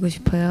하나 드리고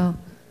싶어요.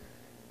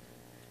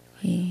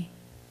 예,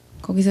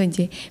 거기서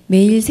이제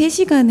매일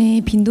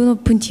 3시간의 빈도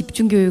높은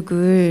집중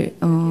교육을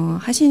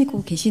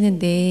하시고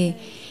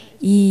계시는데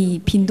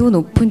이 빈도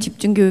높은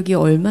집중 교육이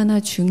얼마나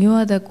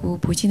중요하다고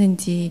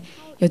보시는지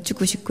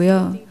여쭙고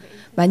싶고요.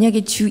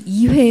 만약에 주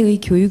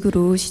 2회의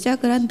교육으로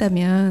시작을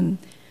한다면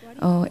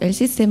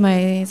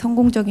엘시스테마의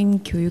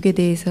성공적인 교육에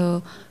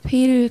대해서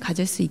회의를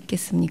가질 수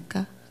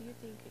있겠습니까?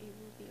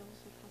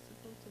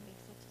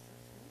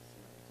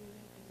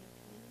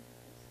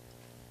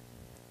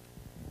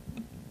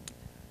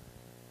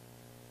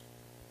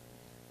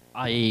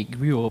 I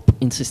grew up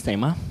in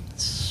Sistema,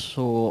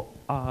 so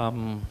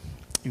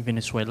in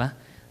Venezuela,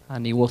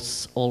 and it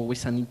was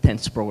always an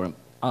intense program.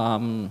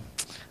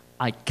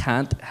 I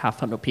can't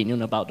have an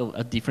opinion about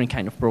a different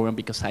kind of program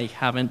because I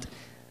haven't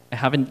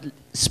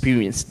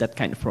experienced that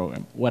kind of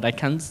program. What I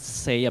can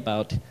say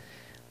about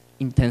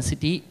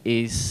intensity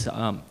is,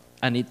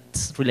 and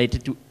it's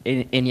related to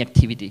any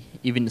activity,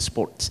 even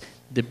sports.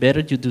 The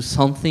better you do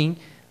something,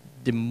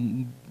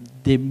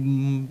 the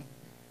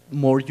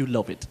more you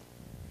love it.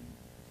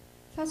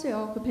 사실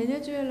그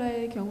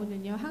베네수엘라의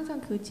경우는요,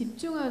 항상 그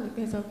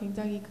집중해서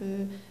굉장히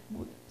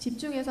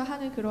집중해서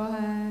하는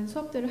그러한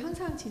수업들을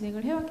항상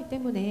진행을 해왔기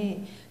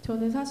때문에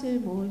저는 사실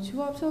뭐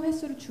수업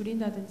횟수를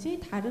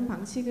줄인다든지 다른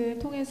방식을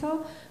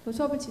통해서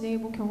수업을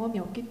진행해본 경험이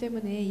없기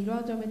때문에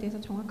이러한 점에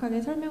대해서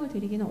정확하게 설명을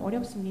드리기는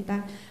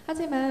어렵습니다.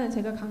 하지만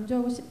제가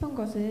강조하고 싶은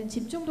것은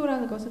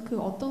집중도라는 것은 그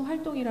어떤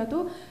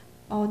활동이라도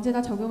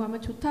언제나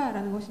적용하면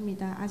좋다라는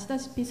것입니다.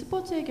 아시다시피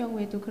스포츠의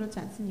경우에도 그렇지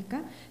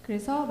않습니까?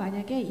 그래서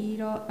만약에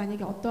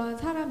어떠한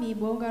사람이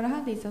무언가를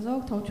하는 데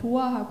있어서 더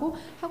좋아하고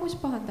하고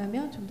싶어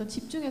한다면 좀 더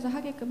집중해서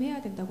하게끔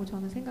해야 된다고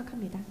저는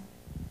생각합니다.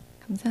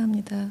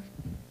 감사합니다.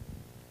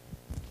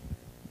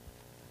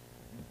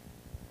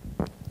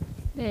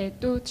 네,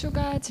 또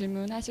추가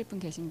질문하실 분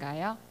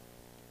계신가요?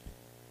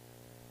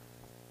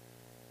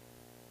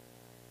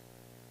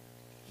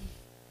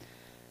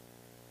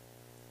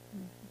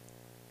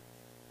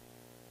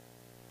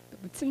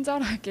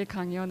 친절하게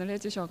강연을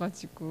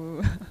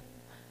해주셔가지고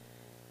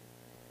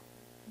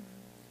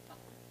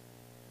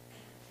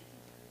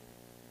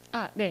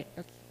아, 네,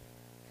 여기.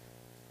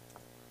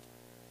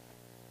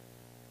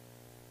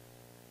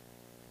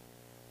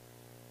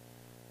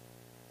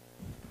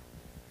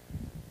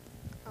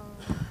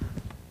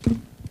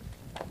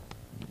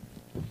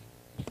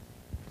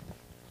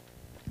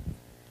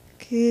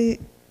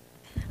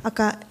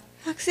 아까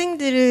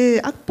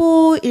학생들을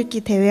악보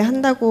읽기 대회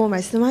한다고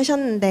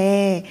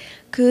말씀하셨는데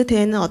그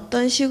대회는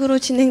어떤 식으로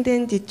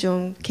진행되는지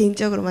좀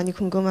개인적으로 많이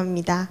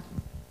궁금합니다.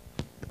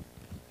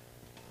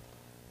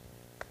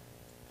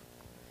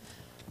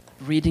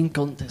 Reading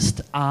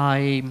contest.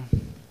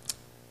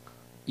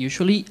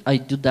 Usually I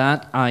do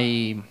that.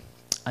 I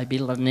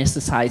build an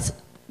exercise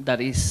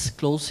that is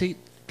closely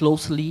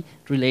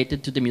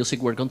related to the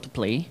music we're going to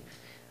play,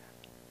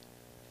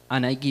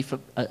 and I give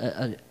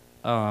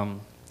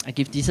I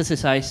give this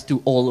exercise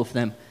to all of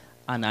them,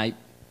 and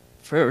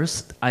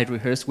first I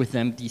rehearse with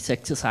them this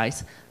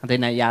exercise, and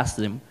then I ask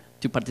them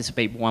to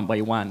participate one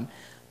by one.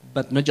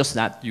 But not just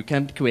that, you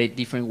can create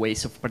different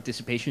ways of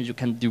participation. You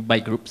can do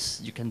by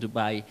groups, you can do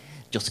by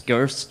just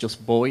girls,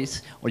 just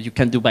boys, or you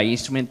can do by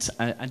instruments,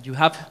 and you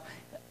have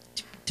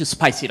to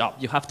spice it up.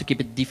 You have to keep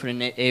it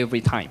different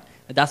every time.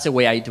 And that's the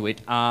way I do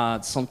it.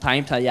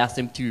 Sometimes I ask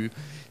them to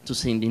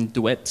sing in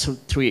duets, or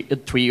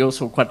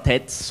trios, or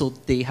quartets, so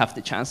they have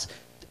the chance.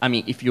 I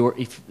mean,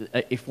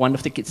 if one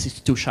of the kids is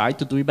too shy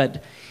to do it by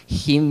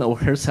him or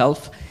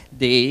herself,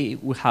 they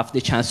will have the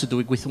chance to do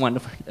it with one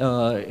of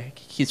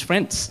his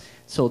friends.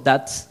 So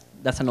that's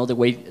another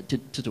way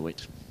to do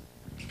it.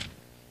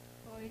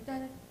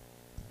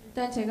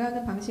 일단 제가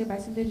하는 방식을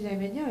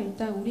말씀드리자면요.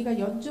 일단 우리가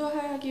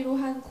연주하기로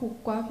한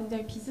곡과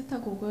굉장히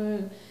비슷한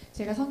곡을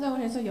제가 선정을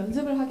해서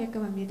연습을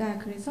하게끔 합니다.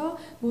 그래서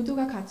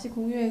모두가 같이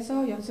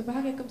공유해서 연습을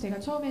하게끔 제가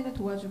처음에는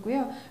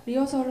도와주고요.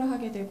 리허설을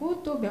하게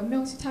되고 또 몇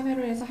명씩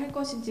참여를 해서 할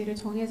것인지를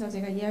정해서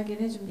제가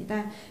이야기를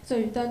해줍니다. 그래서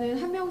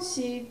일단은 한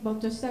명씩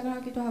먼저 시작을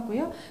하기도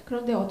하고요.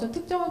 그런데 어떤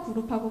특정한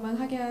그룹하고만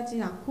하게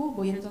하진 않고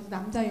뭐 예를 들어서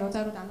남자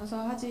여자로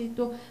나눠서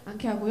하지도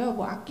않게 하고요.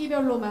 뭐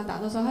악기별로만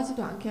나눠서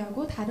하지도 않게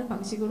하고 다른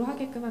방식으로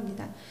하게끔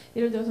합니다.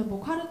 예를 들어서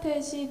뭐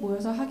쿼르텟이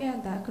모여서 하게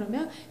한다.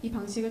 그러면 이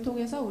방식을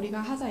통해서 우리가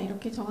하자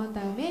이렇게 정한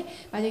다음에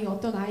만약에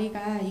어떤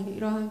아이가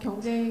이러한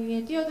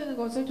경쟁에 뛰어드는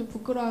것을 좀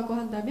부끄러워하고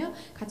한다면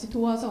같이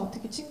도와서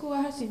어떻게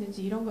친구가 할 수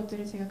있는지 이런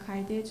것들을 제가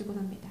가이드해주곤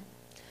합니다.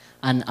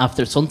 And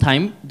after some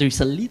time, there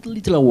is a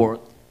little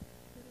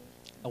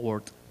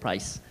award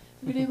prize.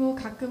 그리고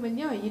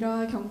가끔은요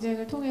이러한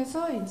경쟁을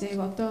통해서 이제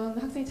어떤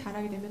학생이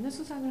잘하게 되면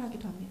수상을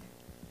하기도 합니다.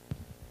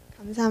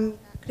 감사합니다.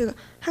 그리고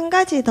한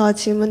가지 더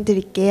질문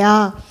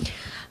드릴게요.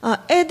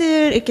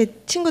 애들 이렇게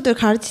친구들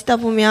가르치다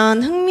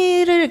보면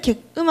흥미를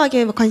이렇게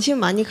음악에 관심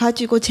많이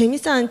가지고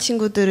재밌어하는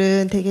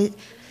친구들은 되게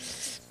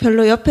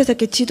별로 옆에서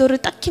이렇게 지도를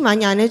딱히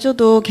많이 안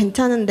해줘도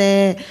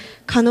괜찮은데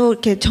간혹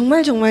이렇게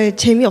정말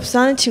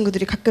재미없어하는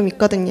친구들이 가끔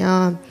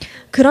있거든요.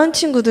 그런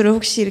친구들을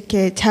혹시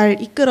이렇게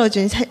잘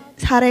이끌어준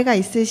사례가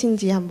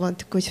있으신지 한번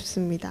듣고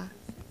싶습니다.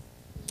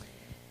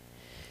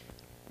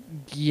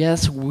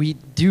 Yes, we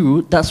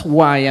do. That's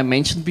why I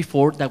mentioned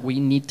before that we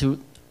need to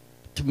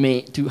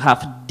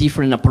have a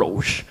different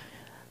approach.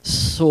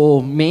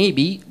 So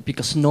maybe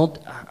because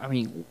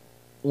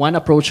one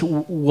approach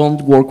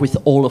won't work with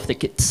all of the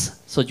kids.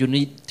 So you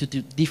need to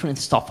do different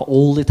stuff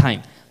all the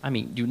time. I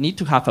mean, you need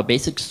to have a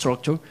basic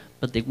structure,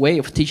 but the way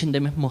of teaching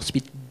them must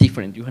be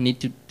different. You need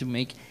to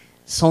make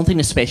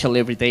something special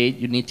every day.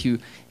 You need to,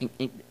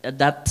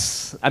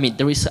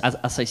 there is,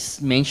 as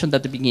I mentioned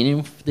at the beginning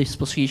of this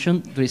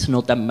position, there is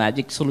not a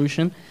magic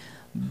solution,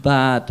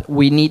 but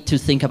we need to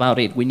think about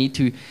it. We need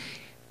to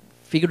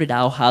figure it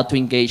out how to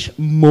engage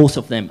most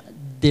of them.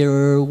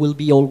 There will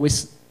be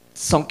always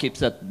some kids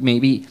that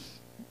maybe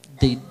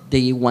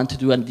they want to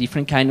do a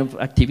different kind of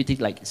activity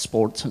like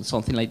sports or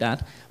something like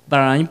that. But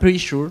I'm pretty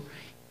sure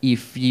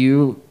if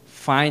you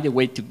find a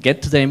way to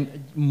get to them,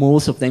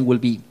 most of them will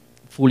be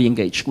fully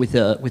engaged with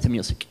the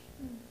music.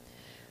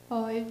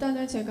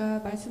 일단은 제가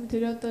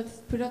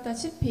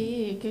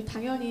말씀드렸다시피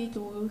당연히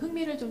또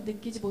흥미를 좀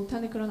느끼지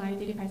못하는 그런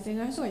아이들이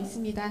발생을 할 수가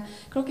있습니다.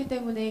 그렇기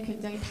때문에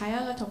굉장히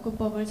다양한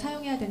접근법을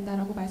사용해야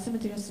된다라고 말씀을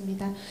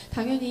드렸습니다.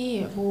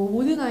 당연히 뭐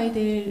모든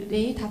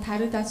아이들이 다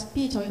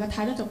다르다시피 저희가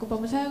다른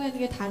접근법을 사용하는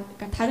게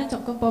그러니까 다른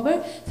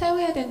접근법을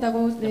사용해야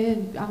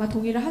된다고는 아마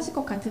동의를 하실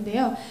것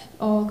같은데요.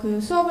 그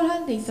수업을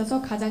하는 데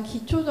있어서 가장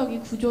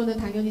기초적인 구조는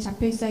당연히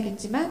잡혀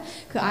있어야겠지만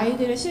그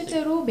아이들을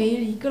실제로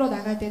매일 이끌어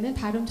나갈 때는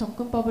다른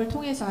접근법을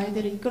통해서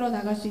아이들을 이끌어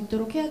나갈 수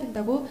있도록 해야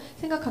된다고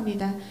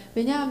생각합니다.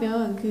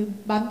 왜냐하면 그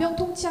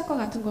만병통치약과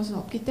같은 것은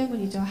없기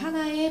때문이죠.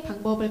 하나의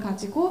방법을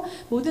가지고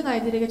모든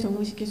아이들에게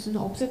적용시킬 수는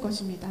없을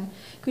것입니다.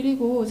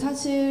 그리고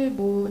사실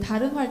뭐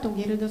다른 활동,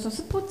 예를 들어서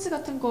스포츠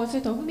같은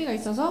것에 더 흥미가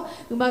있어서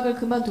음악을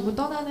그만두고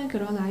떠나는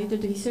그런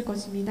아이들도 있을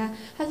것입니다.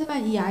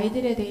 하지만 이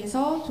아이들에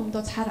대해서 좀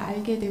더 잘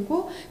알게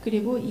되고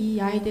그리고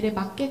이 아이들에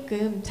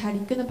맞게끔 잘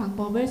이끄는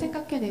방법을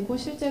생각해내고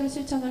실제로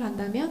실천을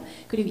한다면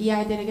그리고 이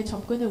아이들에게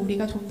접근을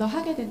우리가 좀 더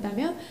하게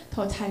된다면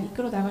더 잘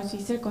이끌어 나갈 수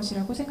있을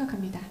것이라고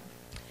생각합니다.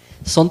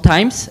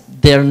 Sometimes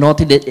they're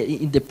not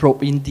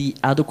in the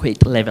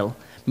adequate level.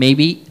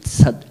 Maybe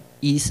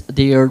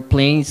they are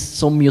playing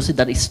some music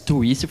that is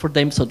too easy for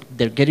them, so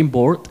they're getting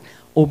bored.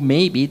 Or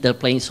maybe they're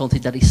playing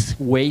something that is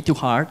way too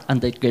hard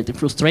and they're getting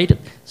frustrated.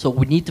 So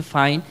we need to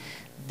find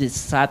the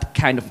sad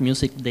kind of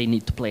music they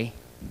need to play.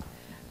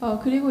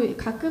 그리고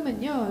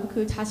가끔은요,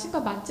 그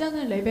자신과 맞지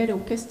않는 레벨의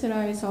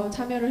오케스트라에서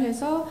참여를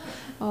해서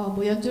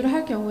뭐 연주를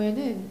할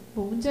경우에는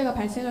뭐 문제가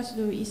발생할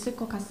수도 있을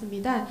것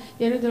같습니다.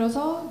 예를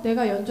들어서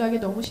내가 연주하기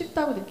너무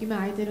쉽다고 느끼면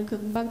아이들은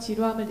금방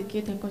지루함을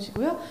느끼게 될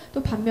것이고요.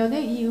 또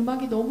반면에 이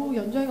음악이 너무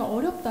연주하기가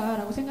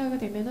어렵다라고 생각이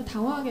되면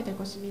당황하게 될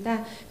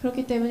것입니다.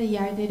 그렇기 때문에 이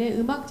아이들의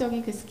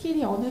음악적인 그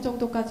스킬이 어느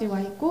정도까지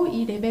와 있고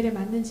이 레벨에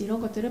맞는지 이런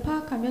것들을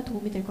파악하면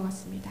도움이 될 것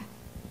같습니다.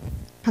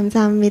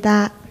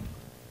 감사합니다.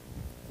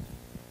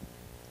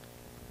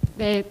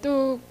 네,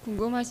 또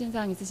궁금하신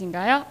사항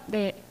있으신가요?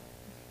 네.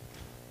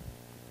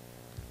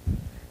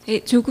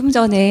 네, 조금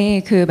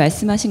전에 그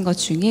말씀하신 것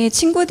중에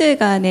친구들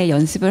간에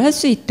연습을 할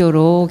수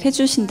있도록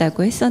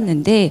해주신다고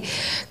했었는데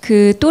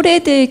그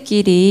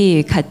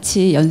또래들끼리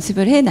같이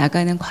연습을 해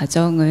나가는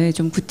과정을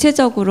좀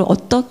구체적으로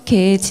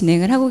어떻게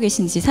진행을 하고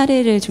계신지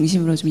사례를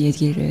중심으로 좀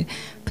얘기를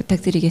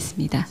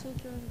부탁드리겠습니다.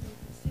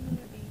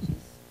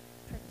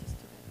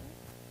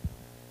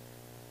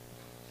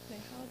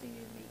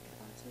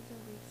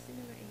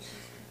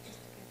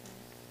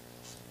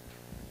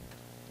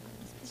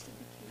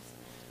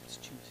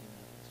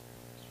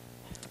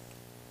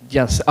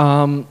 Yes,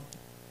 I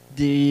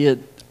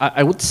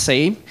would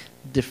say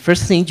the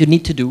first thing you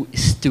need to do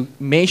is to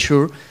make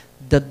sure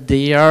that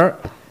they are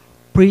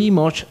pretty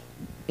much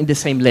in the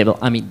same level.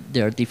 I mean,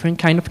 there are different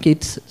kind of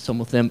kids. Some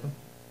of them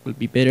will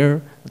be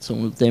better, and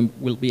some of them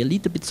will be a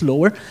little bit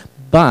slower.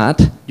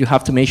 But you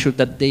have to make sure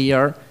that they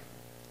are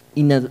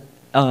in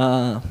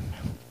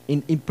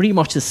pretty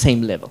much the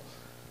same level.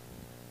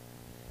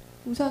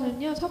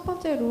 우선은요, 첫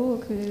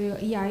번째로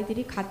이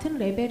아이들이 같은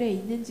레벨에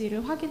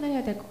있는지를 확인을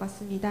해야 될 것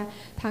같습니다.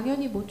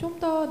 당연히 뭐 좀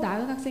더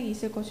나은 학생이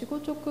있을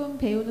것이고 조금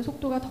배우는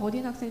속도가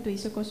더딘 학생도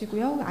있을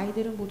것이고요.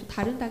 아이들은 모두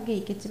다른 단계에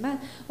있겠지만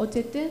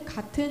어쨌든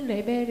같은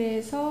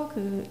레벨에서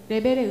그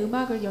레벨의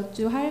음악을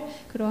연주할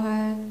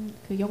그러한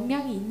그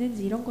역량이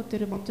있는지 이런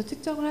것들을 먼저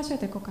측정을 하셔야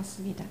될 것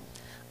같습니다.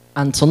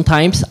 And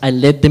sometimes I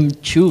let them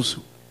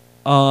choose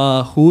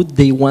who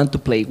they want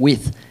to play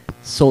with,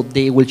 so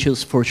they will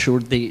choose for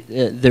sure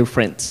their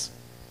friends.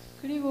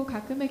 그리고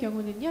가끔의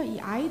경우는요, 이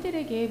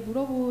아이들에게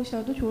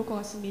물어보셔도 좋을 것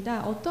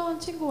같습니다. 어떤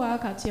친구와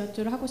같이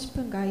연주를 하고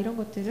싶은가 이런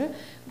것들을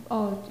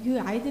그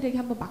아이들에게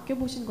한번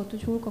맡겨보시는 것도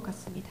좋을 것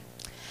같습니다.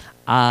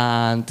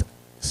 And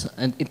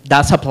it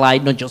does apply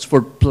not just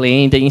for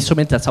playing the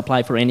instrument, that's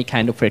apply for any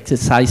kind of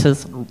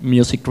exercises,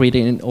 music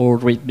reading or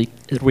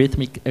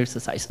rhythmic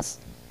exercises.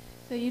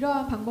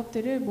 이러한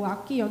방법들을 뭐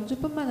악기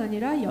연주뿐만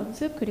아니라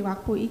연습 그리고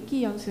악보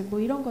읽기 연습 뭐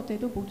이런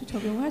것들도 모두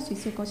적용할 수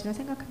있을 것이라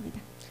생각합니다.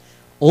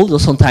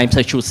 Although sometimes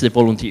I choose the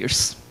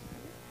volunteers.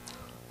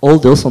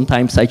 Although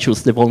sometimes I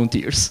choose the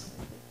volunteers.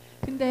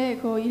 근데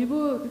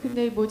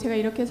근데 뭐 제가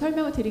이렇게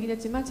설명을 드리긴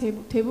했지만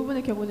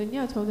대부분의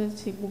경우는요, 저는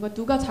뭔가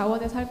누가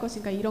자원해서 할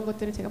것인가 이런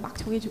것들을 제가 막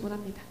정해주곤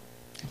합니다.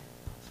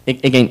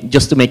 Again,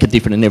 just to make it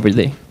different every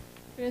day.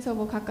 그래서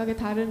뭐 각각의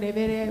다른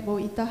레벨에 뭐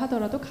있다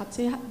하더라도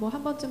같이 뭐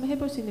한 번쯤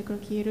해볼 수 있는 그런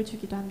기회를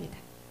주기도 합니다.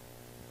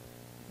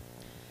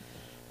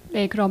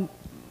 네, 그럼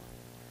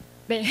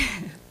네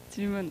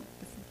질문.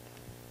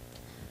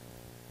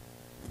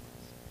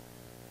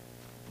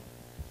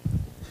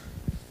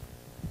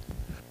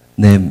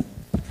 네,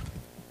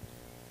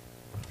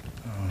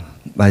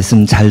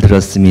 말씀 잘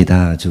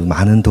들었습니다. 아주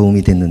많은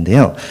도움이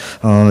됐는데요.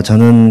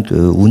 저는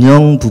그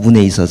운영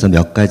부분에 있어서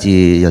몇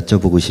가지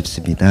여쭤보고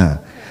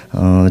싶습니다.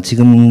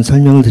 지금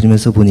설명을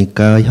드리면서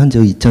보니까 현재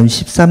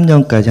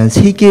 2013년까지 한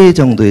 3개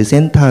정도의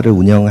센터를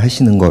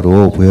운영하시는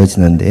거로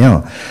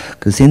보여지는데요.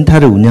 그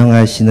센터를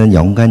운영하시는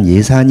연간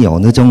예산이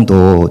어느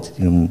정도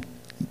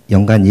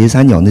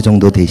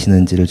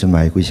되시는지를 좀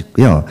알고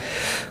싶고요.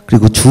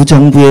 그리고 주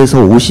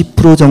정부에서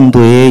 50%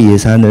 정도의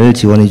예산을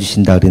지원해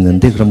주신다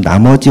그랬는데 그럼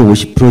나머지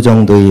 50%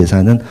 정도의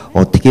예산은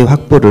어떻게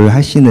확보를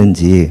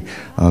하시는지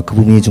그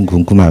부분이 좀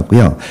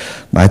궁금하고요.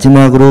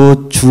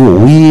 마지막으로 주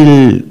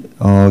 5일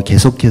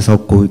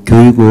계속해서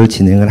교육을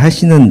진행을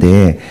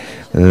하시는데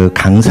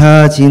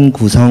강사진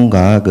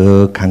구성과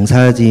그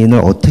강사진을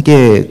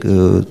어떻게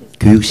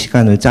교육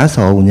시간을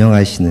짜서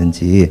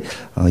운영하시는지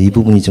이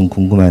부분이 좀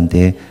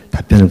궁금한데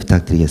답변을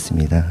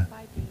부탁드리겠습니다.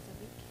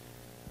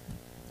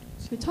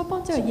 첫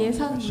번째가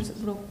예산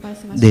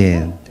말씀하시죠?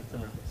 네.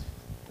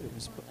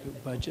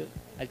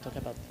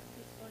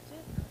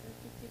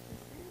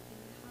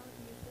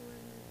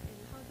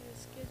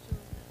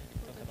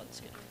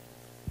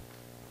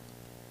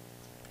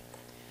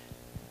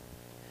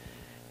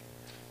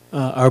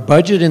 Our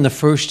budget in the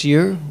first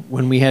year,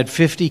 when we had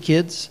 50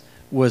 kids,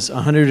 was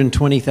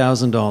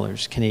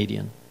 $120,000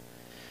 Canadian.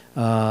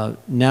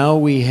 Now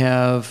we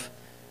have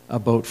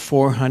about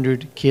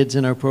 400 kids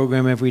in our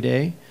program every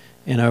day,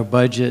 and our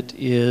budget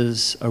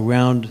is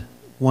around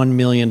 $1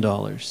 million.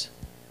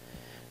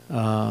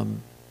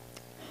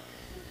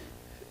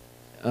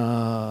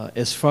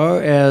 As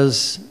far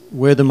as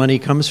where the money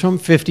comes from,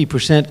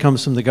 50%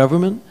 comes from the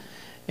government.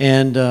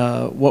 And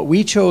what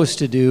we chose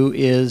to do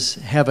is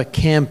have a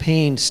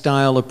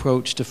campaign-style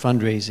approach to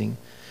fundraising.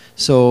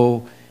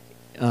 So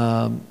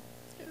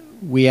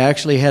we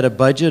actually had a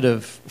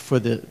budget for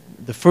the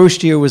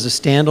first year was a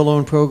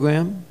standalone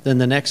program. Then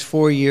the next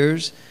 4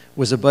 years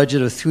was a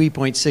budget of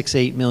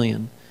 $3.68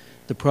 million.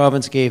 The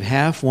province gave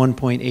half,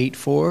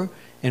 1.84,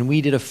 and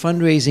we did a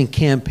fundraising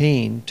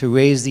campaign to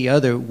raise the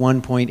other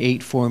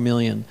 1.84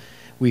 million.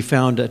 We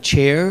found a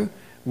chair.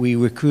 We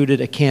recruited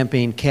a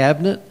campaign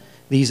cabinet.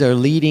 These are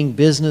leading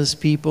business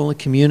people,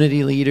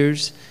 community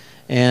leaders,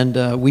 and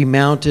we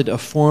mounted a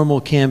formal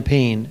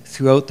campaign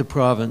throughout the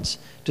province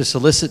to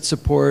solicit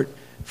support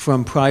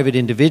from private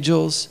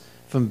individuals,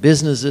 from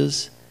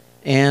businesses,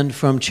 and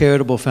from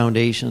charitable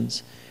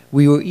foundations.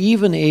 We were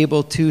even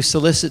able to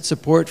solicit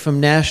support from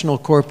national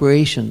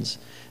corporations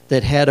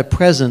that had a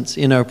presence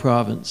in our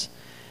province.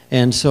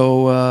 And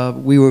so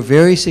we were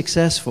very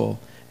successful,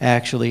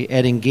 actually,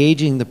 at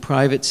engaging the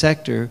private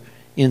sector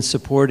in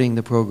supporting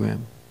the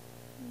program.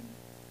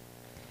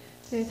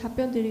 네,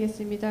 답변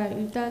드리겠습니다.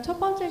 일단 첫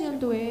번째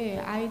년도에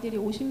아이들이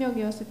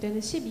 50명이었을 때는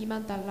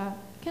 12만 달러,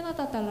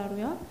 캐나다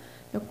달러로요.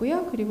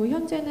 였고요. 그리고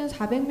현재는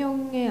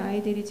 400명의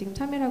아이들이 지금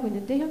참여를 하고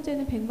있는데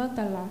현재는 100만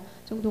달러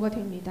정도가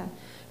됩니다.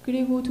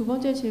 그리고 두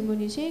번째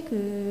질문이신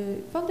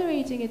그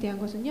펀드레이징에 대한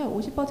것은요.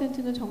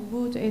 50%는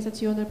정부에서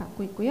지원을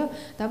받고 있고요.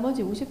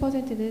 나머지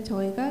 50%는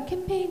저희가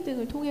캠페인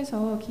등을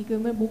통해서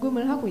기금을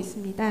모금을 하고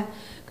있습니다.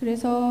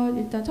 그래서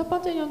일단 첫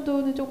번째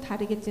연도는 좀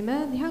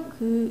다르겠지만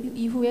그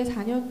이후에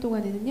 4년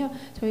동안에는요.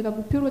 저희가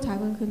목표로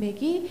잡은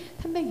금액이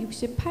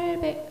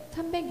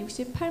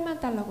 368만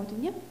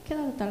달러거든요.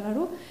 캐나다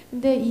달러로.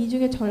 근데 이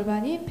중에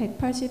절반이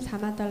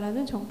 184만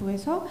달러는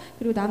정부에서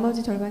그리고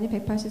나머지 절반이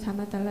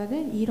 184만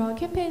달러는 이러한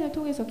캠페인을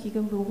통해서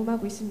기금을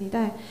모금하고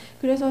있습니다.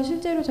 그래서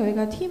실제로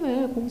저희가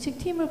공식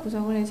팀을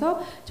구성을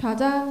해서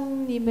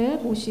좌장님을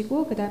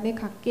모시고 그 다음에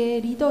각계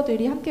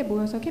리더들이 함께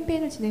모여서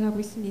캠페인을 진행하고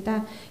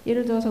있습니다.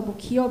 예를 들어서 뭐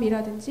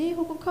기업이라든지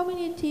혹은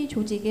커뮤니티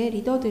조직의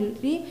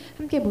리더들이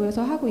함께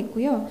모여서 하고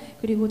있고요.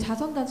 그리고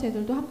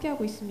자선단체들도 함께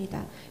하고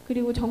있습니다.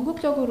 그리고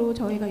전국적으로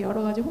저희가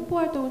여러 가지 홍보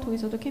활동을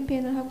통해서도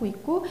캠페인을 하고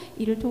있고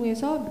이를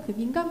통해서 그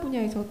민간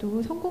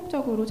분야에서도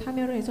성공적으로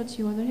참여를 해서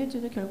지원을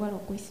해주는 결과를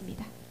얻고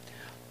있습니다.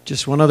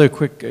 Just one other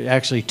quick,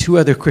 actually two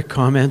other quick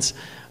comments.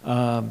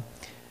 I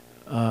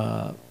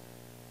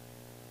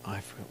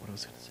forgot what I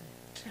was going to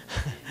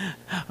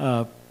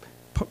say.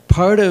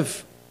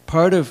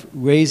 Part of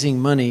raising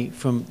money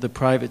from the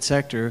private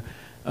sector,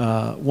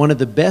 one of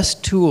the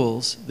best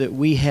tools that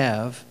we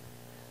have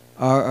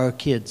are our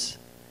kids.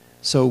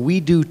 So we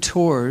do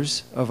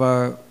tours of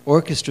our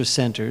orchestra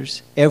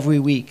centers every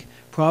week,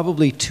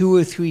 probably 2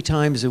 or 3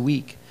 times a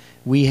week.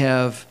 We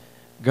have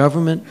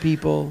government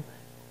people,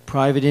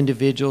 private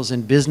individuals,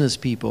 and business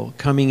people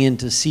coming in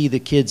to see the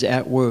kids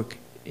at work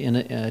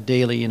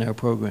daily in our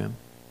program.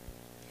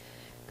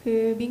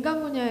 그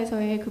민간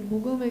분야에서의 그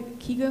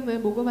기금을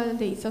모금하는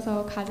데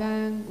있어서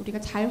가장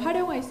우리가 잘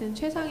활용할 수 있는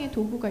최상의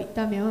도구가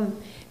있다면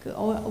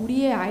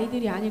우리의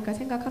아이들이 아닐까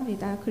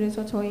생각합니다.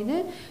 그래서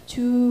저희는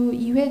주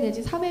 2회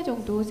내지 3회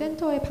정도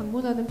센터에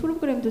방문하는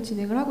프로그램도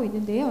진행을 하고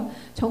있는데요.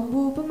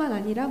 정부뿐만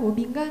아니라 뭐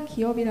민간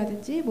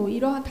기업이라든지 뭐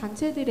이러한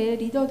단체들의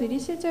리더들이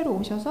실제로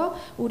오셔서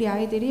우리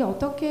아이들이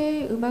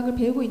어떻게 음악을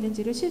배우고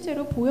있는지를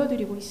실제로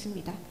보여드리고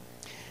있습니다.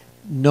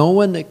 No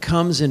one that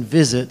comes and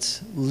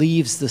visits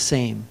leaves the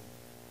same.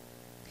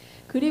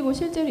 그리고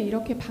실제로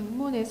이렇게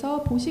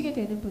방문해서 보시게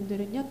되는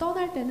분들은요.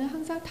 떠날 때는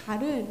항상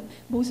다른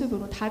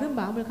모습으로 다른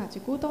마음을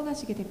가지고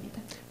떠나시게 됩니다.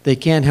 They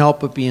can't help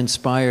but be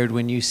inspired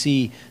when you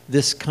see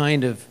this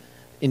kind of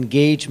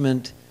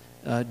engagement,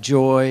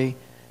 joy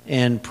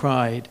and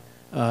pride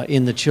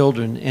in the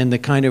children and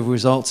the kind of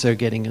results they're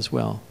getting as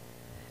well.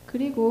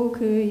 그리고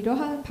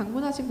이러한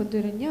방문하신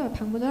분들은요,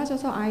 방문을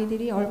하셔서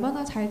아이들이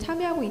얼마나 잘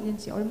참여하고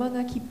있는지,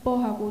 얼마나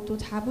기뻐하고 또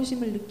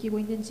자부심을 느끼고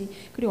있는지,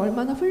 그리고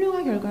얼마나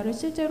훌륭한 결과를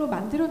실제로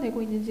만들어내고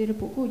있는지를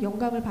보고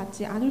영감을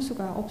받지 않을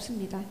수가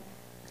없습니다.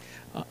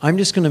 I'm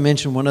just going to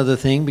mention one other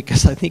thing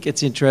because I think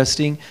it's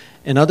interesting.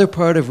 Another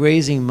part of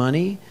raising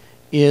money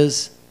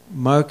is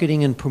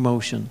marketing and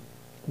promotion.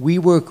 We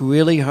work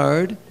really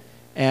hard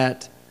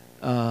at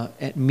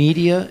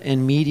media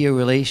and media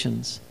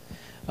relations.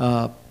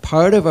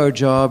 Part of our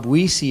job,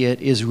 we see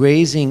it, is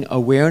raising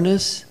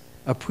awareness,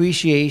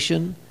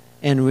 appreciation,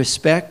 and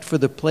respect for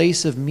the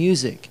place of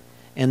music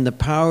and the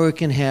power it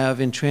can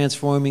have in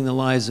transforming the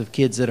lives of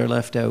kids that are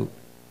left out.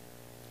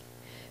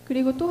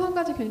 그리고 또 한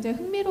가지 굉장히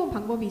흥미로운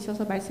방법이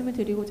있어서 말씀을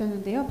드리고자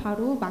하는데요.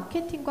 바로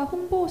마케팅과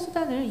홍보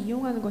수단을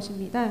이용하는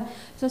것입니다.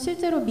 그래서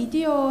실제로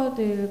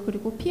미디어들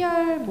그리고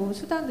PR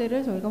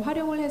수단들을 저희가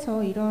활용을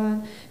해서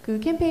이러한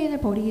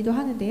캠페인을 벌이기도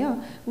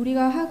하는데요.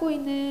 우리가 하고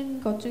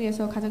있는 것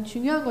중에서 가장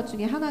중요한 것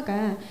중에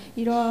하나가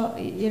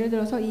예를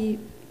들어서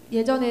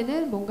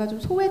예전에는 뭔가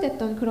좀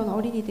소외됐던 그런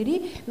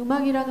어린이들이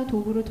음악이라는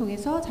도구를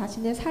통해서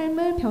자신의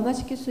삶을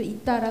변화시킬 수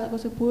있다라는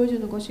것을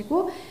보여주는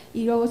것이고,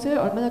 이것을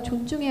얼마나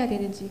존중해야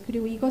되는지,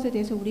 그리고 이것에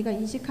대해서 우리가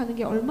인식하는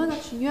게 얼마나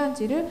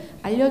중요한지를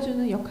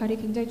알려주는 역할이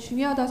굉장히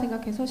중요하다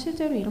생각해서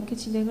실제로 이렇게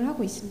진행을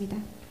하고 있습니다.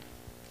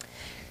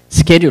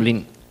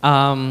 Scheduling.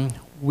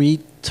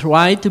 We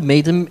try to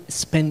make them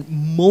spend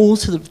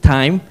most of the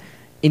time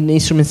in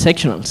instrument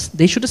sectionals.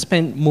 They should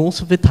spend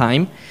most of the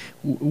time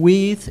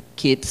with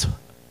kids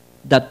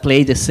that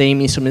play the same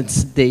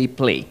instruments they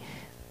play.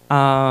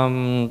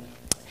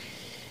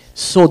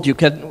 So you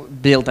can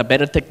build a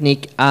better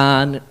technique,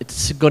 and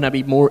it's going to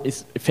be more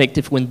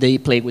effective when they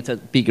play with a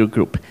bigger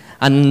group.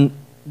 And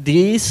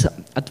this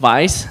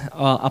advice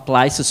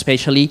applies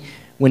especially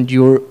when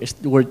you're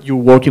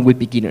working with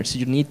beginners.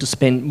 You need to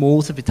spend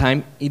most of the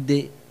time in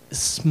the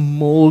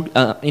small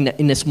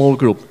in a small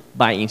group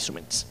by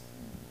instruments.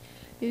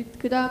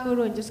 그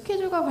다음으로 이제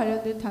스케줄과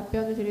관련된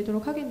답변을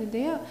드리도록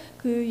하겠는데요.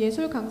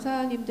 예술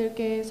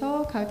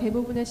강사님들께서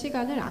대부분의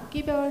시간을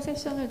악기별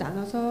세션을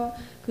나눠서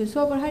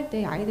수업을 할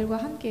때 아이들과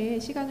함께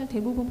시간을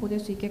대부분 보낼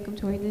수 있게끔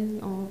저희는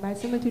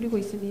말씀을 드리고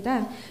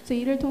있습니다. 그래서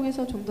이를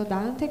통해서 좀 더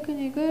나은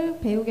테크닉을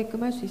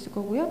배우게끔 할 수 있을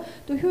거고요.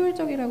 또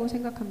효율적이라고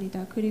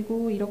생각합니다.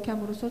 그리고 이렇게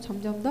함으로써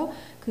점점 더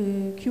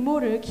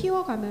규모를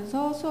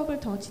키워가면서 수업을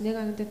더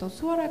진행하는 데 더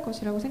수월할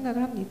것이라고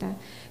생각을 합니다.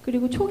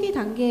 그리고 초기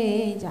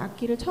단계에 이제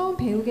악기를 처음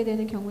배우게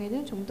되는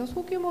경우에는 좀 더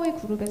소규모의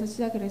그룹에서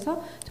시작을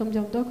해서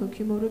점점 더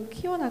규모를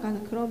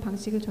키워나가는 그런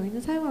방식을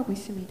저희는 사용하고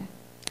있습니다.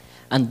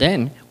 And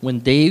then,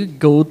 when they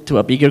go to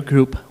a bigger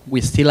group, we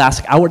still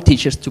ask our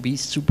teachers to be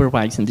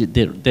supervising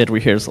the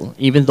rehearsal.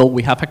 Even though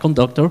we have a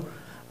conductor,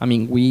 I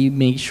mean, we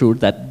make sure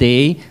that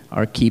they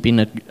are keeping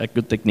a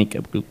good technique,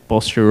 a good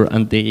posture,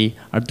 and they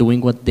are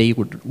doing what they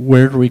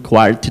were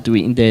required to do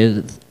in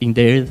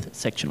their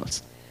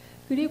sectionals.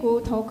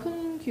 그리고 더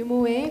큰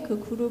규모의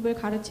그룹을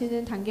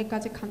가르치는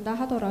단계까지 간다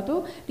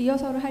하더라도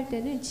리허설을 할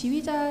때는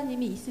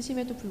지휘자님이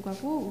있으심에도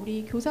불구하고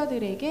우리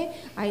교사들에게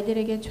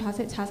아이들에게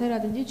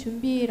자세라든지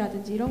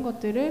준비라든지 이런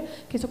것들을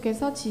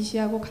계속해서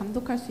지시하고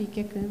감독할 수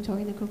있게끔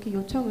저희는 그렇게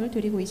요청을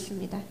드리고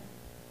있습니다.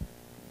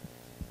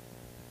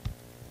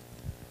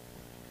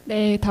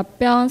 네,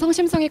 답변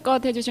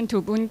성심성의껏 해주신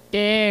두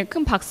분께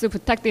큰 박수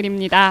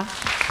부탁드립니다.